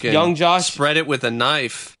thick you can young Josh spread it with a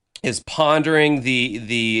knife. is pondering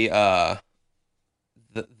the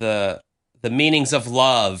the meanings of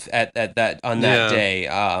love at that on that Yeah. day.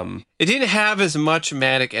 It didn't have as much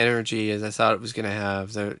manic energy as I thought it was going to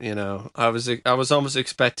have. I was almost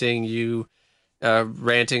expecting you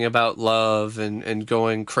ranting about love and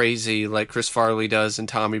going crazy like Chris Farley does in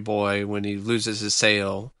Tommy Boy when he loses his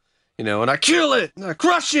sail. And I kill it and I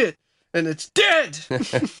crush it and it's dead.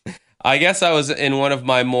 I guess I was in one of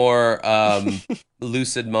my more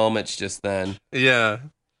lucid moments just then. Yeah.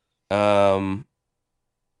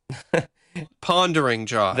 Pondering,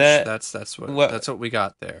 Josh. That's what we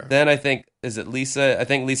got there. Then I think, is it Lisa? I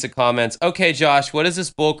think Lisa comments, "Okay, Josh, what is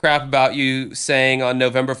this bullcrap about you saying on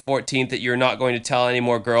November 14th that you're not going to tell any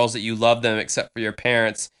more girls that you love them except for your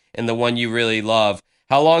parents and the one you really love?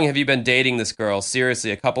 How long have you been dating this girl?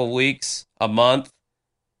 Seriously, a couple of weeks? A month?"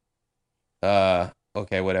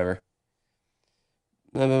 Okay, whatever.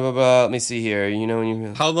 Blah, blah, blah, blah. Let me see here.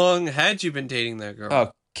 How long had you been dating that girl?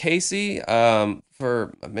 Oh, Casey,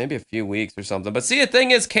 for maybe a few weeks or something. But see, the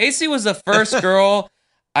thing is, Casey was the first girl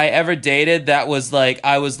I ever dated that was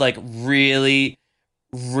I was really,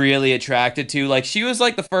 really attracted to. Like, she was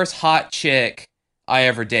like the first hot chick I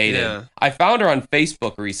ever dated. Yeah. I found her on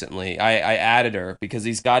Facebook recently. I added her because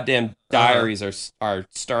these goddamn diaries are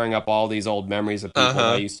stirring up all these old memories of people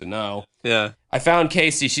I used to know. Yeah. I found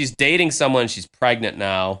Casey. She's dating someone. She's pregnant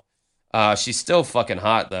now. She's still fucking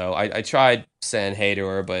hot, though. I tried saying hey to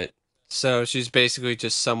her, but... So she's basically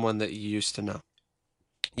just someone that you used to know.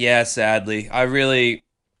 Yeah, sadly. I really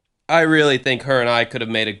think her and I could have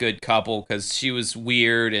made a good couple because she was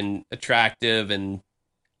weird and attractive and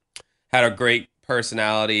had a great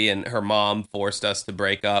personality, and her mom forced us to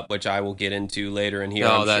break up, which I will get into later in here,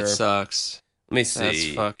 I'm that sure. sucks. Let me see.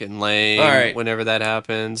 That's fucking lame. All right. Whenever that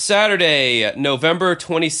happens. Saturday, November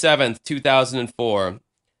 27th, 2004.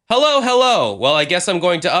 Hello. Well, I guess I'm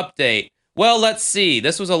going to update. Well, let's see.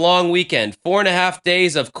 This was a long weekend. 4.5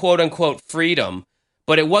 days of quote-unquote freedom.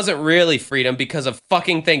 But it wasn't really freedom because of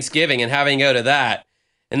fucking Thanksgiving and having to go to that.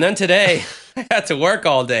 And then today, I had to work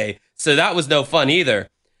all day. So that was no fun either.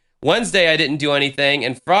 Wednesday, I didn't do anything.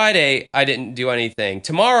 And Friday, I didn't do anything.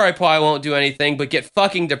 Tomorrow, I probably won't do anything but get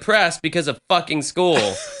fucking depressed because of fucking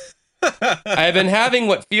school. I've been having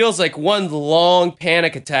what feels like one long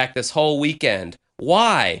panic attack this whole weekend.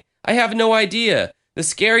 Why? I have no idea. The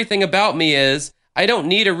scary thing about me is I don't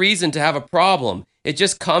need a reason to have a problem. It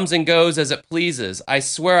just comes and goes as it pleases. I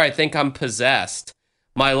swear I think I'm possessed.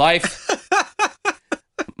 My life...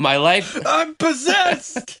 I'm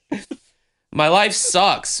possessed! My life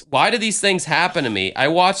sucks. Why do these things happen to me? I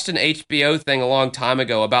watched an HBO thing a long time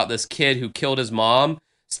ago about this kid who killed his mom.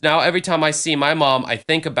 So now every time I see my mom, I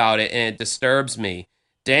think about it and it disturbs me.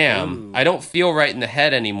 Damn, Ooh. I don't feel right in the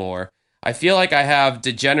head anymore. I feel like I have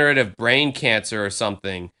degenerative brain cancer or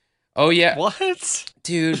something. Oh yeah. What?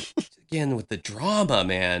 Dude, again with the drama,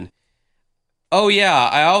 man. Oh yeah,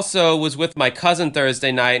 I also was with my cousin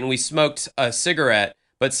Thursday night and we smoked a cigarette.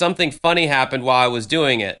 But something funny happened while I was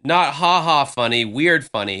doing it. Not ha-ha funny, weird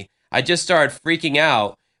funny. I just started freaking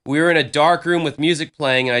out. We were in a dark room with music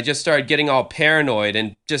playing, and I just started getting all paranoid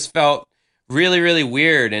and just felt really, really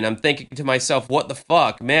weird. And I'm thinking to myself, what the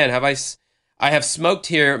fuck? Man, I have smoked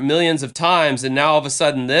here millions of times, and now all of a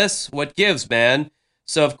sudden this? What gives, man?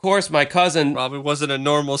 So, of course, my cousin... Probably wasn't a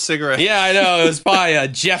normal cigarette. Yeah, I know. It was probably a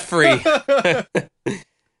Jeffrey.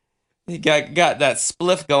 He got that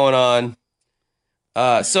spliff going on.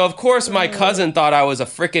 So, of course, my cousin thought I was a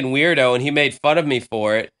frickin' weirdo, and he made fun of me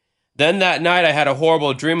for it. Then that night, I had a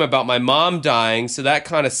horrible dream about my mom dying, so that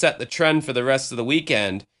kind of set the trend for the rest of the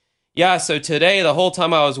weekend. Yeah, so today, the whole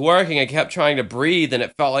time I was working, I kept trying to breathe, and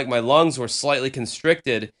it felt like my lungs were slightly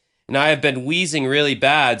constricted, and I have been wheezing really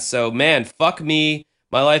bad, so, man, fuck me.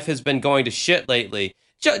 My life has been going to shit lately.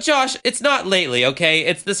 Josh, it's not lately, okay?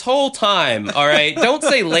 It's this whole time, all right? Don't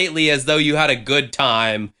say lately as though you had a good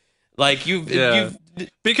time. Like, you've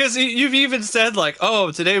because you've even said, like,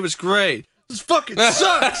 oh, today was great. This fucking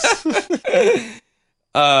sucks!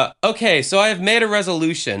 Okay, so I have made a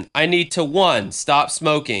resolution. I need to 1, stop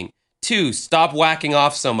smoking. 2, stop whacking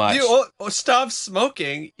off so much. Stop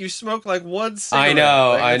smoking. You smoke like one cigarette. I know,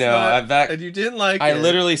 like, I know. And you didn't like it. I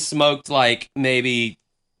literally smoked like maybe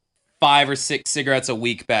 5 or 6 cigarettes a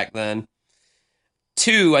week back then.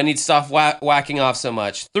 2, I need to stop whacking off so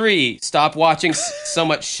much. 3, stop watching so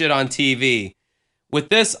much shit on TV. With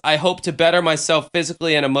this, I hope to better myself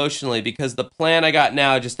physically and emotionally because the plan I got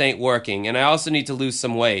now just ain't working, and I also need to lose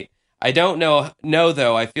some weight. I don't know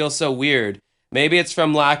though, I feel so weird. Maybe it's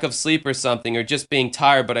from lack of sleep or something, or just being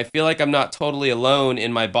tired, but I feel like I'm not totally alone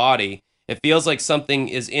in my body. It feels like something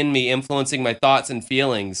is in me influencing my thoughts and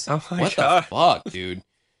feelings. Oh my what God. The fuck, dude?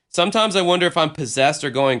 Sometimes I wonder if I'm possessed or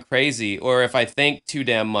going crazy, or if I think too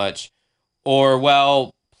damn much. Or,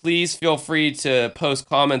 well, please feel free to post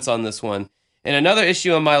comments on this one. And another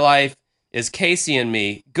issue in my life is Casey and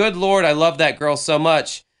me. Good Lord, I love that girl so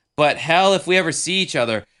much. But hell, if we ever see each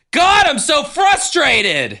other. God, I'm so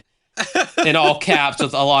frustrated! In all caps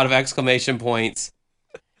with a lot of exclamation points.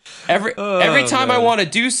 Every time I want to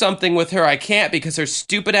do something with her, I can't because her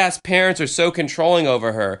stupid ass parents are so controlling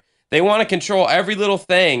over her. They want to control every little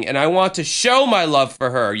thing, and I want to show my love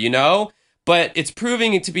for her, you know? But it's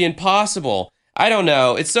proving it to be impossible. I don't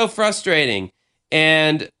know. It's so frustrating.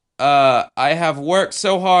 And I have worked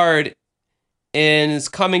so hard, and it's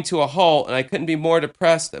coming to a halt, and I couldn't be more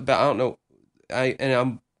depressed about, I don't know,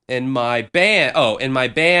 I'm in my band. Oh, in my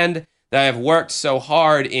band that I have worked so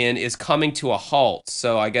hard in is coming to a halt.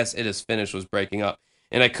 So I guess It Is Finished was breaking up.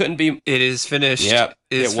 And I couldn't be... It is finished. Yep,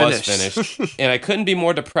 it was finished. And I couldn't be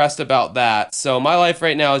more depressed about that. So my life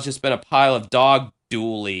right now has just been a pile of dog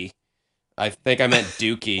dooly. I think I meant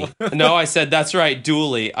dookie. No, I said, that's right,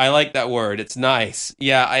 dooly. I like that word. It's nice.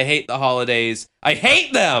 Yeah, I hate the holidays. I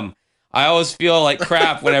hate them! I always feel like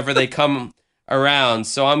crap whenever they come around.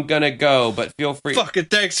 So I'm gonna go, but feel free... Fucking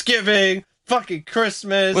Thanksgiving! Fucking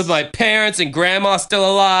Christmas! With my parents and grandma still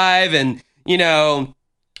alive and, you know...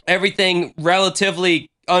 everything relatively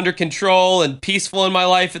under control and peaceful in my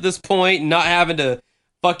life at this point, and not having to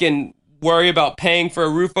fucking worry about paying for a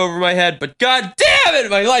roof over my head. But god damn it,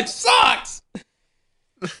 my life sucks!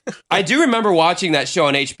 I do remember watching that show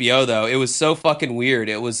on HBO though. It was so fucking weird.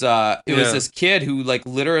 It was this kid who like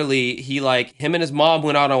literally him and his mom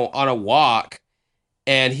went on a walk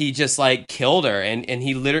and he just like killed her and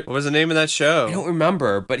he literally... What was the name of that show? I don't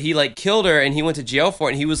remember, but he like killed her and he went to jail for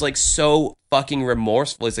it and he was like so fucking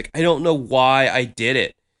remorseful. He's like, I don't know why I did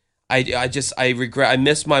it. I regret, I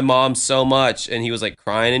miss my mom so much. And he was like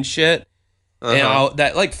crying and shit. And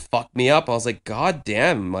that like fucked me up. I was like, god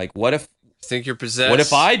damn, like what if... Think you're possessed? What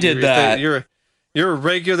if I did that? You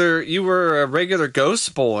were a regular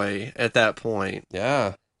ghost boy at that point.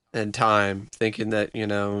 Yeah. In time, thinking that, you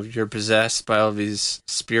know, you're possessed by all these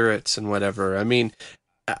spirits and whatever. I mean,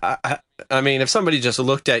 I mean, if somebody just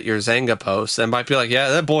looked at your Zanga post, they might be like, yeah,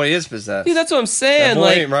 that boy is possessed. Dude, that's what I'm saying. That boy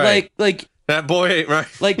ain't right. Like that boy ain't right.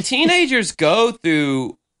 Like teenagers go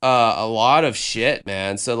through a lot of shit,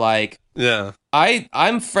 man. So like, yeah,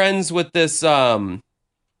 I'm friends with this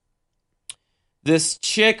this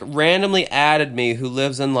chick randomly added me who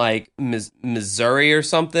lives in like Missouri or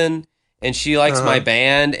something. And she likes my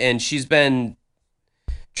band, and she's been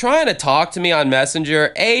trying to talk to me on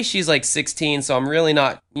Messenger. She's like 16, so I'm really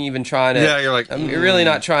not even trying to... Yeah, you're like... I'm really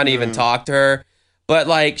not trying to even talk to her. But,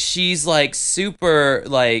 like, she's, like, super,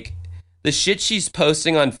 like... The shit she's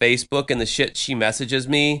posting on Facebook and the shit she messages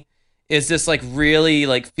me is just, like, really,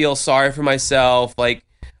 like, feel sorry for myself. Like,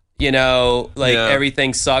 you know, like,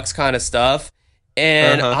 everything sucks kind of stuff.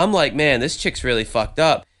 And I'm like, man, this chick's really fucked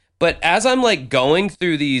up. But as I'm, like, going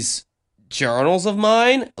through these... journals of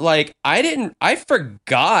mine, like I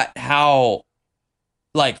forgot how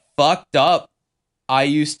like fucked up I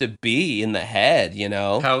used to be in the head, you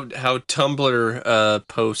know? How Tumblr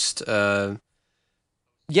post yeah,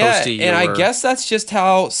 and I guess that's just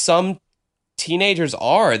how some teenagers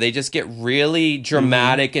are. They just get really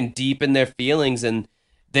dramatic and deep in their feelings, and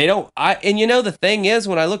they don't... and you know, the thing is,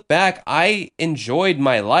 when I look back, I enjoyed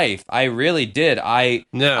my life. I really did. I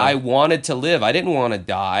wanted to live. I didn't want to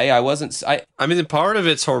die. I mean, part of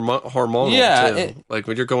it's hormonal, too. Like,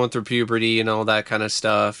 when you're going through puberty and all that kind of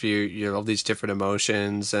stuff, you all these different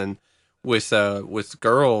emotions, and with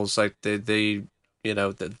girls, like, they you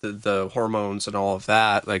know, the hormones and all of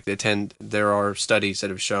that, like, there are studies that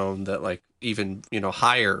have shown that, like, even, you know,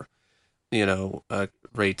 higher, you know,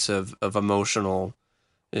 rates of emotional,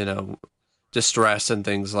 you know, distress and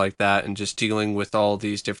things like that, and just dealing with all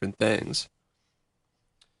these different things.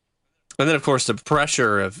 And then, of course, the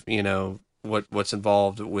pressure of, you know, what's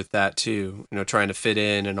involved with that too, you know, trying to fit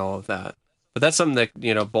in and all of that. But that's something that,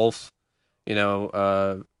 you know, both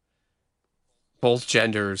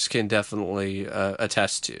genders can definitely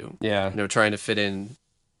attest to. Yeah. You know, trying to fit in.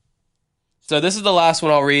 So this is the last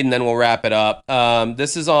one I'll read, and then we'll wrap it up.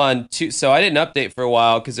 This is on... So I didn't update for a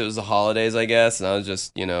while because it was the holidays, I guess, and I was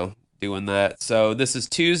just, you know, doing that. So this is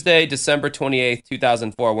Tuesday, December 28th,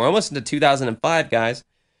 2004. We're almost into 2005, guys.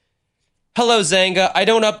 Hello, Zanga. I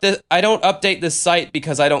don't update this site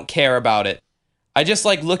because I don't care about it. I just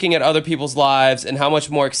like looking at other people's lives and how much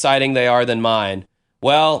more exciting they are than mine.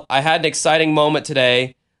 Well, I had an exciting moment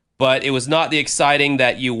today, but it was not the exciting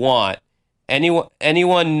that you want.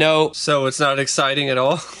 Anyone know... So it's not exciting at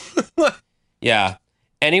all? Yeah.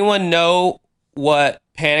 Anyone know what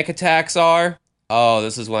panic attacks are? Oh,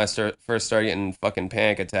 this is when I first started getting fucking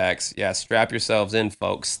panic attacks. Yeah, strap yourselves in,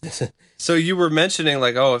 folks. So you were mentioning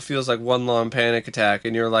like, oh, it feels like one long panic attack,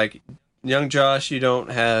 and you're like, young Josh, you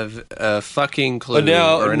don't have a fucking clue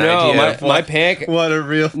or an idea of my panic. what a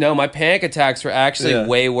real. No, my panic attacks were actually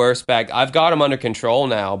way worse back. I've got them under control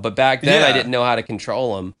now, but back then I didn't know how to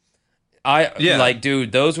control them. Like,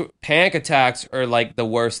 dude, those panic attacks are like the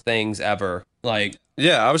worst things ever. Like,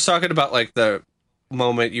 yeah, I was talking about like the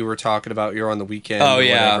moment you were talking about you're on the weekend. Oh, or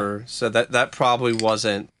yeah. whatever. So that probably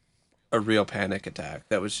wasn't a real panic attack.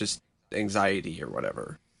 That was just anxiety or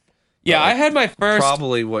whatever. Yeah, I had my first.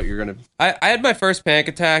 Probably what you're gonna. I had my first panic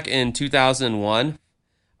attack in 2001.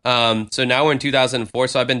 So now we're in 2004.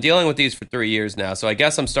 So I've been dealing with these for 3 years now. So I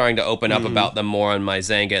guess I'm starting to open up about them more on my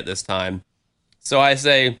Zanga at this time. So I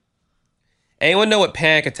say, anyone know what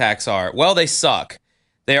panic attacks are? Well, they suck.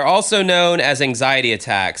 They are also known as anxiety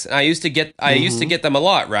attacks. And I used to get them a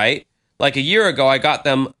lot, right? Like a year ago, I got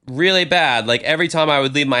them really bad. Like every time I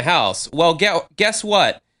would leave my house. Well, guess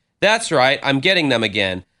what? That's right. I'm getting them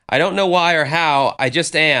again. I don't know why or how. I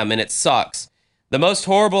just am, and it sucks. The most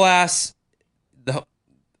horrible ass.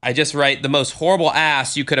 I just write the most horrible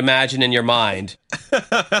ass you could imagine in your mind.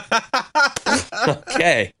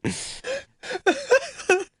 Okay.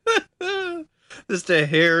 Just a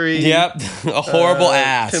hairy. Yep, a horrible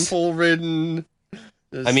ass. Pimple-ridden.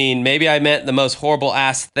 I mean, maybe I meant the most horrible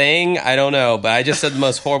ass thing. I don't know, but I just said the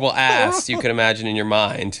most horrible ass you could imagine in your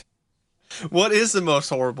mind. What is the most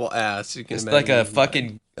horrible ass you can imagine? It's like a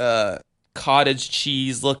fucking cottage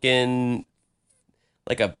cheese looking,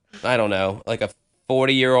 like a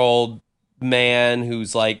 40-year-old man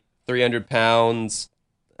who's like 300 pounds.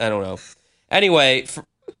 I don't know. Anyway,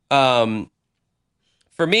 for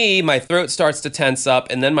me, my throat starts to tense up,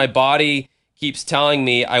 and then my body keeps telling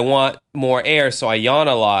me I want more air, so I yawn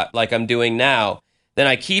a lot, like I'm doing now. Then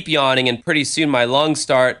I keep yawning, and pretty soon my lungs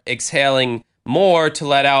start exhaling more to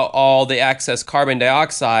let out all the excess carbon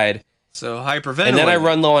dioxide. So hyperventilating. And then I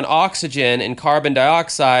run low on oxygen and carbon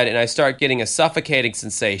dioxide, and I start getting a suffocating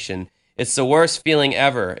sensation. It's the worst feeling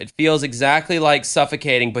ever. It feels exactly like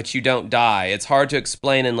suffocating, but you don't die. It's hard to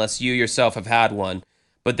explain unless you yourself have had one.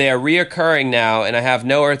 But they are reoccurring now, and I have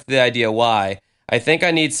no earthly idea why. I think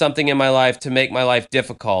I need something in my life to make my life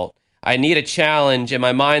difficult. I need a challenge, and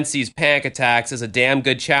my mind sees panic attacks as a damn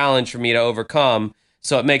good challenge for me to overcome,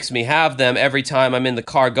 so it makes me have them every time I'm in the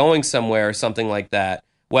car going somewhere or something like that.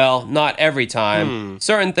 Well, not every time.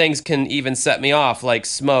 Certain things can even set me off, like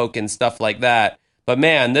smoke and stuff like that. But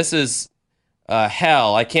man, this is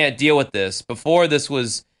hell. I can't deal with this. Before this,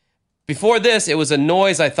 it was a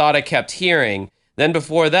noise I thought I kept hearing. Then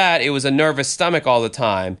before that, it was a nervous stomach all the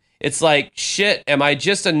time. It's like, shit, am I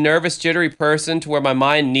just a nervous, jittery person to where my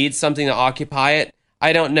mind needs something to occupy it?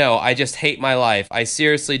 I don't know. I just hate my life. I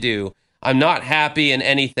seriously do. I'm not happy in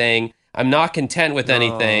anything. I'm not content with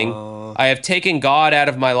anything. I have taken God out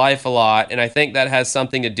of my life a lot, and I think that has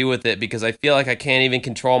something to do with it because I feel like I can't even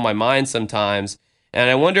control my mind sometimes. And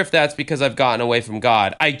I wonder if that's because I've gotten away from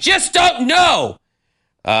God. I just don't know!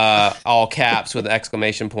 All caps with an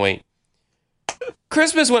exclamation point.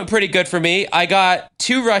 Christmas went pretty good for me. I got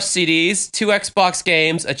 2 Rush CDs, 2 Xbox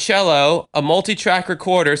games, a cello, a multi-track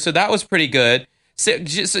recorder, so that was pretty good. So,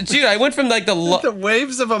 dude, I went from like the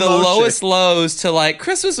waves of emotion. The lowest lows to like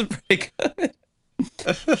Christmas was pretty good.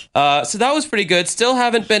 So that was pretty good. Still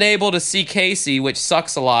haven't been able to see Casey, which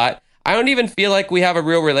sucks a lot. I don't even feel like we have a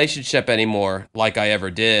real relationship anymore, like I ever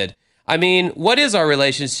did. I mean, what is our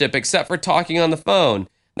relationship except for talking on the phone?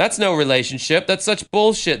 That's no relationship. That's such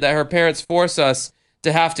bullshit that her parents force us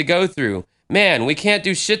to have to go through. Man, we can't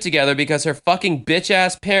do shit together because her fucking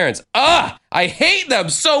bitch-ass parents. I hate them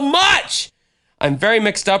so much! I'm very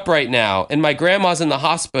mixed up right now, and my grandma's in the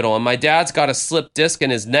hospital, and my dad's got a slipped disc in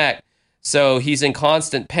his neck, so he's in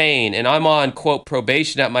constant pain, and I'm on, quote,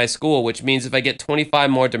 probation at my school, which means if I get 25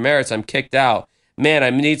 more demerits, I'm kicked out. Man, I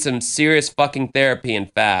need some serious fucking therapy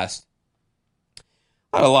and fast.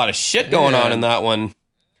 Got a lot of shit going on in that one.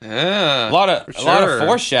 Yeah, a lot of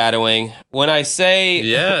foreshadowing. When I say,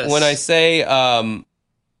 I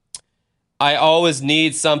always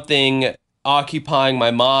need something occupying my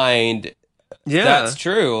mind. Yeah, that's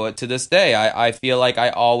true. To this day, I feel like I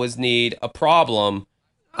always need a problem.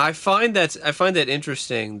 I find that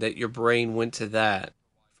interesting that your brain went to that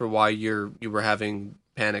for why you were having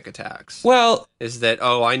panic attacks. Well, is that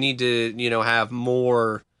I need to have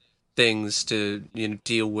more things to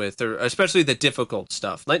deal with, or especially the difficult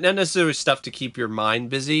stuff, like not necessarily stuff to keep your mind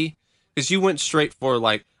busy, because you went straight for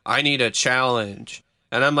like I need a challenge,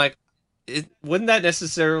 and I'm like, wouldn't that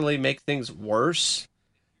necessarily make things worse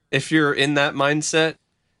if you're in that mindset?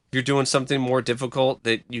 you're doing something more difficult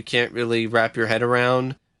that you can't really wrap your head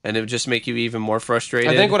around, and it would just make you even more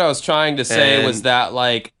frustrated. I think what I was trying to say was that,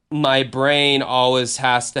 like, my brain always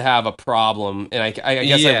has to have a problem, and I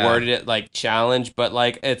guess I worded it like challenge, but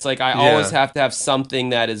like it's like I always have to have something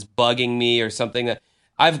that is bugging me, or something that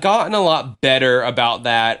I've gotten a lot better about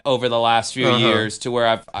that over the last few years, to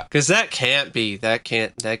where because that can't be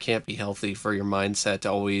healthy for your mindset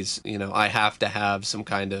to always, you know, I have to have some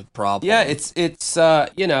kind of problem. Yeah, it's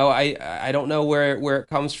you know, I don't know where it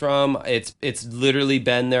comes from. It's literally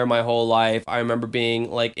been there my whole life. I remember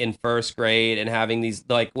being like in first grade and having these,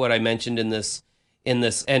 like what I mentioned in this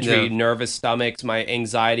entry, nervous stomachs. My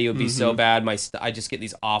anxiety would be so bad. I just get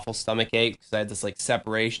these awful stomach aches because I had this like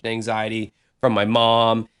separation anxiety from my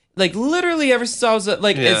mom. Like literally ever since I was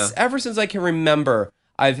like, ever since I can remember,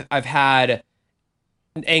 I've had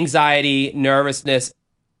anxiety, nervousness.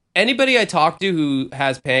 Anybody I talk to who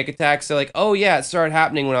has panic attacks, they're like, oh yeah, it started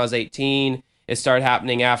happening when I was 18. It started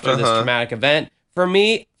happening after this traumatic event. For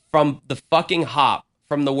me, from the fucking hop,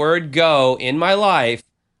 from the word go in my life,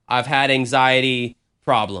 I've had anxiety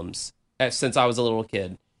problems since I was a little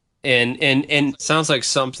kid. And sounds like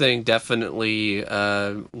something definitely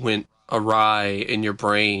went awry in your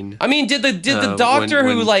brain. I mean, did the doctor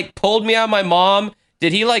who like pulled me out of my mom,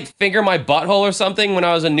 did he like finger my butthole or something when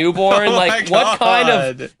I was a newborn? Like what kind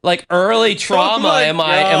of like early trauma am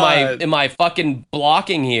I fucking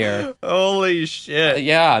blocking here? Holy shit.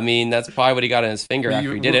 Yeah, I mean that's probably what he got in his finger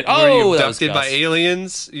after he did it. Were you abducted by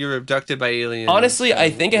aliens? You were abducted by aliens. Honestly, I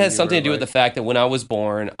think it has something to do with the fact that when I was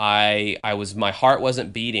born, my heart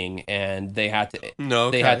wasn't beating, and they had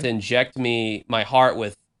to inject my heart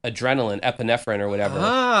with adrenaline, epinephrine, or whatever.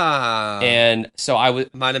 And so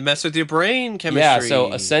might have messed with your brain chemistry. Yeah,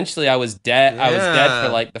 so essentially I was dead. I was dead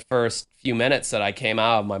for like the first few minutes that I came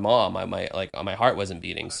out of my mom. My heart wasn't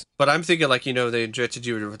beating. But I'm thinking, like, you know, they injected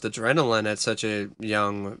you with adrenaline at such a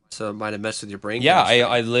young, so it might have messed with your brain chemistry.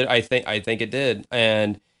 I think it did.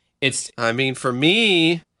 And it's, I mean, for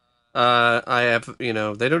me, I have, you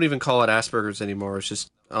know, they don't even call it Asperger's anymore. It's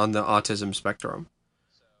just on the autism spectrum.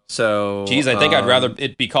 So, geez, I think I'd rather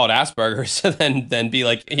it be called Asperger's than be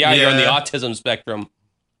like, you're on the autism spectrum.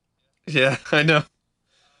 Yeah, I know.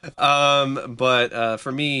 But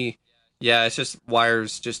for me, it's just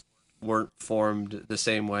wires just weren't formed the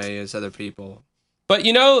same way as other people. But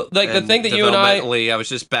you know, like the thing that you and I was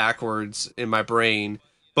just backwards in my brain.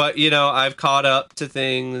 But you know, I've caught up to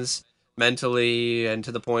things mentally, and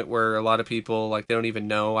to the point where a lot of people, like, they don't even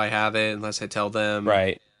know I have it unless I tell them.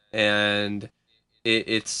 Right. And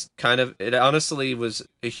it honestly was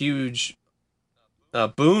a huge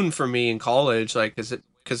boon for me in college, like,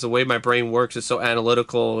 because the way my brain works is so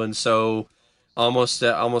analytical and so almost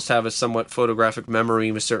have a somewhat photographic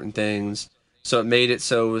memory with certain things. So it made it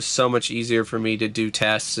so it was so much easier for me to do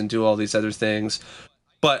tests and do all these other things.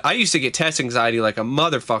 But I used to get test anxiety like a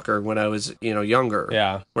motherfucker when I was, you know, younger.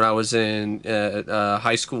 Yeah. When I was in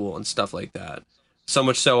high school and stuff like that. So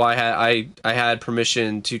much so I had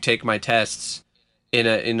permission to take my tests in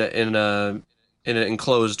an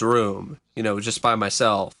enclosed room, you know, just by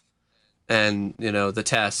myself, and, you know, the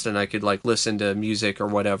test, and I could like listen to music or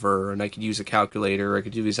whatever, and I could use a calculator, I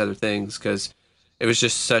could do these other things, because it was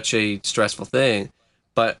just such a stressful thing.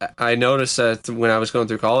 But I noticed that when I was going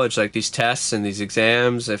through college, like these tests and these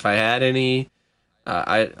exams, if I had any,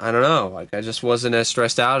 I don't know, like I just wasn't as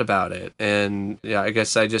stressed out about it. And yeah, I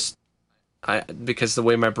guess because the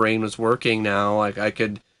way my brain was working now, like I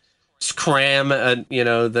could cram, you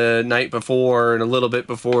know, the night before and a little bit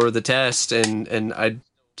before the test, and I'd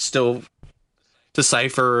still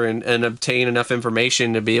decipher and obtain enough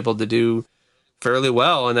information to be able to do fairly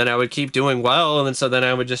well. And then I would keep doing well, and then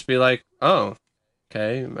I would just be like, oh,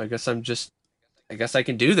 okay, I guess I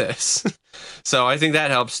can do this. So I think that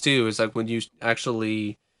helps too, is like when you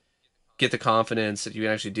actually get the confidence that you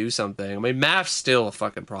can actually do something. I mean, math's still a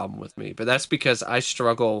fucking problem with me, but that's because I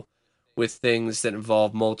struggle with things that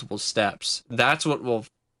involve multiple steps. That's what will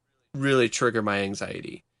really trigger my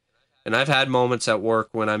anxiety. And I've had moments at work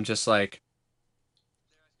when I'm just like,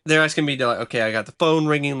 they're asking me to, like, okay, I got the phone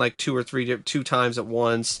ringing like two times at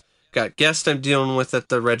once, got guests I'm dealing with at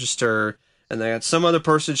the register, and I got some other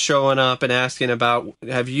person showing up and asking about,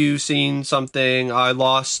 have you seen something? I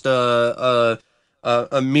lost a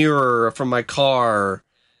mirror from my car.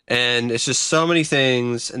 And it's just so many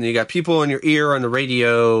things, and you got people in your ear on the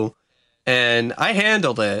radio. And I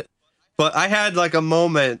handled it, but I had like a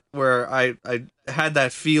moment where I had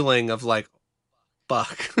that feeling of like,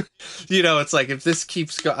 fuck, you know, it's like, if this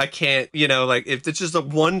keeps going, I can't, you know, like if it's just a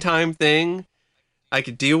one-time thing, I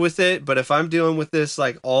could deal with it. But if I'm dealing with this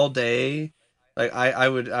like all day, Like I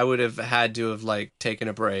would have had to have like taken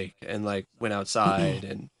a break and like went outside,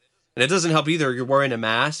 and it doesn't help either. You're wearing a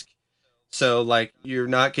mask, so like you're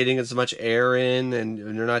not getting as much air in, and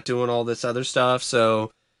you're not doing all this other stuff.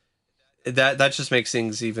 So that just makes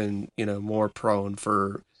things even more prone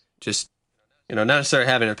for just not necessarily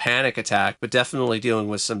having a panic attack, but definitely dealing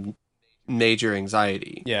with some major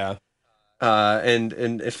anxiety. Yeah. And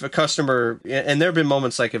if a customer, and there have been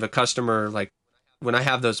moments like if a customer, like when I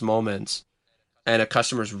have those moments and a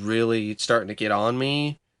customer's really starting to get on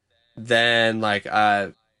me, then like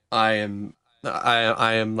I am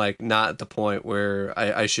like not at the point where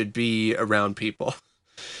I should be around people.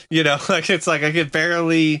 Like it's like I could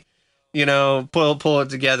barely, pull it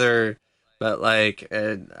together, but like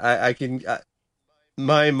I can.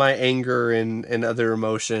 My anger and other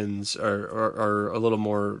emotions are a little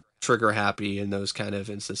more trigger happy in those kind of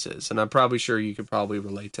instances, and I'm probably sure you could probably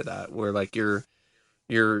relate to that, where like you're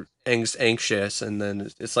anxious and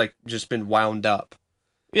then it's like just been wound up.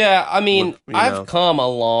 Yeah, I mean, I've know. come a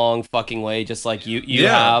long fucking way, just like you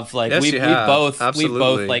Yeah. have. Like Yes, we've you have. both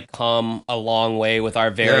Absolutely. like come a long way with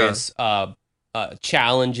our various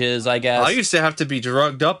challenges, I guess. I used to have to be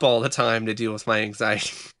drugged up all the time to deal with my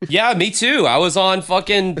anxiety. Yeah, me too. I was on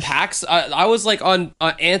fucking Pax. I was like on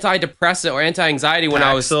antidepressant or anti-anxiety when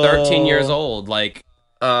I was Paxil. 13 years old. Like,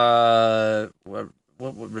 What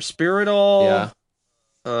Respiridol?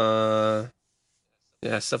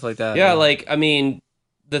 yeah, Stuff like that. yeah. Like, I mean,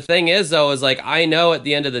 the thing is though, is like I know at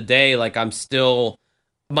the end of the day, like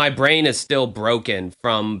my brain is still broken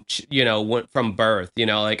from from birth.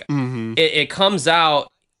 Like Mm-hmm. it comes out.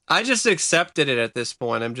 I just accepted it at this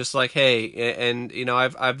point. I'm just like, hey, and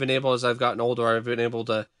I've been able, as I've gotten older, I've been able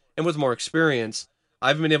to, and with more experience,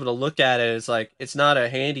 I've been able to look at it as like it's not a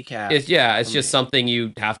handicap. It's just something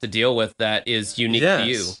you have to deal with that is unique to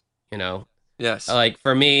you. Yes. Like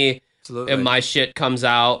for me, Absolutely. my shit comes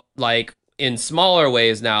out like in smaller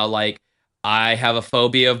ways now. Like I have a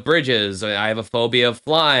phobia of bridges. I have a phobia of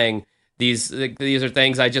flying. These are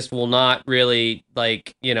things I just will not really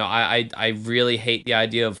like. I really hate the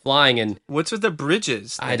idea of flying. And what's with the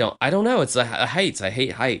bridges thing? I don't know. It's the heights. I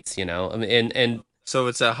hate heights. I mean, and so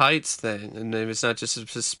it's a heights thing, and maybe it's not just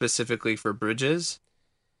specifically for bridges.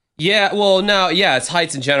 Yeah, well, no, yeah, it's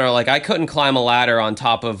heights in general. Like I couldn't climb a ladder on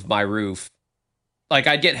top of my roof. Like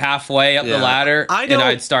I'd get halfway up the ladder and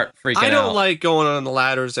I'd start freaking out. I don't like going on the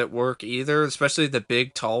ladders at work either, especially the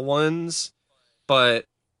big tall ones. But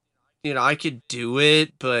I could do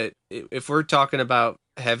it, but if we're talking about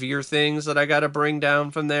heavier things that I got to bring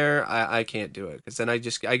down from there, I can't do it, because then I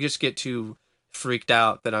just get too freaked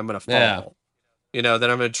out that I'm gonna fall. Yeah. That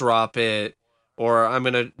I'm gonna drop it, or I'm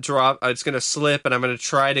gonna it's gonna slip, and I'm gonna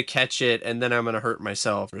try to catch it, and then I'm gonna hurt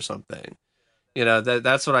myself or something.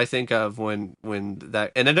 That's what I think of when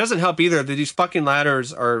that, and it doesn't help either that these fucking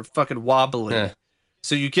ladders are fucking wobbly. Yeah.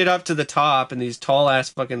 So you get up to the top in these tall ass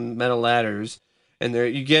fucking metal ladders, and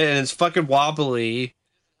it's fucking wobbly.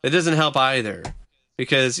 It doesn't help either,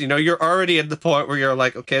 because you're already at the point where you're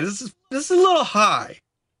like, okay, this is a little high.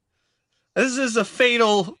 This is a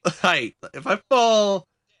fatal height. If I fall,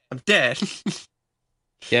 I'm dead.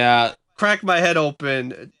 Yeah. Crack my head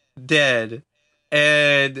open, dead,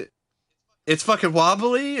 and it's fucking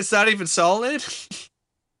wobbly. It's not even solid.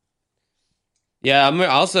 Yeah, I'm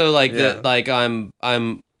also like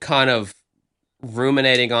I'm kind of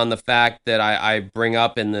ruminating on the fact that I bring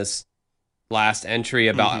up in this last entry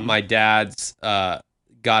about my dad's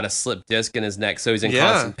got a slip disc in his neck, so he's in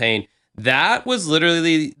constant pain. That was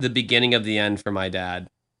literally the beginning of the end for my dad.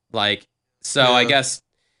 Like, so I guess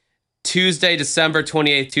Tuesday, December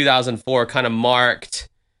 28th, 2004 kind of marked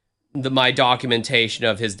my documentation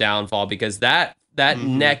of his downfall, because that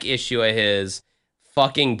neck issue of his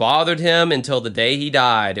fucking bothered him until the day he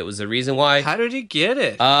died. It was the reason why. How did he get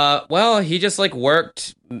it? Well, he just like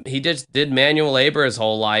worked. He just did manual labor his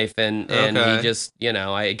whole life, and he just,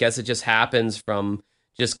 I guess it just happens from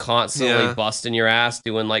just constantly busting your ass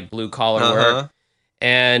doing like blue collar work,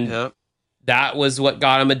 and that was what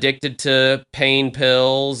got him addicted to pain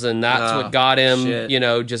pills, and that's what got him,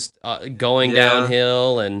 just going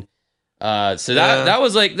downhill. And so that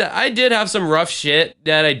was like, I did have some rough shit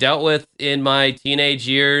that I dealt with in my teenage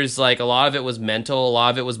years. Like a lot of it was mental, a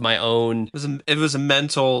lot of it was my own. It was a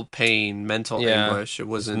mental pain, mental anguish. It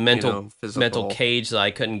wasn't physical. Mental cage that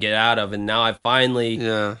I couldn't get out of. And now I finally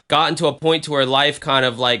gotten to a point to where life kind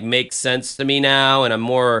of like makes sense to me now, and I'm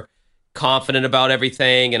more confident about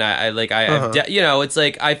everything, and it's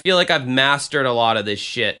like I feel like I've mastered a lot of this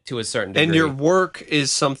shit to a certain degree. And your work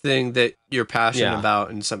is something that you're passionate about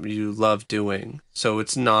and something you love doing, so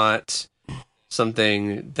it's not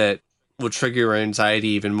something that will trigger your anxiety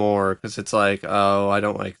even more because it's like, oh, I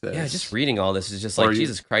don't like this. Yeah, just reading all this is just like,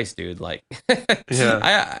 Jesus Christ, dude. Like,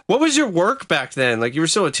 yeah. What was your work back then? Like, you were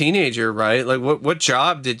still a teenager, right? Like, what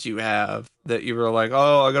job did you have that you were like,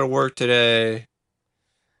 oh, I got to work today?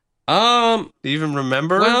 Do you even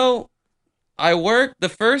remember? Well, the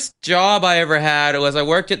first job I ever had was I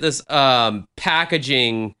worked at this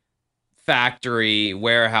packaging factory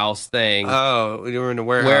warehouse thing. Oh, you were in a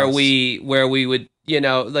warehouse where we would,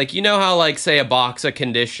 like, how, like, say a box of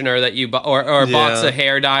conditioner that you or a box of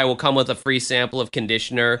hair dye will come with a free sample of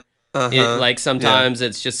conditioner. Like sometimes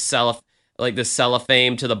it's just the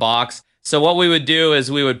cellophane to the box. So what we would do is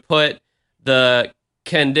we would put the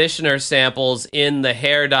conditioner samples in the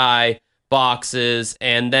hair dye boxes,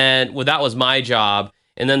 and then that was my job,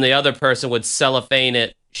 and then the other person would cellophane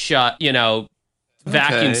it shut,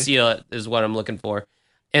 vacuum seal it is what I'm looking for.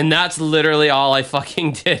 And that's literally all I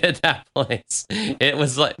fucking did at that place. It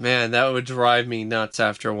was like, man, that would drive me nuts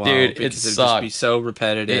after a while, dude. Because It it'd just be so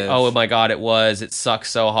repetitive. Oh my god, it sucked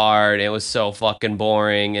so hard. It was so fucking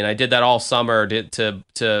boring, and I did that all summer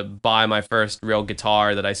to buy my first real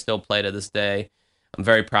guitar that I still play to this day. I'm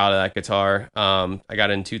very proud of that guitar. I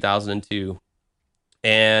got it in 2002,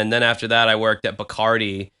 and then after that, I worked at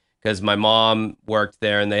Bacardi because my mom worked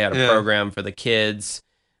there, and they had a program for the kids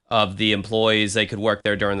of the employees. They could work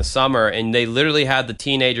there during the summer, and they literally had the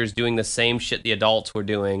teenagers doing the same shit the adults were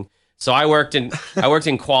doing. So I worked in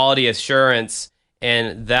quality assurance,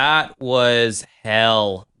 and that was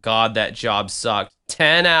hell. God, that job sucked.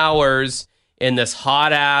 10 hours in this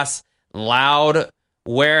hot ass loud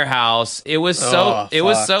warehouse. It was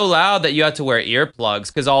so loud that you had to wear earplugs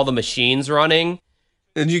because all the machines running.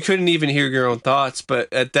 And you couldn't even hear your own thoughts,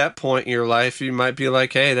 but at that point in your life, you might be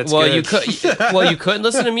like, "Hey, that's good." You couldn't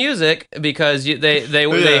listen to music because they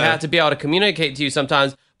had to be able to communicate to you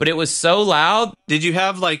sometimes. But it was so loud. Did you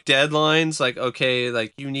have like deadlines? Like, okay,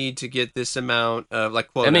 like you need to get this amount of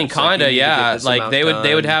like quotas. I mean, kinda, like, yeah. Like they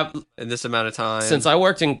would have in this amount of time. Since I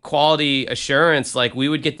worked in quality assurance, like we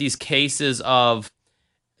would get these cases of,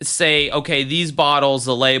 say, okay, these bottles,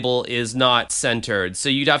 the label is not centered. So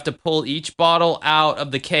you'd have to pull each bottle out of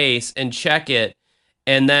the case and check it.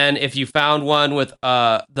 And then if you found one with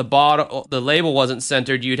the label wasn't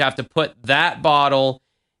centered, you'd have to put that bottle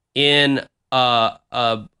in a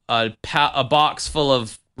box full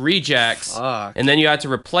of rejects. Fuck. And then you had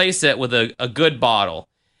to replace it with a good bottle.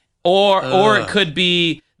 Or it could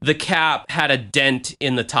be the cap had a dent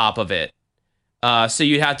in the top of it. So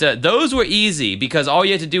you had to. Those were easy because all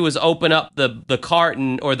you had to do was open up the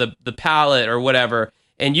carton or the pallet or whatever,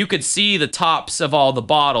 and you could see the tops of all the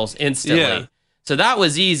bottles instantly. Yeah. So that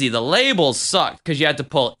was easy. The labels sucked because you had to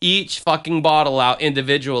pull each fucking bottle out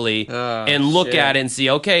individually and look at it and see,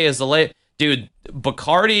 okay, is the label. Dude,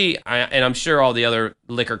 Bacardi, and I'm sure all the other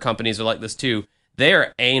liquor companies are like this too. They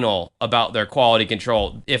are anal about their quality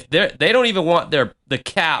control. If they don't even want the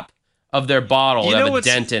cap of their bottle to have a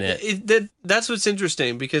dent in it. That's what's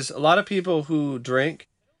interesting because a lot of people who drink,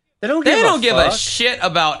 they don't give a shit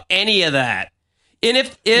about any of that. And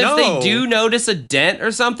if they do notice a dent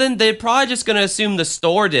or something, they're probably just going to assume the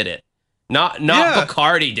store did it, not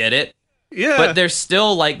Bacardi did it. Yeah, but they're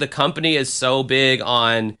still like, the company is so big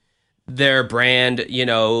on their brand,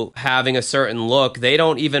 having a certain look. They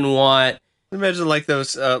don't even want. Imagine like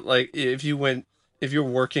those, like if you're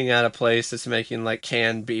working at a place that's making like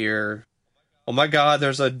canned beer. Oh my God,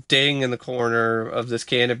 there's a ding in the corner of this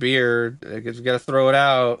can of beer. We got to throw it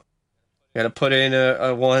out. Got to put in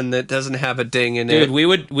a one that doesn't have a ding in it. Dude, we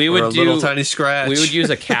would do a little tiny scratch. We would use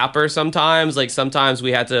a capper sometimes. Like sometimes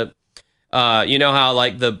we had to, you know how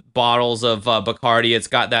like the bottles of Bacardi, it's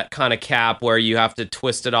got that kind of cap where you have to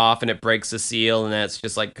twist it off and it breaks the seal, and that's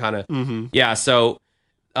just like kind of yeah. So,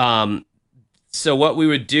 so what we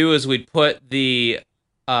would do is we'd put the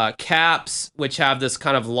caps, which have this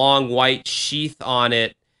kind of long white sheath on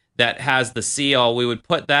it that has the seal. We would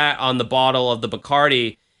put that on the bottle of the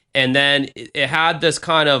Bacardi. And then it had this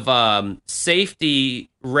kind of safety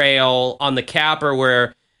rail on the capper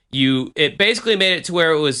where it basically made it to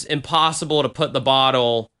where it was impossible to put the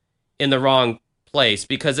bottle in the wrong place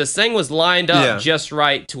because this thing was lined up just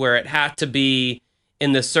right to where it had to be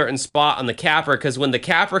in this certain spot on the capper. Because when the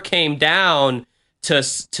capper came down to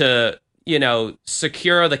secure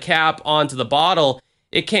the cap onto the bottle,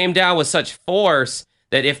 it came down with such force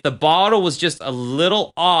that if the bottle was just a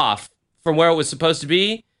little off from where it was supposed to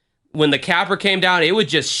be, when the capper came down, it would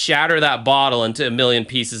just shatter that bottle into a million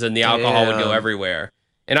pieces, and the alcohol would go everywhere.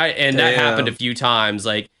 And that happened a few times.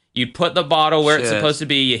 Like, you put the bottle where it's supposed to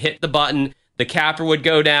be, you hit the button, the capper would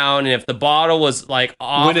go down, and if the bottle was like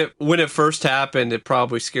off, when it first happened, it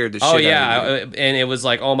probably scared the shit oh out yeah, of you. and it was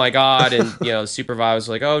like, oh my god, and the supervisor was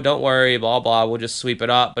like, oh, don't worry, blah blah, we'll just sweep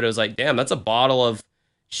it up. But it was like, damn, that's a bottle of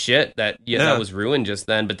shit that that was ruined just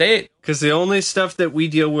then. But because the only stuff that we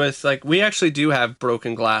deal with, like, we actually do have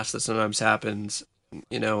broken glass that sometimes happens,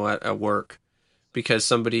 at work, because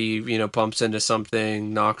somebody bumps into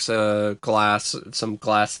something, knocks some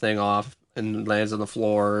glass thing off, and lands on the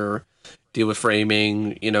floor, or deal with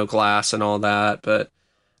framing, glass and all that. But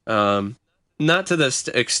not to this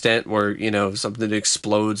extent where something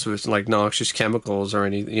explodes with like noxious chemicals or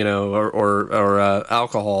any or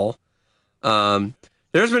alcohol.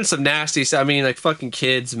 There's been some nasty stuff. I mean, like, fucking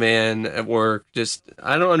kids, man, at work. Just,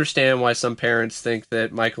 I don't understand why some parents think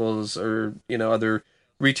that Michael's or other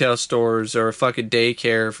retail stores are a fucking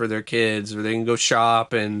daycare for their kids, where they can go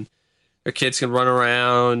shop and their kids can run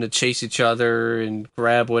around and chase each other and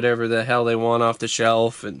grab whatever the hell they want off the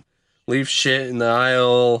shelf and leave shit in the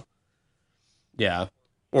aisle. Yeah.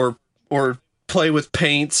 Or play with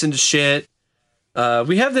paints and shit.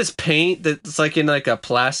 We have this paint that's like in like a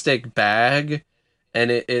plastic bag,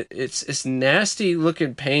 and it's nasty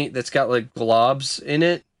looking paint that's got like globs in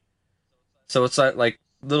it. So it's like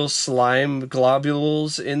little slime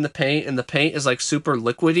globules in the paint, and the paint is like super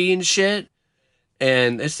liquidy and shit.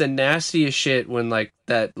 And it's the nastiest shit when like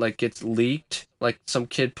that like gets leaked, like some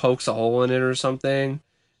kid pokes a hole in it or something,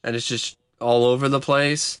 and it's just all over the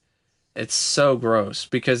place. It's so gross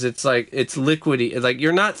because it's like it's liquidy. Like,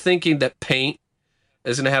 you're not thinking that paint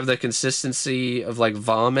is gonna have the consistency of like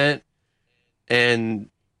vomit, and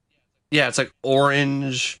yeah, it's like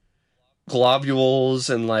orange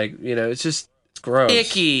globules and like it's gross,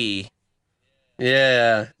 icky.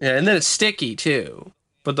 Yeah, and then it's sticky too.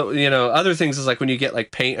 But the other things is like when you get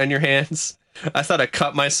like paint on your hands. I thought I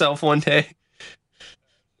cut myself one day.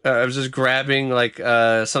 I was just grabbing like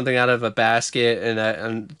something out of a basket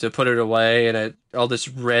and to put it away, and all this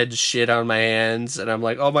red shit on my hands, and I'm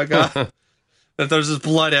like, oh my god, there's this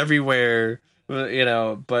blood everywhere,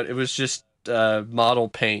 But it was just model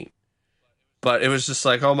paint. But it was just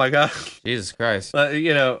like, oh my god, Jesus Christ.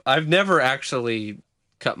 I've never actually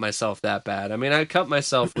cut myself that bad. I mean, I cut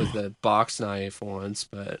myself with a box knife once,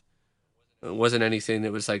 but it wasn't anything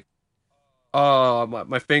that was like, oh,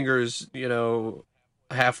 my fingers,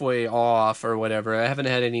 halfway off or whatever. I haven't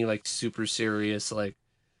had any like super serious like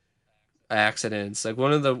accidents. Like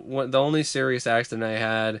the only serious accident I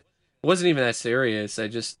had wasn't even that serious. I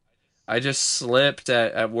just slipped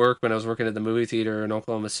at work when I was working at the movie theater in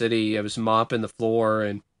Oklahoma City. I was mopping the floor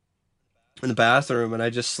and in the bathroom, and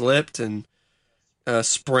I just slipped and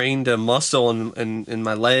sprained a muscle in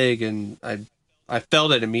my leg, and I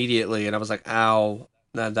felt it immediately, and I was like, ow,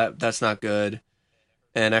 that's not good.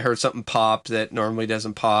 And I heard something pop that normally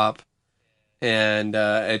doesn't pop, and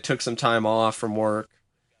I took some time off from work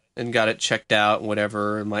and got it checked out and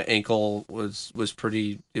whatever, and my ankle was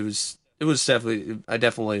pretty, it was definitely, I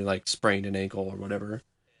definitely like sprained an ankle or whatever.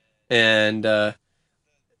 And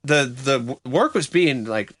the work was being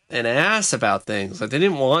like an ass about things. Like, they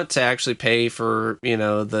didn't want to actually pay for,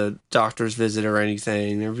 the doctor's visit or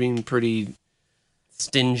anything. They were being pretty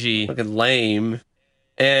stingy, fucking lame.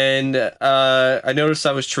 And I noticed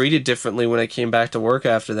I was treated differently when I came back to work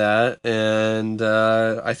after that. And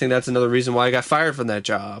I think that's another reason why I got fired from that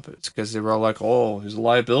job. It's because they were all like, oh, he's a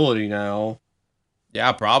liability now.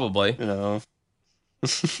 Yeah, probably. Don't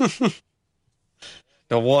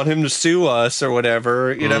want him to sue us or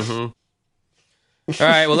whatever, Mm-hmm. All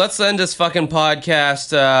right, well, let's end this fucking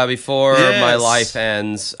podcast before my life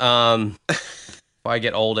ends. If I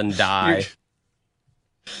get old and die.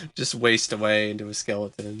 Just waste away into a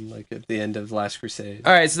skeleton, like at the end of Last Crusade.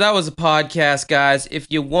 All right, so that was a podcast, guys. If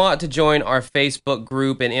you want to join our Facebook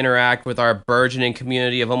group and interact with our burgeoning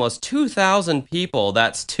community of almost 2,000 people,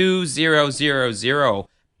 that's 2000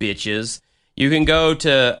 bitches. You can go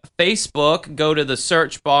to Facebook, go to the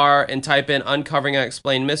search bar, and type in "Uncovering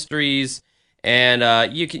Unexplained Mysteries,"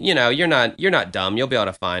 and you can, you're not dumb. You'll be able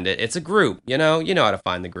to find it. It's a group, you know how to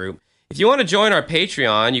find the group. If you want to join our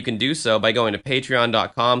Patreon, you can do so by going to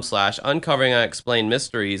patreon.com/Uncovering Unexplained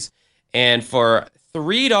Mysteries, and for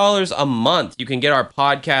 $3 a month, you can get our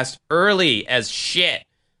podcast early as shit.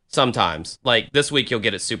 Sometimes, like this week, you'll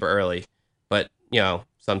get it super early, but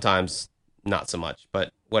sometimes not so much.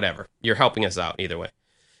 But whatever, you're helping us out either way.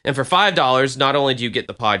 And for $5, not only do you get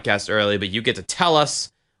the podcast early, but you get to tell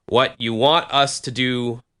us what you want us to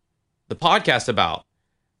do the podcast about.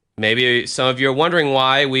 Maybe some of you are wondering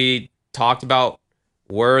why we talked about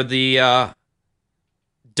were the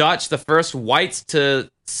Dutch the first whites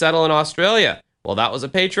to settle in Australia. Well, that was a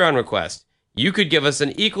Patreon request. you could give us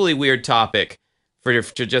an equally weird topic for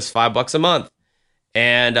just $5 a month.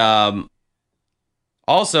 And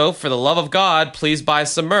also, for the love of God, please buy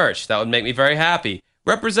some merch. That would make me very happy.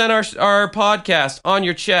 Represent our podcast on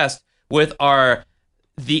your chest with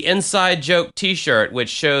the Inside Joke t-shirt, which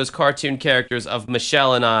shows cartoon characters of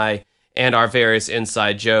Michelle and I and our various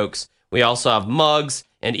inside jokes. We also have mugs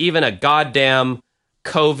and even a goddamn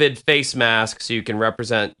COVID face mask so you can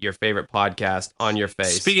represent your favorite podcast on your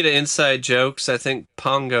face. Speaking of inside jokes, I think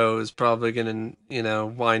Pongo is probably going to,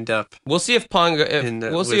 wind up. We'll see if Pongo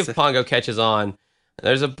Pongo catches on.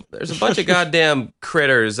 There's a bunch of goddamn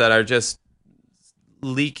critters that are just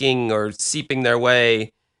leaking or seeping their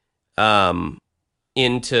way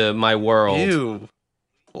into my world. Ew.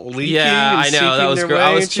 Leaking yeah, I know. That was gross.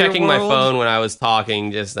 I was checking my world? phone when I was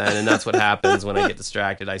talking just then, and that's what happens when I get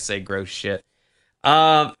distracted. I say gross shit.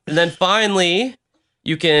 And then finally,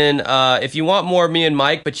 you can, if you want more of me and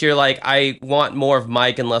Mike, but you're like, I want more of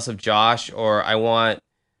Mike and less of Josh, or I want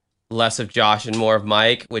less of Josh and more of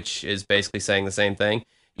Mike, which is basically saying the same thing.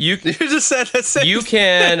 You just said the same You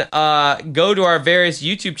can go to our various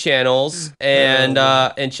YouTube channels and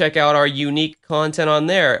check out our unique content on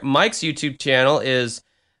there. Mike's YouTube channel is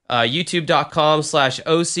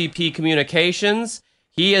youtube.com/OCP Communications.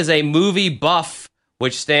 He is a movie buff,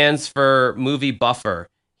 which stands for movie buffer.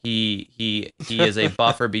 He is a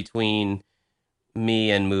buffer between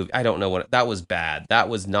me and movie. I don't know that was bad. That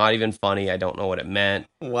was not even funny. I don't know what it meant.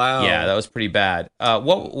 Wow. Yeah, that was pretty bad.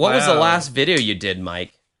 What was the last video you did,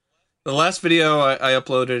 Mike? The last video I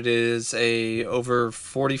uploaded is a over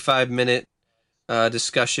 45-minute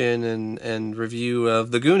discussion and review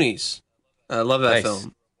of The Goonies. I love that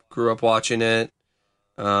film. Grew up watching it,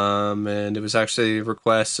 and it was actually a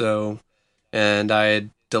request. And I had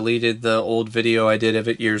deleted the old video I did of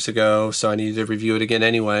it years ago, so I needed to review it again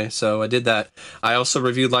anyway. So I did that. I also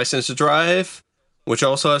reviewed License to Drive, which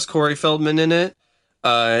also has Corey Feldman in it.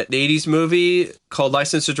 The 80s movie called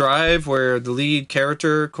License to Drive, where the lead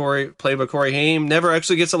character, played by Corey Haim, never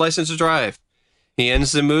actually gets a license to drive. He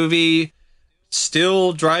ends the movie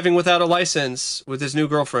still driving without a license with his new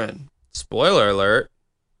girlfriend. Spoiler alert.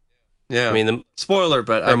 Yeah. I mean, spoiler,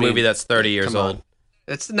 but a movie that's 30 years old.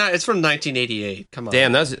 It's not. It's from 1988. Come on.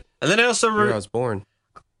 Damn, that's. And then I also I was born.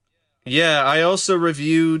 Yeah, I also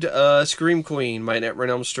reviewed Scream Queen, Nightmare on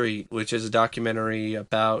Elm Street, which is a documentary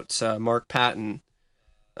about Mark Patton,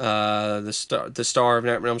 the star of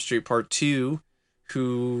Nightmare on Elm Street Part 2,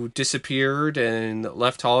 who disappeared and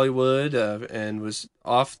left Hollywood and was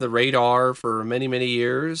off the radar for many, many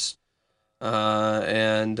years.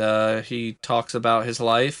 And he talks about his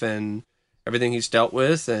life and everything he's dealt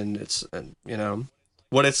with, and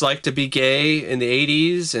what it's like to be gay in the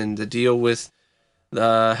 80s and to deal with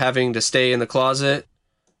having to stay in the closet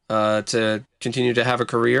to continue to have a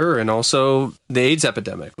career, and also the AIDS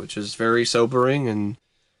epidemic, which is very sobering, and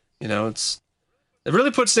it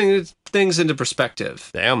really puts things into perspective.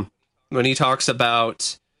 Damn. When he talks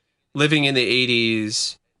about living in the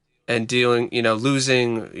 80s and dealing,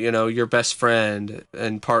 losing, your best friend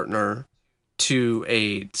and partner to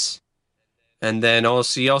AIDS. And then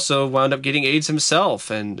he also wound up getting AIDS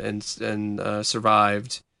himself and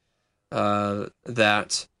survived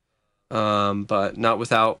that, but not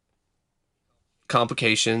without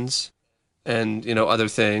complications and other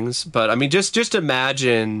things. But I mean, just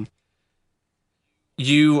imagine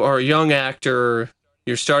you are a young actor,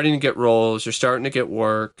 you're starting to get roles, you're starting to get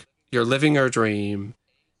work, you're living your dream,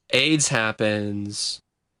 AIDS happens,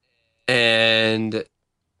 and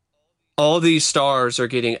all these stars are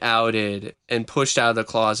getting outed and pushed out of the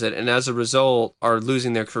closet, and as a result are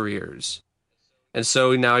losing their careers. And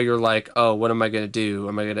so now you're like, oh, what am I going to do?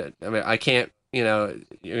 I can't, you're going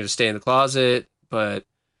to stay in the closet, but,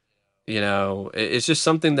 it's just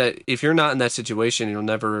something that if you're not in that situation, you'll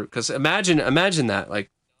never, because imagine that, like,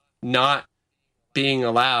 not being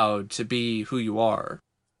allowed to be who you are.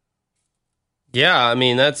 Yeah, I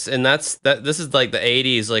mean, this is like the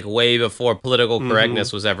 80s, like way before political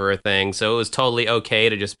correctness was ever a thing. So it was totally okay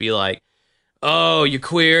to just be like, oh, you're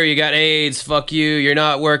queer, you got AIDS, fuck you, you're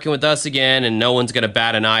not working with us again, and no one's going to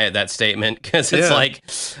bat an eye at that statement, because it's like...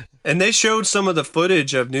 And they showed some of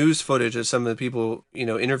the news footage of some of the people,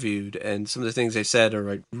 interviewed, and some of the things they said are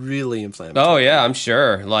like really inflammatory. Oh yeah, I'm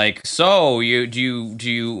sure. Like, so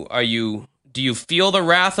do you feel the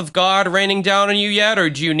wrath of God raining down on you yet,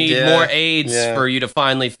 or do you need more AIDS for you to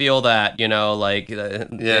finally feel that?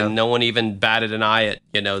 And no one even batted an eye at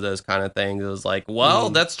those kind of things. It was like,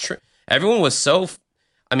 well, that's true. Everyone was so.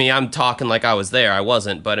 I mean, I'm talking like I was there. I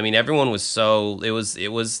wasn't, but I mean, everyone was so. It was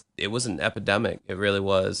an epidemic. It really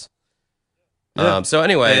was. Yeah. So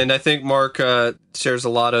anyway, and I think Mark shares a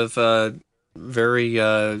lot of very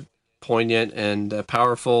poignant and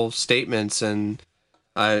powerful statements, and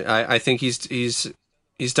I think he's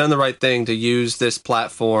done the right thing to use this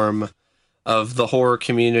platform of the horror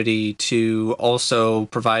community to also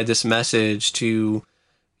provide this message to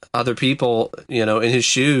other people, you know, in his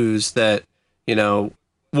shoes, that, you know,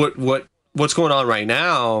 what's going on right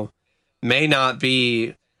now may not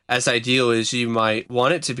be as ideal as you might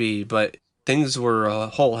want it to be, but things were a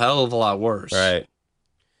whole hell of a lot worse. Right.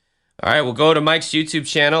 All right, we'll go to Mike's YouTube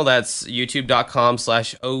channel. That's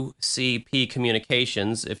youtube.com/OCP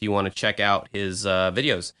Communications if you want to check out his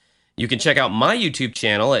videos. You can check out my YouTube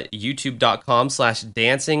channel at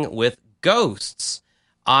youtube.com/Dancing with Ghosts.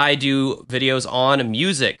 I do videos on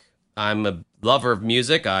music. I'm a lover of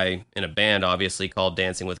music. I in a band, obviously, called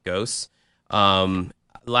Dancing with Ghosts.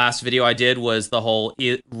 Last video I did was the whole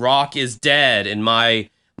rock is dead, and my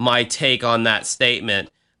take on that statement.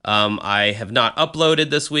 I have not uploaded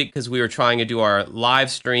this week because we were trying to do our live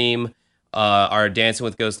stream, our Dancing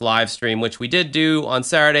with Ghosts live stream, which we did do on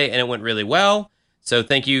Saturday, and it went really well. So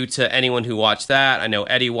thank you to anyone who watched that. I know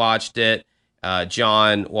Eddie watched it.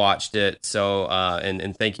 John watched it. So,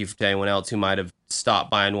 and thank you to anyone else who might have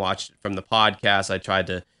stopped by and watched it from the podcast. I tried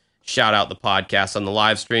to shout out the podcast on the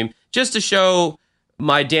live stream just to show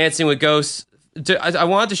my Dancing with Ghosts. I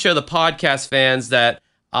wanted to show the podcast fans that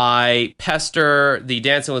I pester the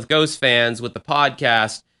Dancing with Ghosts fans with the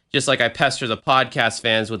podcast, just like I pester the podcast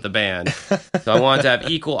fans with the band. So I wanted to have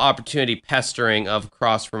equal opportunity pestering of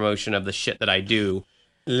cross promotion of the shit that I do.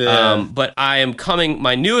 Yeah. But I am coming.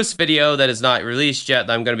 My newest video that is not released yet,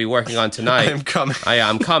 that I'm going to be working on tonight. I'm coming.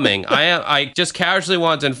 I'm coming. I just casually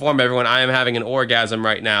want to inform everyone I am having an orgasm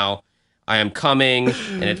right now. I am coming,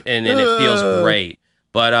 and it feels great.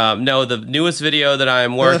 But no, the newest video that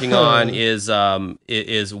I'm working on is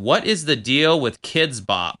what is the deal with Kids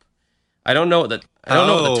Bop? I don't know what the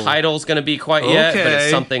title's going to be quite yet, but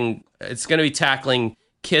it's something. It's going to be tackling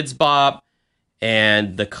Kids Bop,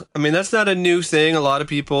 and I mean, that's not a new thing. A lot of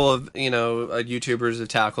people, YouTubers have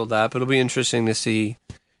tackled that, but it'll be interesting to see.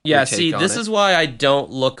 Yeah, see, this is why I don't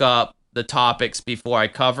look up the topics before I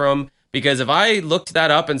cover them. Because if I looked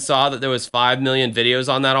that up and saw that there was 5 million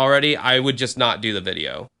videos on that already, I would just not do the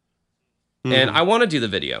video. And I want to do the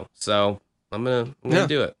video, so I'm gonna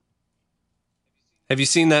do it. Have you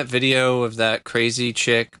seen that video of that crazy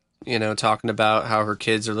chick, talking about how her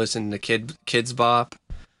kids are listening to Kids Bop?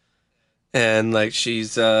 And like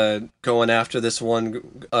she's going after this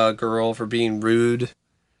one girl for being rude.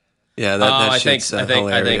 Yeah, that shit's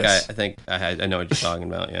hilarious. I think I know what you're talking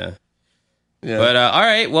about, yeah. Yeah. But all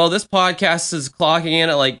right, well, this podcast is clocking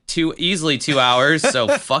in at like easily 2 hours, so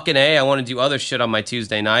fucking A, I want to do other shit on my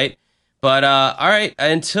Tuesday night. But all right,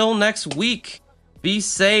 until next week, be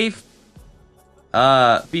safe,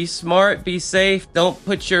 be smart, be safe. Don't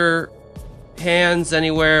put your hands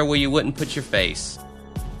anywhere where you wouldn't put your face.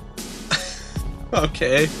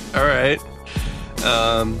 Okay, all right.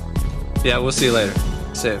 Yeah, we'll see you later.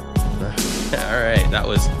 See you. All right, that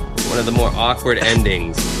was one of the more awkward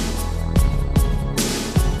endings.